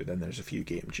done to you. Then there's a few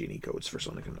Game Genie codes for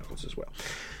Sonic and Knuckles as well.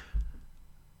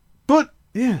 But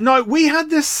now, we had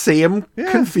this same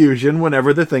confusion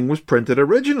whenever the thing was printed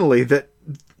originally, that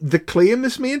the claim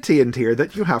is maintained here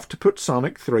that you have to put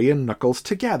Sonic 3 and Knuckles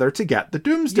together to get the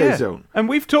Doomsday Zone. And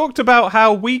we've talked about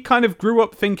how we kind of grew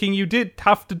up thinking you did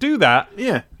have to do that.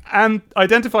 Yeah. And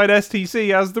identified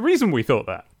STC as the reason we thought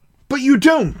that. But you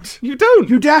don't. You don't.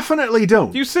 You definitely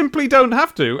don't. You simply don't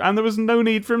have to, and there was no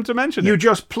need for him to mention it. You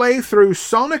just play through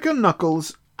Sonic and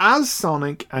Knuckles as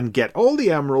Sonic and get all the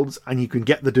emeralds, and you can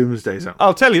get the Doomsday Zone.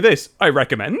 I'll tell you this, I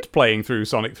recommend playing through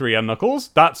Sonic 3 and Knuckles.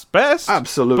 That's best.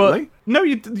 Absolutely. But no,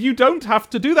 you don't have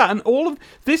to do that. And all of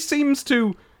this seems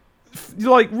to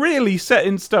really set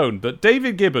in stone that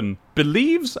David Gibbon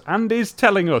believes and is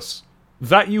telling us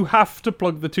that you have to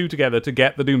plug the two together to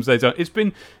get the Doomsday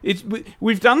Zone.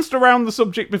 We've danced around the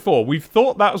subject before. We've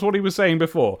thought that was what he was saying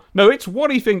before. No, it's what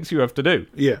he thinks you have to do.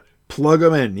 Yeah. Plug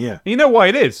them in, yeah. You know why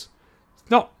it is?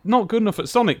 Not good enough at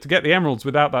Sonic to get the emeralds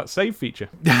without that save feature.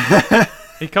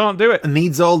 He can't do it. It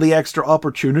needs all the extra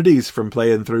opportunities from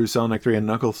playing through Sonic 3 and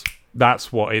Knuckles.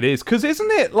 That's what it is. Because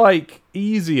isn't it,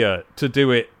 easier to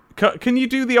do it? Can you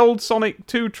do the old Sonic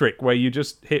 2 trick where you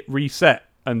just hit reset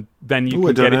and then you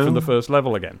can get it from the first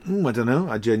level again? I don't know.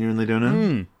 I genuinely don't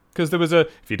know. Because there was if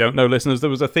you don't know, listeners, there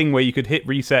was a thing where you could hit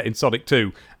reset in Sonic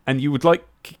 2 and you would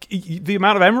the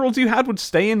amount of emeralds you had would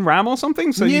stay in RAM or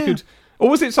something, so you could... Or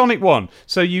was it Sonic 1?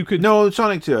 So you could... No,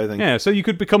 Sonic 2, I think. Yeah, so you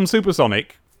could become Super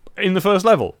Sonic in the first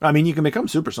level. I mean, you can become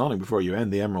Super Sonic before you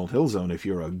end the Emerald Hill Zone if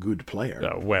you're a good player.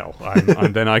 Well,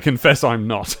 then I confess I'm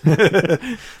not.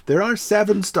 There are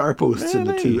 7 star posts in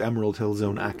the 2 Emerald Hill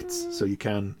Zone acts, so you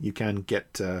can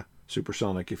get Super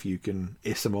Sonic if you can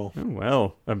ace them all. Oh,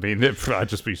 well, I mean, I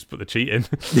just used to put the cheat in.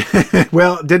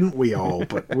 Well, didn't we all?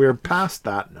 But we're past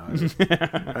that now.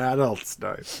 We're adults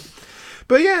now.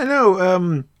 But yeah,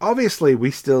 no, obviously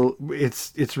we still,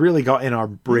 it's really got in our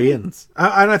brains.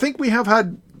 And I think we have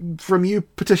had, from you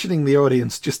petitioning the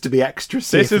audience just to be extra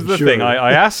safe. This is the thing.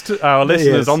 I asked our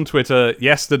listeners on Twitter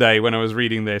yesterday when I was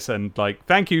reading this, and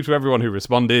thank you to everyone who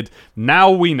responded.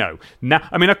 Now we know. Now,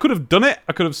 I mean, I could have done it.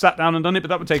 I could have sat down and done it, but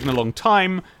that would have taken a long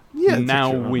time. Yeah,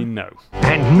 now we know.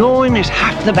 And knowing is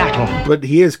half the battle. But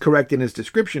he is correct in his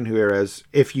description here, as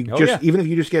if you even if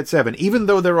you just get 7, even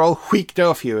though they're all wheeked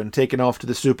off you and taken off to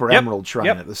the Super Emerald Shrine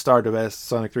at the start of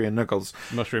Sonic 3 and Knuckles.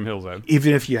 Mushroom Hill Zone.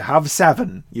 Even if you have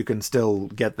 7, you can still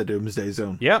get the Doomsday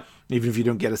Zone. Yep. Even if you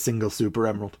don't get a single Super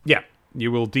Emerald. Yeah.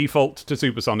 You will default to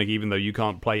Super Sonic even though you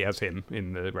can't play as him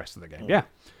in the rest of the game. Yeah.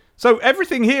 So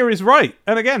everything here is right.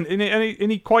 And again, and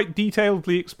he quite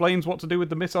detailedly explains what to do with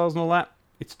the missiles and all that.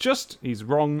 It's just, he's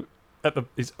wrong at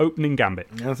his opening gambit.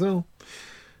 That's all.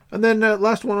 And then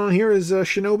last one on here is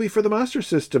Shinobi for the Master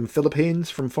System. Philip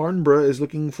Haynes from Farnborough is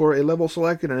looking for a level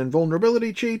select and an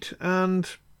invulnerability cheat, and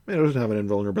he doesn't have an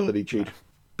invulnerability cheat,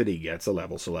 but he gets a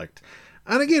level select.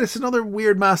 And again, it's another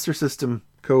weird Master System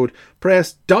code.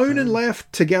 Press down and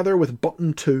left together with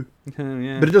button 2.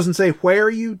 But it doesn't say where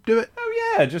you do it.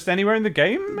 Oh yeah, just anywhere in the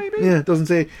game, maybe? Yeah, it doesn't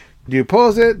say... Do you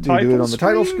pause it? Do you do it on the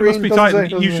title screen?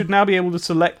 You should now be able to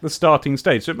select the starting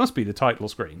stage, so it must be the title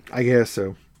screen. I guess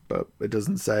so, but it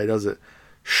doesn't say, does it?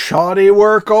 Shoddy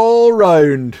work all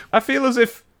round. I feel as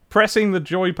if pressing the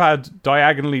joypad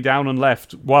diagonally down and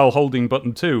left while holding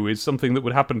button 2 is something that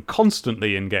would happen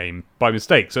constantly in-game by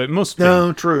mistake, so it must be...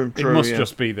 No, true, It must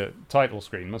just be the title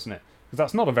screen, mustn't it? Because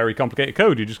that's not a very complicated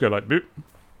code. You just go like, boop,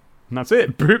 and that's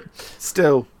it, boop.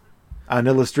 Still... an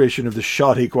illustration of the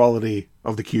shoddy quality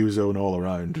of the Q zone all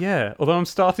around. Yeah, although I'm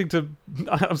starting to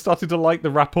like the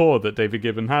rapport that David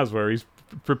Gibbon has, where he's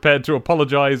prepared to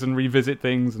apologise and revisit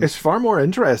things. And... It's far more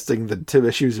interesting than 2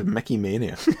 issues of Mickey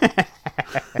Mania.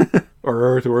 Or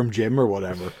Earthworm Jim or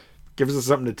whatever. Gives us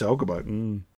something to talk about.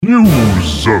 News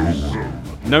Zone.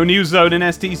 No news zone in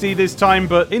STC this time,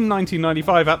 but in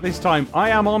 1995 at this time, I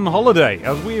am on holiday.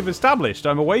 As we have established,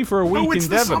 I'm away for a week in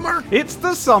Devon. Summer. It's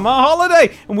the summer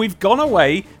holiday, and we've gone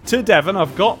away to Devon.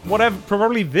 I've got whatever,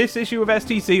 probably this issue of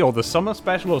STC or the summer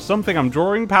special or something. I'm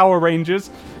drawing Power Rangers.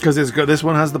 Because this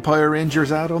one has the Power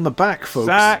Rangers ad on the back, folks.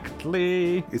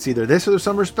 Exactly. It's either this or the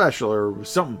summer special or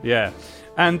something. Yeah.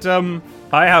 And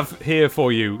I have here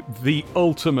for you the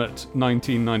ultimate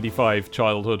 1995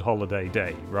 childhood holiday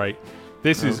day, right?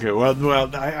 This is... Okay, well,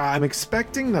 I'm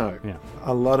expecting now Yeah.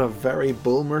 a lot of very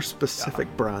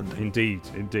Bulmer-specific branding.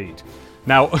 Indeed.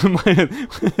 Now,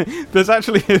 there's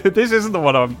actually... This isn't the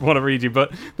one I want to read you,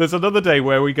 but there's another day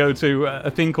where we go to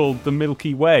a thing called the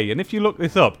Milky Way. And if you look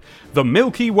this up, the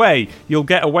Milky Way, you'll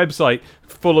get a website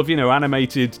full of,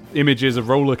 animated images of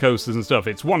roller coasters and stuff.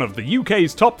 It's one of the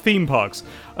UK's top theme parks.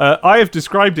 I have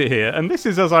described it here, and this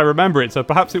is as I remember it, so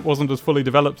perhaps it wasn't as fully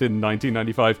developed in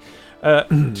 1995.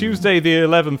 Tuesday the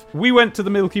 11th, we went to the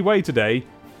Milky Way today.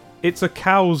 It's a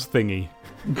cows thingy.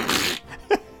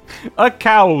 A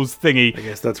cows thingy. I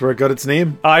guess that's where it got its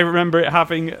name. I remember it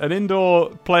having an indoor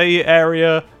play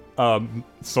area,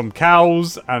 some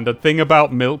cows, and a thing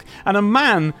about milk, and a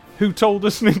man who told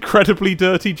us an incredibly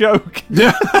dirty joke.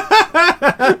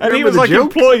 And he was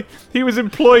employed. He was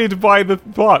employed by the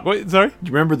park. Wait, sorry? Do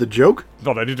you remember the joke?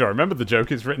 Not only do I remember the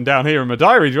joke, it's written down here in my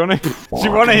diary. Do you want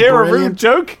to hear a rude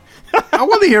joke? I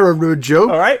want to hear a rude joke.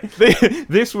 All right.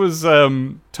 This was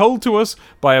told to us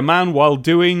by a man while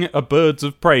doing a birds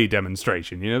of prey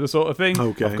demonstration. You know, the sort of thing.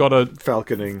 Okay. I've got a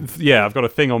falconing. Yeah, I've got a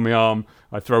thing on my arm.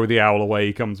 I throw the owl away.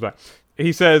 He comes back.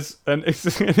 He says, and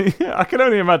I can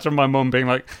only imagine my mum being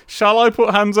like, "Shall I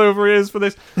put hands over ears for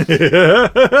this?"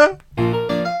 A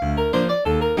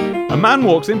man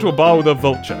walks into a bar with a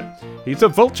vulture. It's a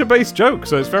vulture-based joke,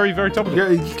 so it's very, very topical. Yeah,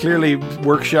 he's clearly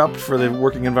workshopped for the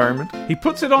working environment. He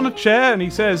puts it on a chair and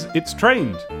he says, "It's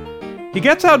trained." He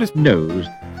gets out his Nose.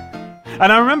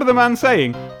 And I remember the man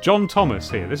saying, John Thomas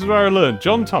here. This is where I learned,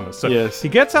 John Thomas. So yes. He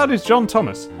gets out his John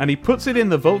Thomas and he puts it in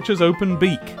the vulture's open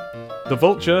beak. The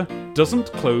vulture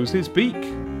doesn't close his beak.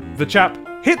 The chap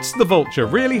hits the vulture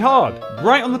really hard,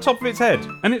 right on the top of its head,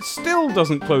 and it still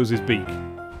doesn't close his beak.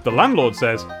 The landlord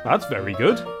says, "That's very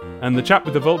good." And the chap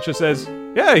with the vulture says,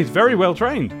 "Yeah, he's very well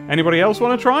trained. Anybody else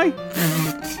want to try?"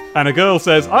 And a girl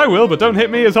says, "I will, but don't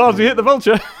hit me as hard as you hit the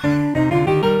vulture."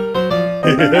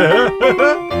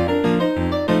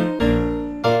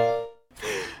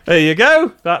 There you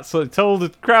go. That's I told a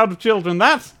crowd of children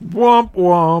that. Womp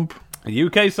womp. A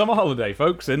UK summer holiday,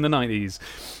 folks, in the 90s.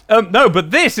 No, but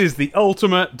this is the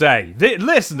ultimate day.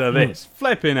 Listen to this.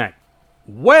 Flipping heck.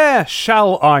 Where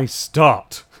shall I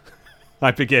start?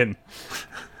 I begin.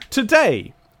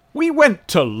 Today, we went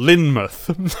to Lynmouth.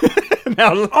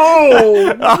 Now,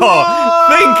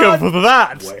 think of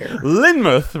that. Where?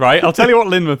 Lynmouth, right? I'll tell you what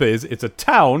Lynmouth is. It's a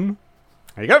town.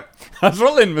 There you go. That's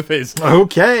what Lynmouth is.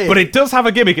 Okay. But it does have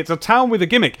a gimmick. It's a town with a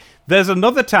gimmick. There's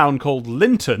another town called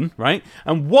Linton, right?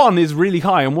 And one is really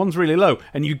high and one's really low.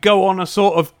 And you go on a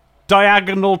sort of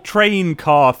diagonal train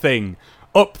car thing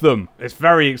up them. It's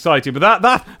very exciting. But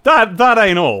that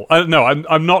ain't all. No,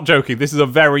 I'm not joking. This is a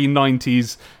very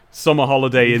 90s summer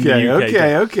holiday in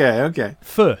the UK. Okay.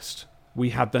 First,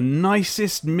 we had the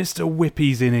nicest Mr.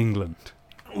 Whippies in England.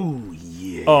 Ooh,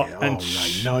 yeah. Oh, All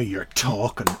right, now you're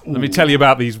talking. Ooh. Let me tell you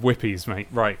about these Whippies, mate.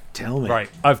 Right. Tell me. Right.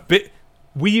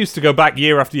 We used to go back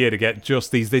year after year to get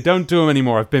just these. They don't do them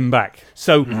anymore. I've been back.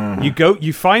 So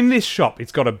you find this shop.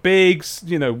 It's got a big,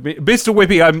 Mr.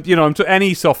 Whippy. I'm to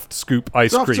any soft scoop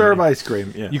ice cream. Soft serve ice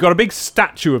cream. Yeah. You got a big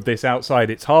statue of this outside.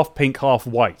 It's half pink, half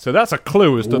white. So that's a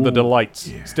clue as to the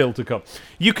delights still to come.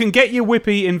 You can get your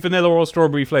Whippy in vanilla or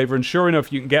strawberry flavour, and sure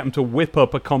enough, you can get them to whip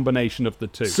up a combination of the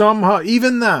two. Somehow,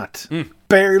 even that,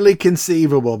 barely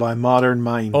conceivable by modern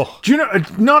mind. Oh. Do you know?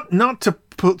 Not to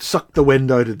suck the wind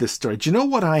out of this story. Do you know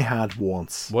what I had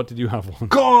once? What did you have once?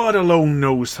 God alone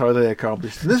knows how they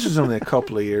accomplished it. This was only a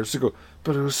couple of years ago.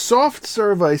 But it was soft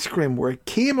serve ice cream where it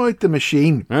came out the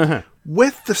machine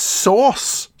with the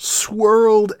sauce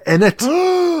swirled in it.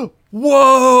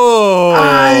 Whoa!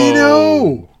 I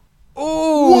know!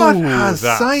 Ooh, what has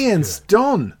science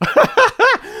done?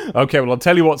 Okay, well, I'll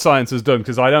tell you what science has done,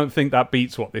 because I don't think that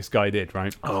beats what this guy did,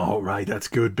 right? Oh, right, that's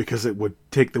good, because it would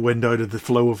take the wind out of the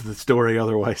flow of the story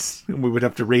otherwise. We would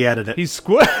have to re-edit it. He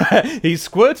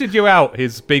squirted you out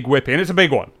his big whippy, and it's a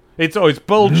big one. It's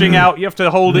bulging out. You have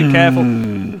to hold it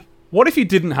careful. What if you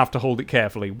didn't have to hold it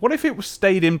carefully? What if it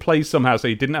stayed in place somehow so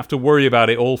you didn't have to worry about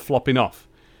it all flopping off?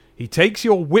 He takes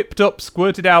your whipped up,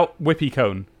 squirted out Whippy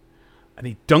cone and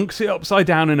he dunks it upside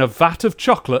down in a vat of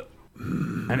chocolate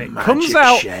and it comes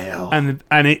out shell.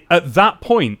 and it, at that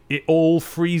point it all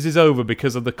freezes over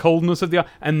because of the coldness of the ice,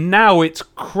 and now it's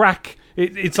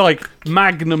it's like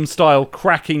Magnum style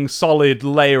cracking solid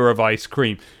layer of ice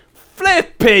cream.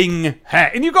 Flipping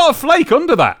heck. And you got a flake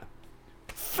under that.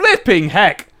 Flipping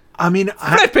heck. I mean,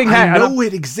 I know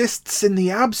it exists in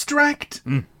the abstract,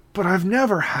 but I've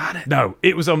never had it. No,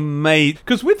 it was amazing.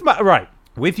 Because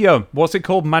with your, what's it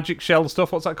called? Magic shell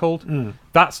stuff? What's that called?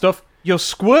 That stuff. You're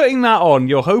squirting that on,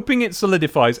 you're hoping it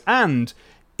solidifies, and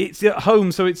it's at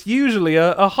home, so it's usually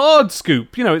a hard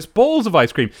scoop. You know, it's balls of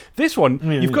ice cream. This one,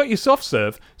 you've got your soft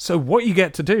serve, so what you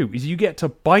get to do is you get to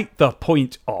bite the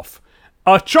point off.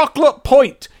 A chocolate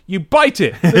point. You bite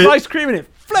it. There's ice cream in it.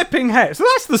 Flipping heck. So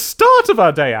that's the start of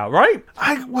our day out, right?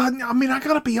 I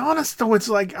gotta be honest though. It's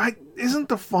like, isn't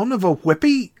the fun of a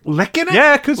Whippy licking it?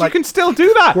 Yeah, because you can still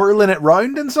do that. Whirling it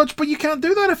round and such, but you can't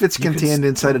do that if it's contained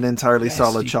inside an entirely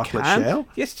solid chocolate shell.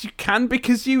 Yes, you can,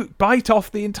 because you bite off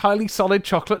the entirely solid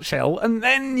chocolate shell and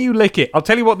then you lick it. I'll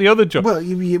tell you what the other joy.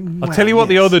 I'll tell you what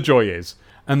the other joy is,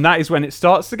 and that is when it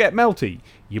starts to get melty.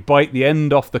 You bite the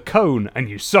end off the cone and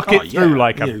you suck it through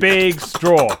like a big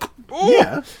straw. Ooh.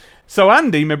 Yeah. So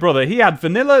Andy, my brother, he had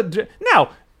vanilla. Now,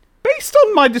 based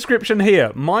on my description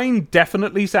here, mine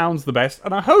definitely sounds the best,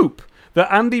 and I hope that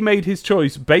Andy made his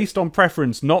choice based on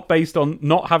preference, not based on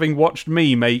not having watched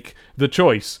me make the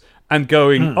choice and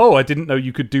going, oh, I didn't know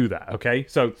you could do that, okay?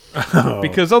 So,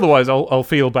 because otherwise I'll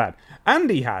feel bad.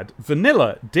 Andy had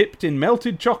vanilla dipped in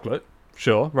melted chocolate,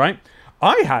 sure, right?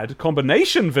 I had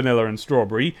combination vanilla and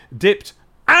strawberry dipped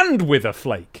and with a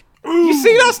flake. You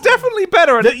see, that's definitely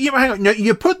better. Hang on,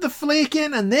 you put the flake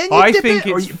in and then you dip it,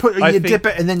 or you dip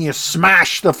it and then you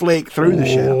smash the flake through the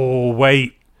shell. Oh,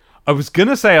 wait. I was going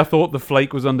to say I thought the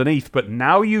flake was underneath, but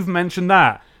now you've mentioned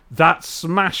that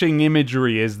smashing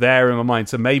imagery is there in my mind,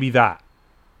 so maybe that.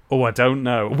 Oh, I don't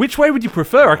know. Which way would you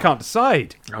prefer? I can't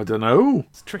decide. I don't know.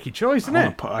 It's a tricky choice, isn't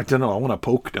it? I don't know. I want to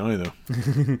poke now, though.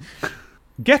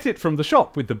 Get it from the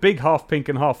shop with the big half pink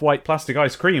and half white plastic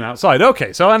ice cream outside.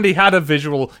 Okay, so Andy had a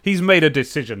visual. He's made a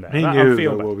decision there. He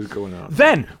knew what was going on.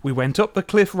 Then we went up the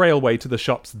cliff railway to the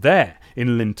shops there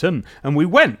in Linton, and we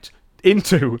went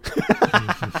into...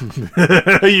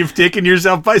 You've taken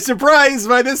yourself by surprise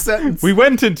by this sentence. We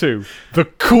went into the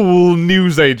Cool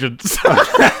Newsagents.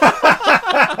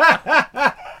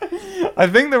 I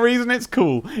think the reason it's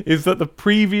cool is that the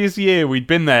previous year we'd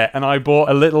been there and I bought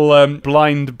a little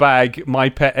blind bag My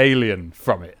Pet Alien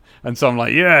from it. And so I'm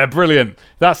like, yeah, brilliant.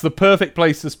 That's the perfect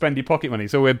place to spend your pocket money.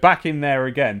 So we're back in there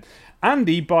again.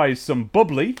 Andy buys some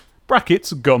bubbly,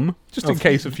 brackets, gum, just in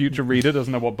case a future reader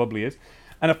doesn't know what bubbly is,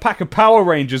 and a pack of Power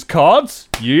Rangers cards.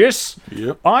 Yes.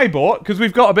 Yep. I bought, because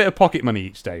we've got a bit of pocket money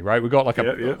each day, right? We've got like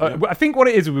I think what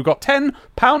it is, we've got £10,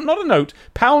 not a note,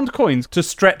 pound coins to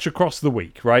stretch across the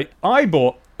week, right? I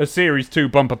bought a Series 2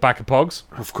 bumper pack of Pogs.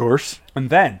 Of course. And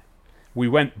then we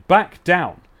went back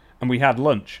down and we had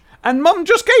lunch. And Mum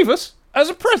just gave us,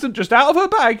 as a present just out of her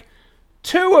bag,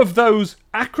 2 of those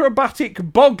acrobatic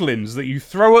boglins that you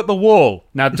throw at the wall.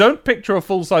 Now, don't picture a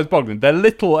full-size boglin. They're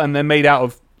little and they're made out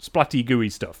of splatty gooey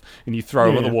stuff, and you throw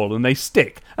them at the wall and they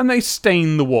stick and they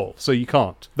stain the wall, so you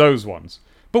can't. Those ones.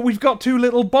 But we've got 2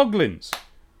 little boglins.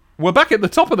 We're back at the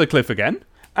top of the cliff again,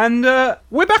 and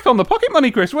we're back on the pocket money,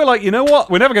 Chris. We're like, you know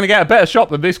what? We're never going to get a better shop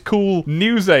than this Cool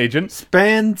Newsagent.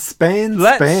 Let's spend.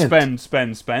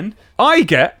 I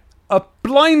get a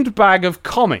blind bag of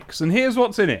comics, and here's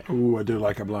what's in it. Ooh, I do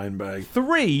like a blind bag.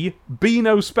 3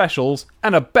 Beano specials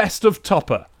and a best of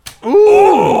topper.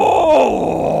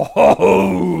 Ooh!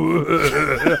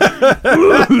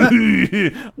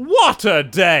 What a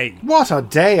day! What a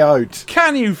day out!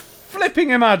 Can you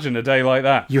flipping imagine a day like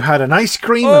that? You had an ice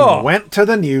cream and went to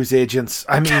the newsagents.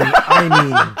 I mean,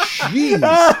 jeez.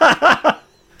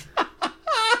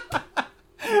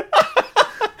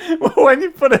 When you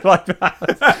put it like that.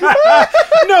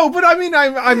 No, but I'm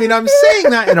saying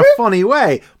that in a funny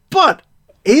way. But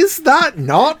is that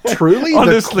not truly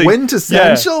honestly, the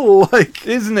quintessential? Yeah.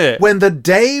 Isn't it? When the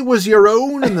day was your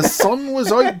own and the sun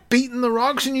was out beating the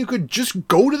rocks and you could just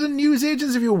go to the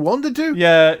newsagents if you wanted to?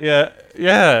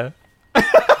 Yeah.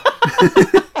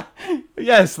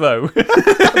 Yes, though.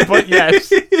 But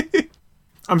yes.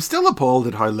 I'm still appalled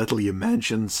at how little you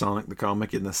mentioned Sonic the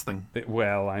Comic in this thing.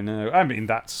 Well, I know. I mean,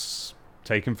 that's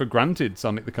taken for granted,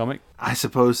 Sonic the Comic. I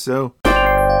suppose so.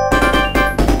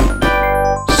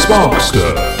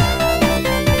 Sparkster.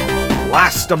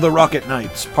 Last of the Rocket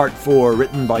Knights, Part 4,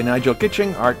 written by Nigel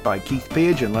Kitching, art by Keith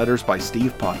Page, and letters by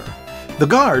Steve Potter. The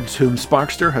guards whom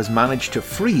Sparkster has managed to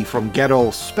free from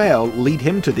Gedol's spell lead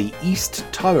him to the East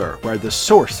Tower, where the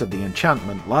source of the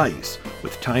enchantment lies.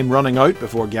 With time running out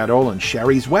before Gedol and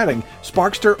Sherry's wedding,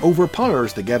 Sparkster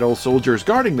overpowers the Gedol soldiers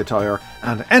guarding the tower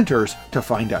and enters to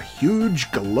find a huge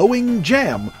glowing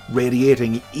gem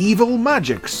radiating evil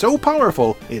magic so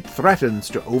powerful it threatens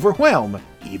to overwhelm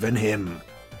even him.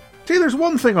 See, there's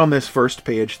one thing on this first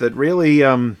page that really,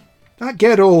 that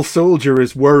Gedol soldier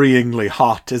is worryingly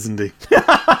hot, isn't he? Look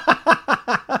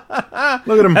at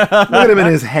him. Look at him in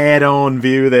his head-on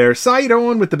view there.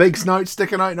 Side-on with the big snout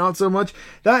sticking out, not so much.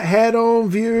 That head-on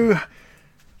view,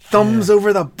 thumbs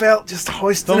over the belt, just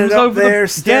hoisting thumbs it up there,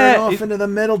 staring off into the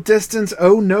middle distance.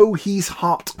 Oh no, he's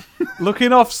hot.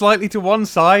 Looking off slightly to one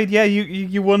side,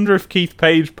 you wonder if Keith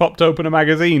Page popped open a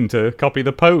magazine to copy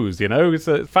the pose, you know? It's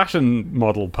a fashion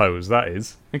model pose, that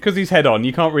is. And because he's head-on,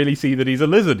 you can't really see that he's a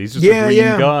lizard. He's just a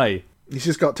green guy. He's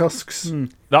just got tusks.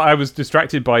 I was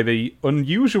distracted by the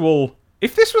unusual...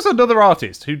 If this was another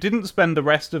artist who didn't spend the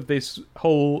rest of this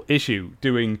whole issue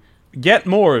doing yet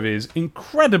more of his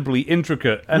incredibly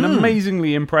intricate and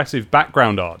amazingly impressive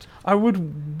background art, I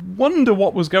would wonder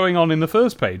what was going on in the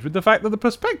first page with the fact that the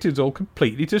perspective's all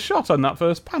completely to shot on that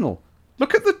first panel.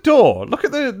 Look at the door. Look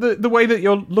at the way that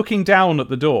you're looking down at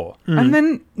the door. And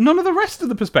then none of the rest of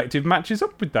the perspective matches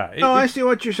up with that. I see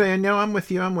what you're saying. No, I'm with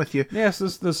you. Yes,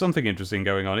 there's something interesting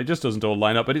going on. It just doesn't all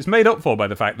line up, but it's made up for by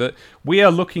the fact that we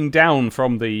are looking down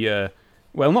from the...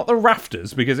 well, not the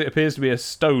rafters, because it appears to be a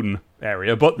stone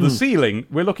area, but the ceiling.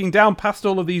 We're looking down past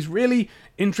all of these really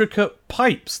intricate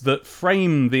pipes that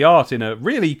frame the art in a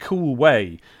really cool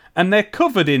way. And they're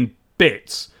covered in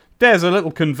bits. There's a little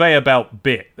conveyor belt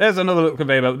bit. There's another little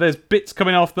conveyor belt. There's bits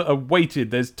coming off that are weighted.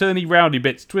 There's turny-roundy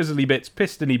bits, twizzly bits,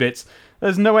 pistony bits.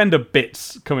 There's no end of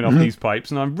bits coming off these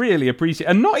pipes, and I really appreciate...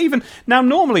 And not even... Now,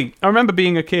 normally, I remember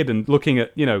being a kid and looking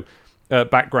at,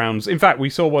 backgrounds. In fact,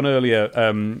 we saw one earlier...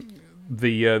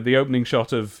 the opening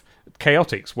shot of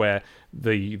Chaotix, where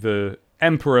the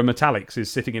Emperor Metallics is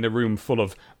sitting in a room full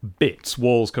of bits,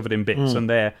 walls covered in bits, and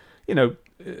they're,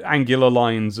 angular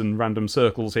lines and random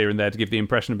circles here and there to give the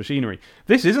impression of machinery.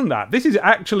 This isn't that. This is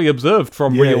actually observed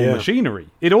from real machinery.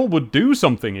 It all would do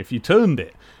something if you turned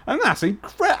it. And that's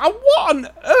incredible. What on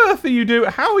earth are you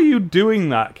doing? How are you doing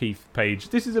that, Keith Page?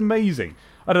 This is amazing.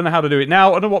 I don't know how to do it now.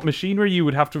 I don't know what machinery you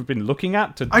would have to have been looking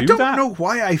at to do that. I don't know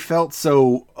why I felt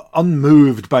so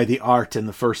unmoved by the art in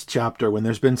the first chapter when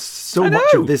there's been so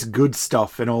much of this good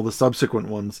stuff in all the subsequent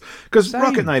ones. Because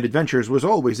Rocket Knight Adventures was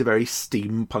always a very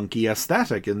steampunky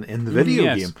aesthetic in the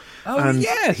video game. Oh, and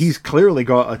he's clearly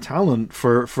got a talent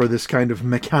for this kind of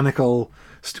mechanical...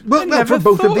 Well, for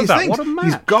both of these things.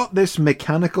 He's got this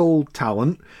mechanical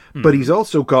talent, but he's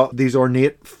also got these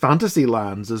ornate fantasy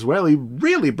lands as well. He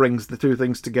really brings the two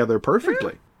things together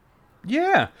perfectly.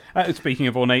 Yeah. Speaking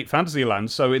of ornate fantasy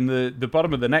lands, so in the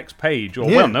bottom of the next page,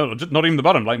 well, no, not even the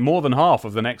bottom, like more than half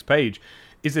of the next page,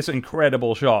 is this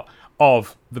incredible shot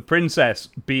of the princess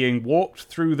being walked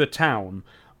through the town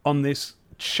on this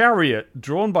chariot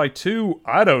drawn by two,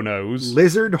 I don't know,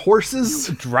 lizard horses?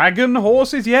 Dragon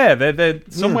horses? Yeah, they're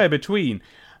somewhere between.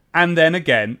 And then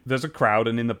again, there's a crowd,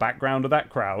 and in the background of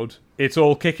that crowd, it's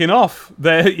all kicking off.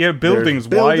 They're buildings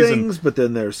wise, but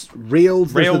then there's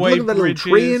rails. Railway there's a little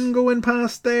train going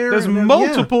past there. There's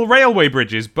multiple railway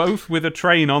bridges, both with a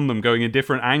train on them going in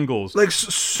different angles. Like,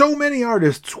 so many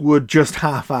artists would just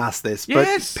half-ass this,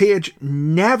 but Page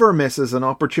never misses an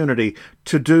opportunity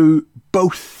to do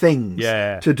both things.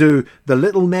 Yeah. To do the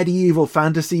little medieval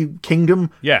fantasy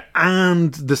kingdom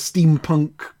and the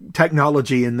steampunk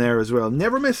technology in there as well.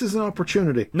 Never misses an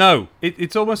opportunity. No,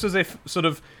 it's almost as if sort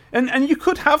of... And you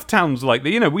could have towns like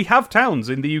that. We have towns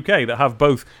in the UK that have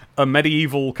both a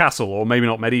medieval castle, or maybe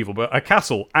not medieval, but a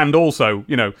castle, and also,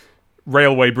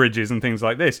 railway bridges and things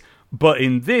like this. But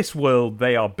in this world,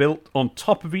 they are built on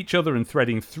top of each other and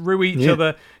threading through each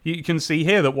other. You can see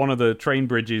here that one of the train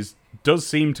bridges does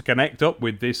seem to connect up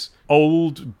with this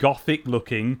old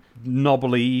Gothic-looking,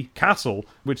 knobbly castle,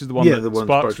 which is the one that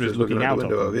Sparkster is looking out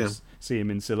of. See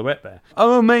him in silhouette there.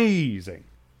 Amazing.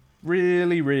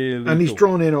 Really, really And he's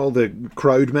drawn in all the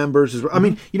crowd members as well. I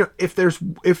mean,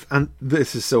 and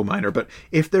this is so minor, but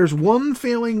if there's one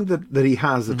failing that he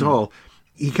has at all,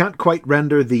 he can't quite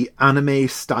render the anime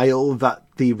style that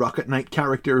the Rocket Knight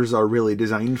characters are really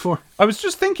designed for. I was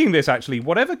just thinking this, actually.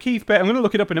 Whatever Keith Page... I'm going to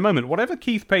look it up in a moment. Whatever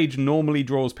Keith Page normally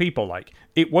draws people like,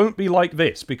 it won't be like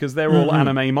this, because they're all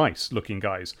anime mice-looking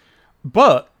guys.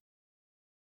 But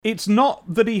it's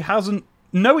not that he hasn't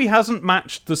no, he hasn't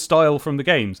matched the style from the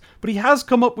games, but he has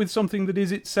come up with something that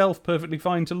is itself perfectly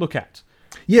fine to look at.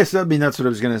 Yes, I mean, that's what I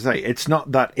was going to say. It's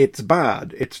not that it's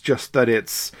bad. It's just that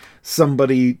it's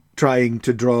somebody trying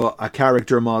to draw a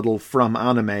character model from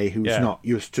anime who's not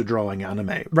used to drawing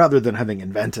anime, rather than having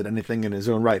invented anything in his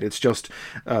own right. It's just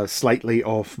a slightly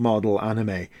off-model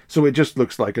anime. So it just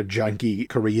looks like a janky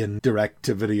Korean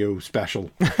direct-to-video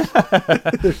special.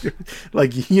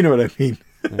 Like, you know what I mean?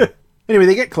 Yeah. Anyway,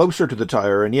 they get closer to the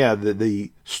tower, and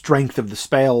the strength of the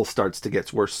spell starts to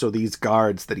get worse, so these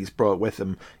guards that he's brought with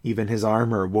him, even his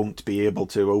armour won't be able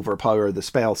to overpower the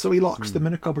spell, so he locks them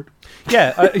in a cupboard.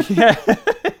 Yeah.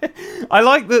 I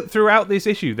like that throughout this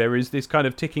issue there is this kind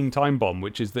of ticking time bomb,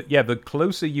 which is that, the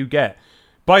closer you get,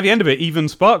 by the end of it, even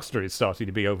Sparkster is starting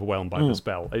to be overwhelmed by the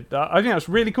spell. I think that's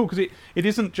really cool, because it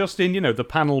isn't just in, the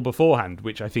panel beforehand,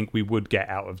 which I think we would get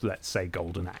out of, let's say,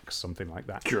 Golden Axe, something like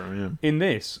that. Sure, yeah. In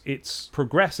this, it's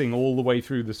progressing all the way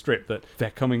through the strip that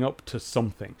they're coming up to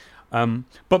something.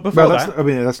 But before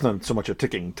that's not so much a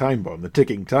ticking time bomb. The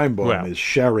ticking time bomb is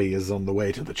Sherry is on the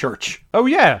way to the church. Oh,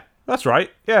 yeah, that's right,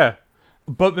 yeah.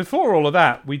 But before all of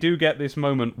that, we do get this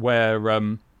moment where...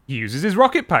 he uses his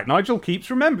rocket pack. Nigel keeps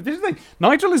remembering. This is the thing.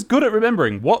 Nigel is good at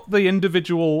remembering what the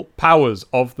individual powers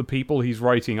of the people he's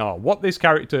writing are, what this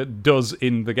character does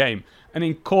in the game, and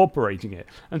incorporating it.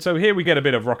 And so here we get a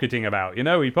bit of rocketing about. He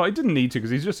didn't need to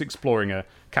because he's just exploring a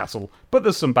castle. But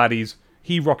there's some baddies.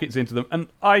 He rockets into them. And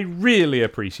I really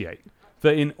appreciate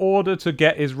that in order to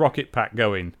get his rocket pack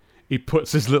going, he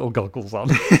puts his little goggles on.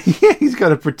 Yeah, he's got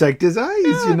to protect his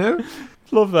eyes,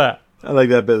 Love that. I like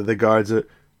that bit of the guards.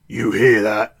 You hear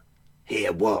that?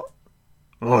 Hear what?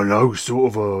 Oh no,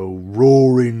 sort of a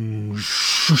roaring,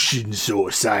 shushing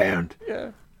sort of sound.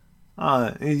 Yeah.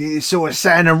 It's sort of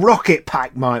sound a rocket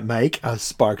pack might make, as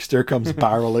Sparkster comes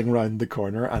barreling round the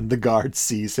corner and the guard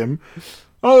sees him.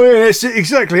 Oh, yes,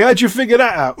 exactly. How'd you figure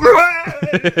that out?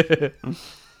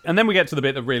 And then we get to the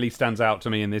bit that really stands out to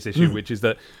me in this issue, which is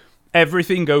that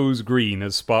everything goes green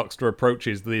as Sparkster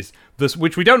approaches this,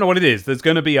 which we don't know what it is. There's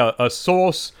going to be a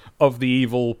source of the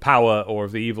evil power or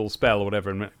of the evil spell or whatever.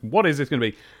 And what is this going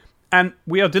to be? And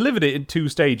we are delivered it in two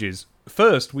stages.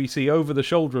 First, we see over the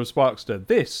shoulder of Sparkster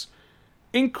this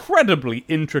incredibly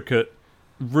intricate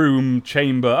room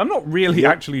chamber. I'm not really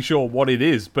actually sure what it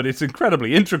is, but it's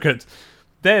incredibly intricate.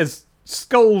 There's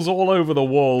skulls all over the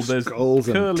wall. There's skulls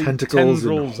and tentacles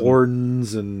and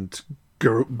horns and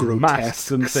grotesques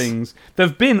masks and things.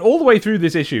 They've been all the way through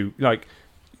this issue, like,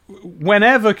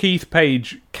 whenever Keith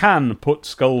Page can put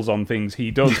skulls on things,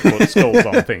 he does put skulls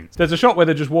on things. There's a shot where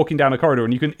they're just walking down a corridor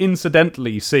and you can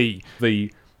incidentally see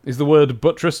the word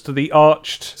buttress to the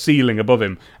arched ceiling above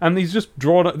him. And he's just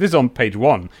drawn, this is on page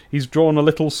 1, he's drawn a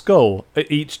little skull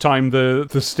at each time the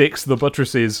sticks, the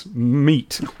buttresses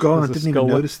meet. Oh God, I didn't even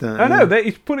notice that. I know,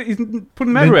 he's put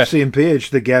them everywhere. Same page,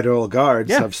 the Get All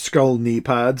guards have skull knee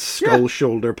pads, skull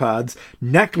shoulder pads,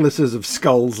 necklaces of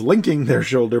skulls linking their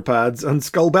shoulder pads, and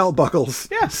skull belt buckles.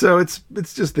 Yeah. So it's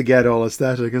just the Get All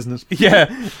aesthetic, isn't it?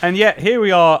 Yeah, and yet here we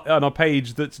are on a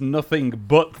page that's nothing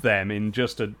but them in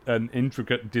just an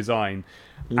intricate design.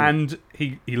 And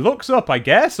he looks up, I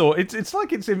guess, or it's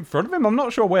like it's in front of him. I'm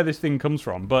not sure where this thing comes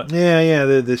from, but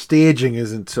the staging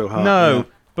isn't so hot. No,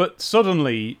 but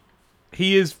suddenly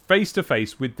he is face to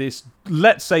face with this,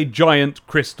 let's say, giant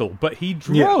crystal, but he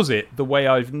draws it the way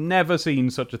I've never seen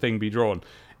such a thing be drawn.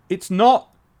 It's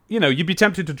not, you'd be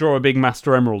tempted to draw a big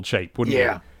Master Emerald shape, wouldn't you?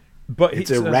 Yeah. But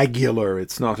it's irregular.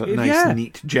 It's not a nice,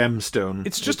 neat gemstone.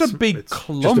 It's just a big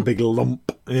clump. Just a big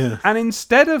lump. Yeah. And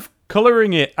instead of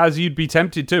colouring it as you'd be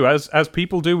tempted to, as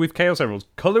people do with Chaos Emeralds,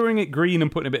 colouring it green and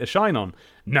putting a bit of shine on,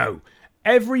 no.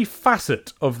 Every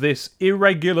facet of this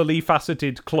irregularly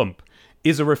faceted clump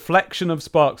is a reflection of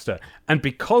Sparkster. And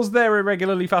because they're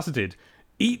irregularly faceted,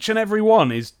 each and every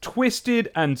one is twisted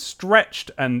and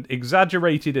stretched and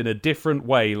exaggerated in a different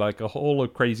way, like a hall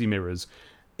of crazy mirrors.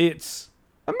 It's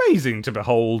amazing to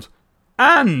behold,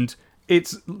 and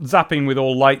it's zapping with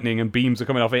all lightning and beams are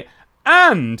coming off it,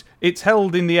 and it's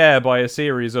held in the air by a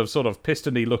series of sort of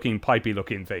pistony looking, pipey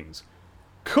looking things.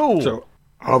 Cool. So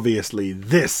obviously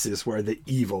this is where the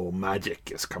evil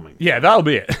magic is coming. Yeah, that'll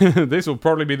be it. This will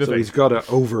probably be the thing. So he's got to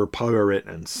overpower it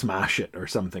and smash it or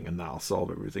something, and that'll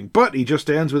solve everything. But he just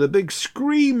ends with a big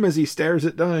scream as he stares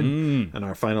it down. And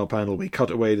our final panel, we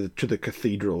cut away to the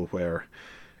cathedral where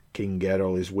King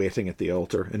Geralt is waiting at the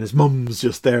altar, and his mum's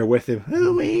just there with him.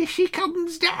 Oh, here she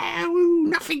comes down.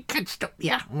 Nothing can stop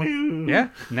ya. Yeah,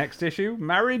 next issue,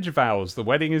 marriage vows. The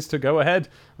wedding is to go ahead,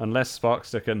 unless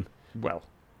Sparkster can,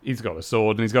 He's got a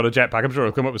sword and he's got a jetpack. I'm sure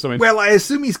he'll come up with something. Well, I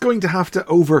assume he's going to have to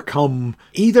overcome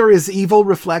either his evil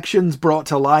reflections brought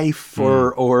to life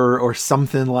or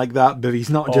something like that, but he's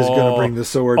not just going to bring the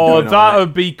sword. Oh, that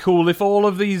would be cool if all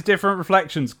of these different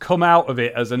reflections come out of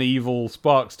it as an evil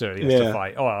Sparkster he has to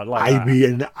fight. Oh, I'd like that. I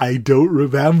mean, I don't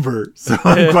remember, so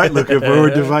I'm quite looking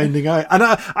forward to finding out. And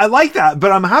I like that,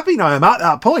 but I'm happy now. I'm at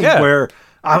that point where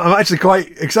I'm actually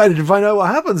quite excited to find out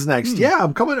what happens next. Yeah,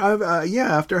 I'm coming.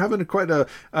 After having quite an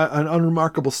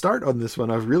unremarkable start on this one,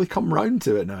 I've really come round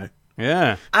to it now.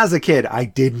 Yeah. As a kid, I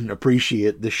didn't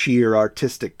appreciate the sheer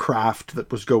artistic craft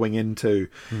that was going into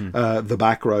the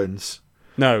backgrounds.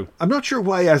 No. I'm not sure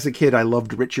why, as a kid, I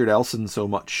loved Richard Elson so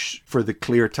much for the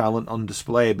clear talent on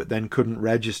display, but then couldn't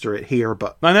register it here.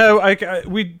 But I know,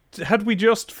 we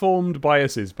just formed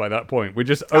biases by that point. We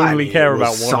just only care about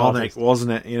one Sonic, artist.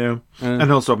 wasn't it? You know,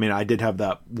 and also, I mean, I did have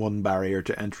that one barrier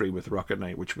to entry with Rocket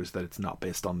Knight, which was that it's not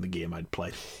based on the game I'd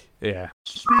played. Yeah.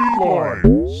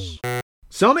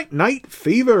 Sonic Night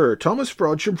Fever. Thomas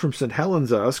Frodsham from St.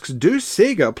 Helens asks, do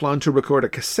Sega plan to record a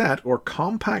cassette or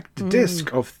compact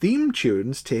disc of theme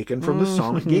tunes taken from the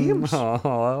Sonic games? Oh,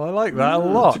 I like that a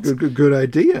lot. It's a good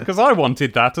idea. Because I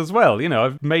wanted that as well. You know,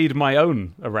 I've made my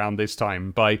own around this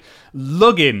time by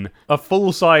lugging a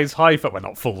full-size hi-fi, well,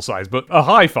 not full-size, but a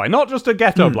hi-fi, not just a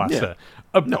ghetto blaster,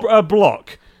 a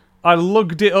block. I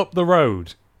lugged it up the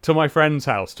road to my friend's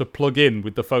house to plug in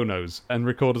with the phonos and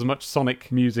record as much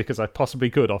Sonic music as I possibly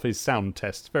could off his sound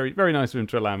tests. Very, very nice of him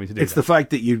to allow me to do It's the fact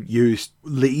that you used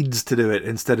leads to do it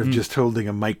instead of just holding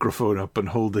a microphone up and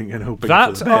holding and hoping for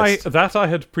the best. That I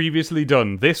had previously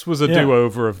done. This was a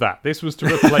do-over of that. This was to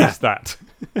replace that.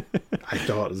 I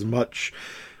thought as much.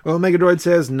 Well, Megadroid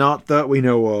says, not that we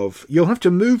know of. You'll have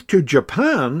to move to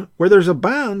Japan, where there's a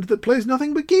band that plays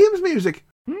nothing but games music.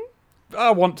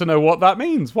 I want to know what that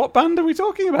means. What band are we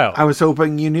talking about? I was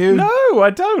hoping you knew. No, I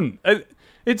don't.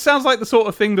 It sounds like the sort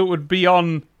of thing that would be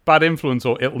on Bad Influence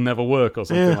or It'll Never Work or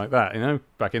something like that, you know,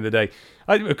 back in the day.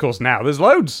 Of course, now there's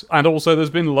loads. And also there's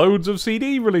been loads of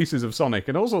CD releases of Sonic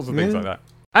and all sorts of things like that.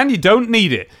 And you don't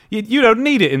need it. You don't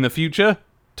need it in the future,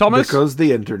 Thomas. Because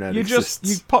the internet exists.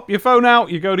 You pop your phone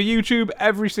out, you go to YouTube,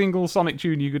 every single Sonic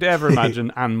tune you could ever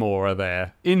imagine and more are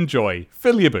there. Enjoy.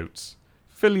 Fill your boots.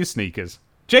 Fill your sneakers.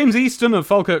 James Easton of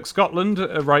Falkirk, Scotland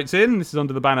writes in, this is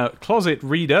under the banner Closet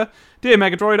Reader. Dear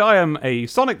Megadroid, I am a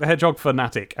Sonic the Hedgehog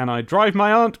fanatic, and I drive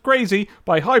my aunt crazy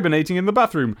by hibernating in the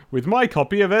bathroom with my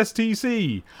copy of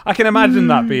STC. I can imagine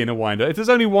that being a winder, if there's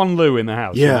only one loo in the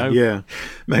house. Yeah, you know? yeah.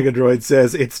 Megadroid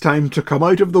says, it's time to come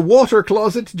out of the water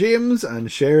closet, James, and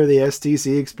share the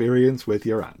STC experience with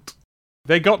your aunt.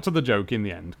 They got to the joke in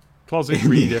the end. Closet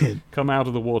Reader, come out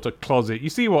of the water closet. You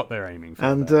see what they're aiming for.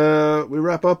 And we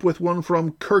wrap up with one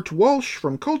from Kurt Walsh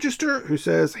from Colchester, who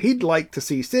says he'd like to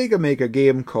see Sega make a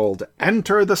game called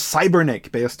Enter the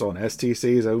Cybernik, based on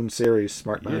STC's own series,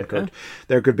 Smart Man Kurt.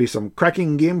 There could be some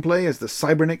cracking gameplay as the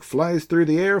Cybernik flies through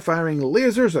the air, firing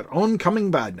lasers at oncoming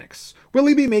badniks. Will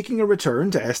he be making a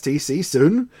return to STC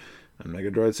soon? And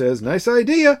Megadroid says, nice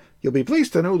idea. You'll be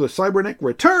pleased to know the Cybernik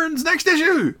returns next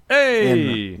issue.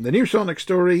 Hey! In the new Sonic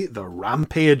story, The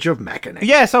Rampage of Mechanic.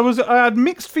 Yes, I had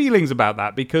mixed feelings about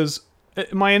that because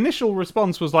my initial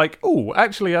response was like, oh,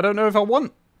 actually, I don't know if I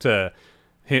want to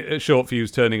hit Short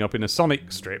Fuse turning up in a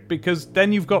Sonic strip, because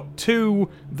then you've got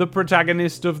the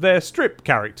protagonist of their strip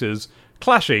characters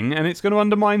clashing, and it's going to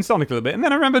undermine Sonic a little bit. And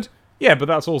then I remembered, yeah, but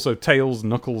that's also Tails,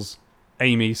 Knuckles,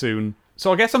 Amy soon.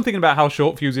 So I guess I'm thinking about how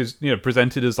Short Fuse is,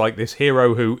 presented as like this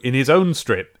hero who, in his own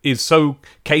strip, is so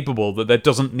capable that there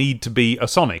doesn't need to be a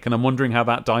Sonic. And I'm wondering how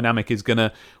that dynamic is going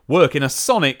to work in a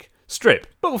Sonic strip.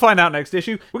 But we'll find out next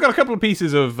issue. We've got a couple of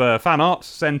pieces of fan art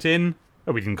sent in.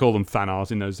 Oh, we didn't call them fan art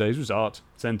in those days. It was art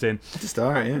sent in. Just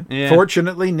art, yeah.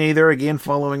 Fortunately, neither, again,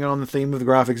 following on the theme of the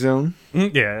graphic zone.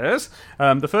 Yes.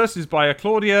 The first is by a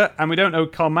Claudia, and we don't know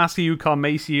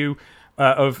Carmaciu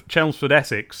of Chelmsford,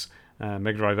 Essex.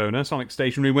 Mega Drive owner, Sonic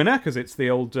Stationery winner, because it's the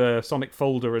old Sonic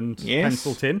folder and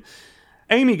pencil tin.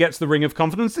 Amy gets the Ring of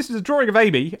Confidence. This is a drawing of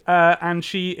Amy, and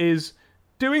she is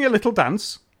doing a little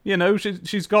dance.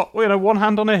 She's got one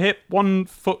hand on her hip, one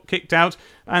foot kicked out,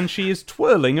 and she is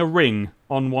twirling a ring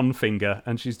on one finger,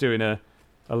 and she's doing a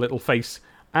little face.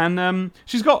 And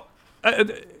she's got...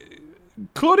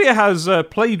 Claudia has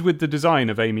played with the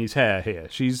design of Amy's hair here.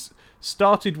 She's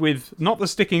started with not the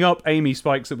sticking up Amy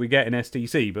spikes that we get in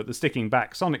STC, but the sticking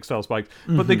back Sonic style spikes.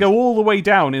 But they go all the way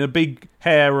down in a big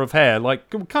hair of hair,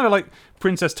 kind of like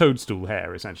Princess Toadstool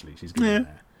hair, essentially. She's given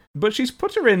there. But she's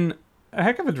put her in a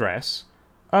heck of a dress.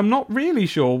 I'm not really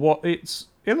sure what it's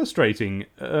illustrating.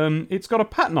 It's got a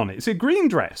pattern on it. It's a green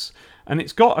dress, and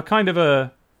it's got a kind of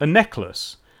a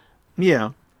necklace.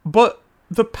 Yeah. But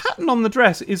the pattern on the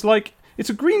dress is like, it's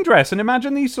a green dress, and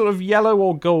imagine these sort of yellow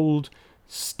or gold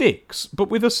sticks, but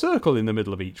with a circle in the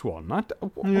middle of each one. I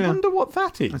wonder what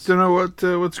that is. I don't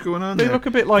know what's going on They there. look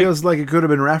a bit like... Feels like it could have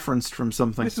been referenced from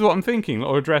something. This is what I'm thinking,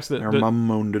 or a dress that... Her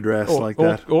mum owned a dress like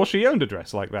that. Or she owned a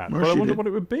dress like that. Or But I she wonder did. what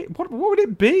it would be. What would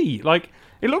it be? Like,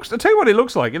 it looks... I'll tell you what it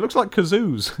looks like. It looks like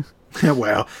kazoos.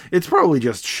 Well, it's probably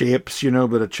just shapes,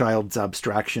 but a child's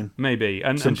abstraction. Maybe.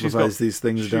 And she's Simplifies got these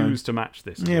things shoes down. to match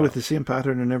this. as Yeah, well. with the same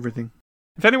pattern and everything.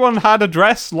 If anyone had a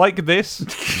dress like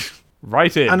this,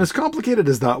 write in. And as complicated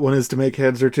as that one is to make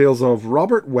heads or tails of,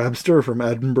 Robert Webster from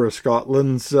Edinburgh,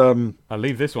 Scotland's I'll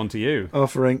leave this one to you.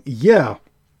 offering,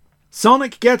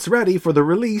 Sonic gets ready for the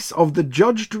release of the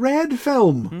Judge Dredd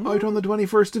film, out on the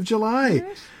 21st of July.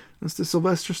 Yes. That's the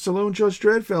Sylvester Stallone Judge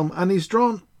Dredd film, and he's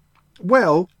drawn,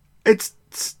 well, it's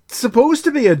supposed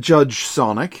to be a Judge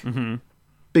Sonic,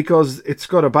 because it's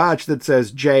got a badge that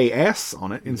says JS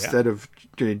on it instead of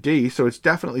D, so it's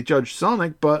definitely Judge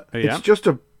Sonic, but it's just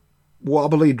a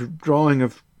wobbly drawing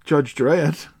of Judge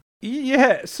Dredd.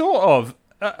 Yeah, sort of.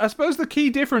 I suppose the key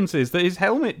difference is that his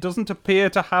helmet doesn't appear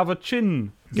to have a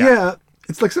chin gap. Yeah,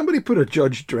 it's like somebody put a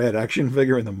Judge Dredd action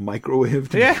figure in the microwave,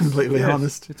 to be completely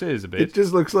honest. It is a bit. It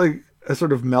just looks like a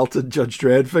sort of melted Judge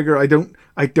Dredd figure.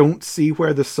 I don't see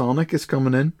where the Sonic is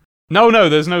coming in. No,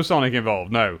 there's no Sonic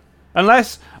involved, no.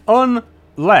 Unless,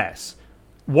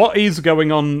 what is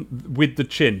going on with the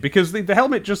chin? Because the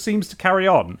helmet just seems to carry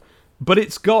on, but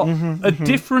it's got a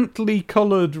differently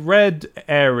coloured red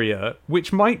area,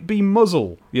 which might be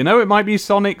muzzle. It might be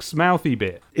Sonic's mouthy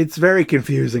bit. It's very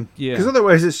confusing. Yeah. Because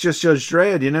otherwise it's just Judge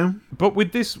Dredd, But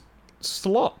with this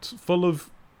slot full of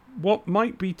what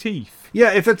might be teeth.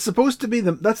 Yeah, if it's supposed to be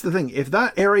that's the thing. If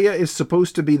that area is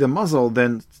supposed to be the muzzle,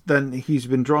 then he's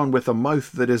been drawn with a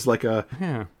mouth that is like a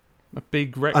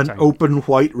big rectangle. An open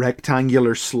white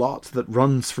rectangular slot that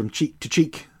runs from cheek to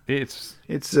cheek. It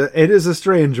is a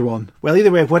strange one. Well,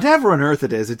 either way, whatever on earth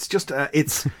it is, it's just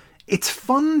it's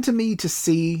fun to me to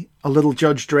see a little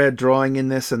Judge Dredd drawing in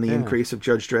this and the increase of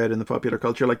Judge Dredd in the popular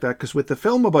culture like that. Because with the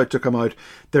film about to come out,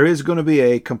 there is going to be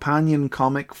a companion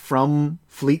comic from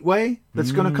Fleetway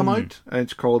that's going to come out.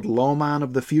 It's called Lawman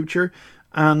of the Future.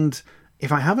 And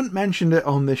if I haven't mentioned it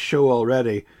on this show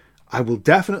already, I will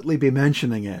definitely be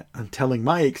mentioning it and telling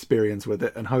my experience with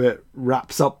it and how it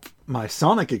wraps up my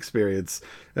Sonic experience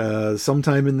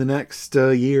sometime in the next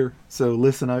year. So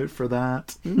listen out for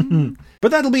that.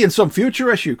 But that'll be in some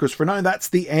future issue, because for now that's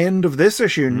the end of this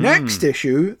issue. Next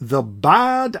issue, The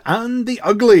Bad and the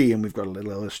Ugly. And we've got a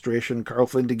little illustration, Carl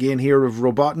Flint again here, of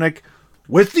Robotnik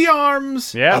with the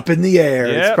arms up in the air.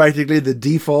 It's practically the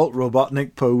default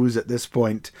Robotnik pose at this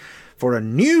point. For a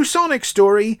new Sonic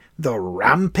story, The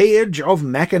Rampage of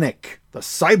Mechanic. The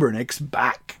Cybernic's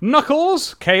back.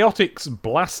 Knuckles, Chaotix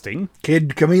blasting.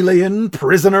 Kid Chameleon,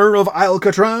 prisoner of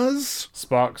Alcatraz.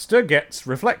 Sparkster gets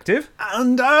reflective.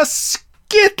 And a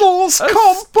Skittles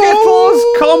compo. Skittles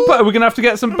compo. We're going to have to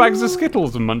get some bags of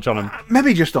Skittles and munch on them.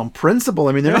 Maybe just on principle.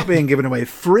 I mean, they're not being given away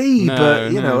free,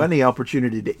 but, any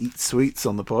opportunity to eat sweets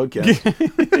on the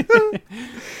podcast.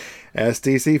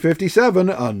 STC 57,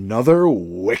 another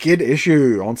wicked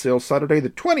issue. On sale Saturday, the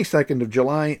 22nd of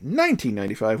July,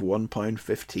 1995,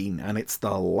 £1.15. And it's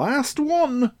the last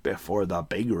one before the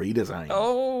big redesign.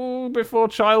 Oh, before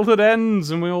childhood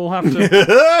ends and we all have to...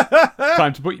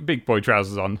 Time to put your big boy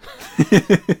trousers on.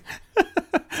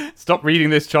 Stop reading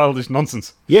this childish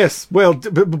nonsense. Yes, well,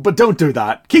 but don't do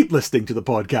that. Keep listening to the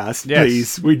podcast,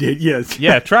 please. We did, yes.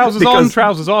 Yeah, trousers on,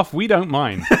 trousers off, we don't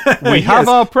mind. We have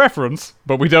our preference,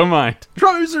 but we don't mind.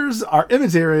 Trousers are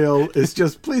immaterial. It's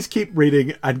just please keep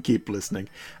reading and keep listening.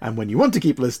 And when you want to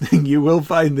keep listening, you will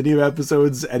find the new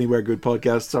episodes anywhere good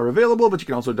podcasts are available, but you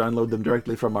can also download them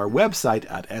directly from our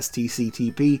website at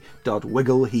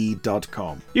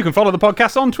stctp.wigglehe.com. You can follow the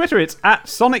podcast on Twitter. It's at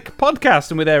Sonic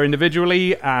Podcast, and we're there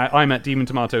individually. I'm at Demon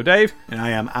Tomato Dave. And I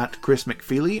am at Chris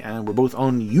McFeely, and we're both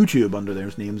on YouTube under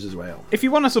those names as well. If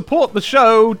you want to support the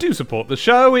show, do support the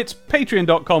show. It's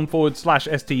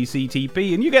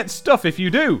patreon.com/STCTP, and you get stuff if you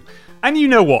do. And you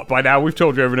know what, by now, we've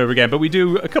told you over and over again, but we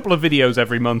do a couple of videos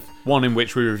every month. One in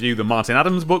which we review the Martin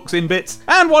Adams books in bits,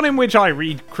 and one in which I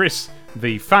read Chris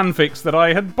the fanfics that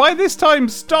I had by this time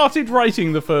started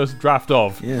writing the first draft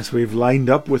of. Yes, we've lined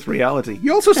up with reality.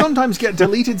 You also sometimes get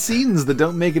deleted scenes that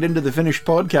don't make it into the finished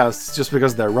podcasts just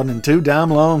because they're running too damn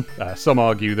long. Some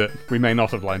argue that we may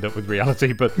not have lined up with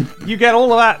reality, but you get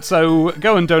all of that, so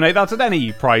go and donate. That's at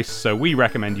any price, so we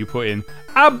recommend you put in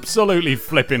absolutely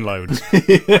flipping loads.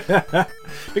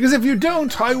 Because if you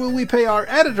don't, how will we pay our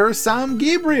editor, Sam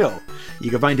Gabriel? You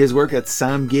can find his work at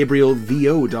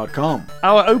samgabrielvo.com.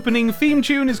 Our opening theme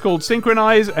tune is called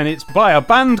Synchronize, and it's by a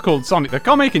band called Sonic the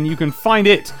Comic, and you can find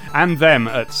it and them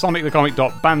at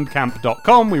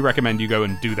sonicthecomic.bandcamp.com. We recommend you go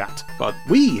and do that. But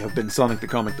we have been Sonic the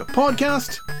Comic, the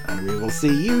podcast, and we will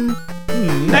see you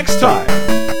Next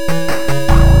time.